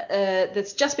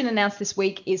that's just been announced this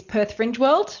week is Perth Fringe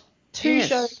World. 2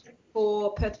 shows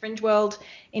for Perth Fringe World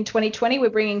in 2020. We're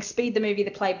bringing Speed the Movie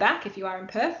the Play back. If you are in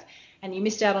Perth and you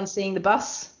missed out on seeing the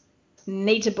bus,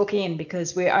 need to book in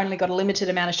because we only got a limited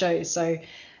amount of shows. So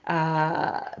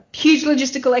huge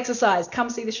logistical exercise. Come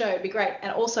see the show. It'd be great.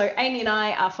 And also Amy and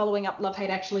I are following up Love Hate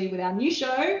Actually with our new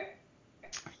show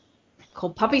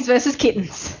called Puppies versus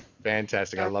Kittens.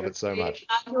 Fantastic. I love it so much.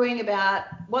 Arguing about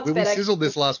what's better. We sizzled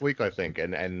this last week, I think,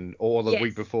 or the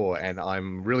week before, and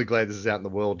I'm really glad this is out in the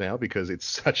world now because it's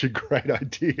such a great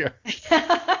idea.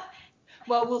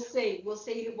 Well, we'll see. We'll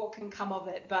see what can come of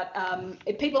it. But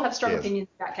people have strong opinions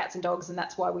about cats and dogs, and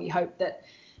that's why we hope that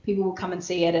people will come and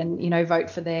see it and,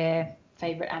 vote for their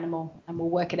favourite animal, and we'll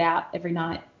work it out every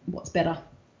night what's better.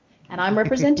 And I'm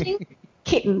representing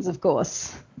kittens, of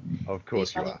course. Of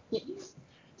course you are. Kittens.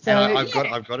 So, and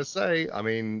I've got to say, I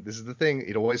mean, this is the thing.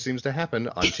 It always seems to happen.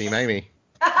 I'm Team Amy.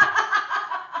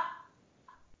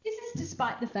 This is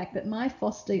despite the fact that my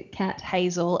foster cat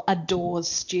Hazel adores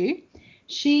Stu.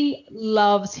 She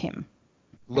loves him.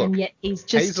 Look, and yet he's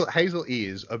just... Hazel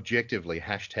is objectively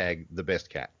 #the best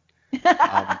cat.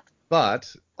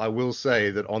 But I will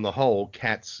say that on the whole,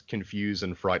 cats confuse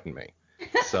and frighten me.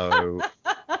 So...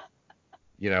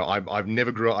 I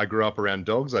grew up around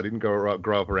dogs. I didn't grow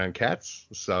up around cats,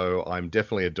 so I'm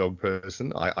definitely a dog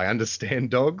person. I understand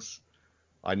dogs.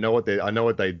 I know what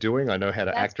they're doing. I know how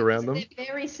to act around them. They're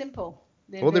very simple.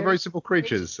 They're very simple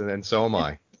creatures, and so am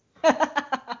I.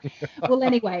 Well,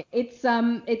 anyway, it's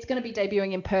going to be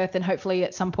debuting in Perth, and hopefully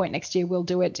at some point next year we'll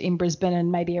do it in Brisbane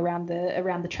and maybe around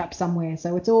the trap somewhere.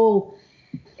 So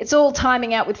it's all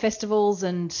timing out with festivals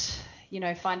and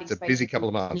finding. It's a busy couple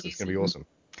of months. It's going to be awesome.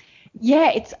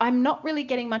 Yeah, I'm not really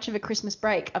getting much of a Christmas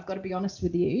break. I've got to be honest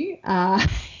with you.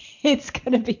 It's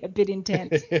going to be a bit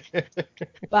intense.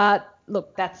 But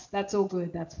look, that's all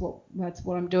good. That's what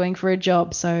I'm doing for a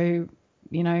job. So,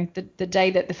 the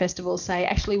day that the festivals say,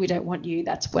 actually, we don't want you,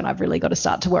 that's when I've really got to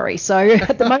start to worry. So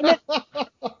at the moment,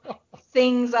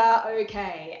 things are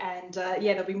okay. And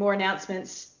there'll be more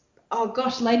announcements. Oh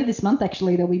gosh, later this month,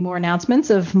 actually, there'll be more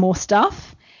announcements of more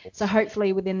stuff. So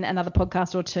hopefully within another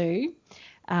podcast or two.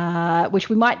 Which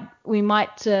we might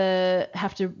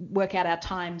have to work out our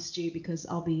times, Stu, because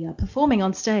I'll be performing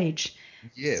on stage.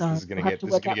 Yes, so this is going to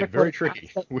get very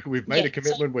tricky. We've made a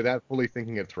commitment without fully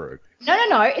thinking it through.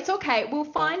 No, it's okay. We'll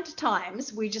find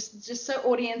times. We just so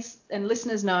audience and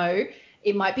listeners know,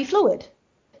 it might be fluid.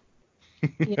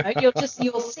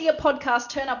 You'll see a podcast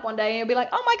turn up one day and you'll be like,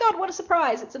 oh my God, what a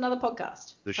surprise. It's another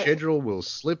podcast. The schedule will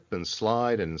slip and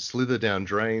slide and slither down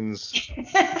drains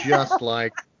just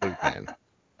like Lube Man.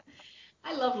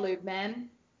 I love Lube Man.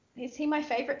 Is he my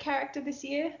favourite character this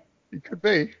year? He could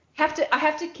be. I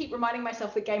have to keep reminding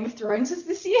myself that Game of Thrones is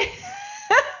this year.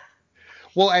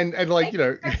 Well, and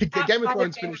Game of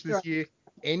Thrones finished this year.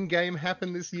 Endgame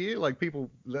happened this year. Like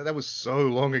that was so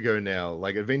long ago now.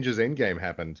 Like Avengers Endgame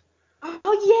happened.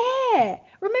 Oh yeah.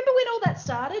 Remember when all that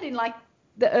started in like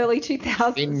the early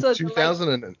 2000s?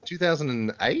 In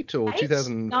 2008 or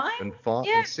 2005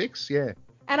 and 6, yeah.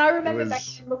 And I remember back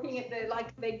then looking at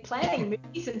the planning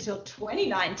movies until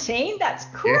 2019. That's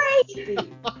crazy.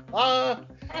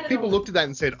 People looked at that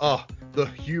and said, "Oh, the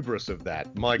hubris of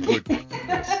that! My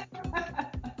goodness."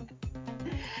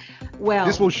 Well,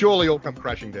 this will surely all come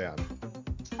crashing down.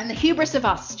 And the hubris of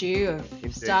us, Stu,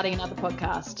 of starting another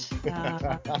podcast.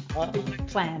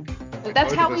 Plan. But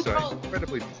that's how we roll.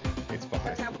 Incredibly busy. It's fine.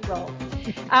 That's how we roll.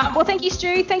 Well, thank you,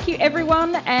 Stu. Thank you,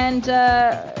 everyone. And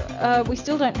we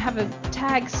still don't have a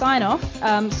tag sign-off,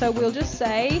 so we'll just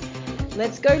say,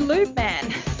 let's go Lube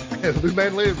Man. Lube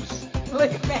Man lives.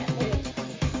 Lube Man lives.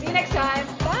 See you next time.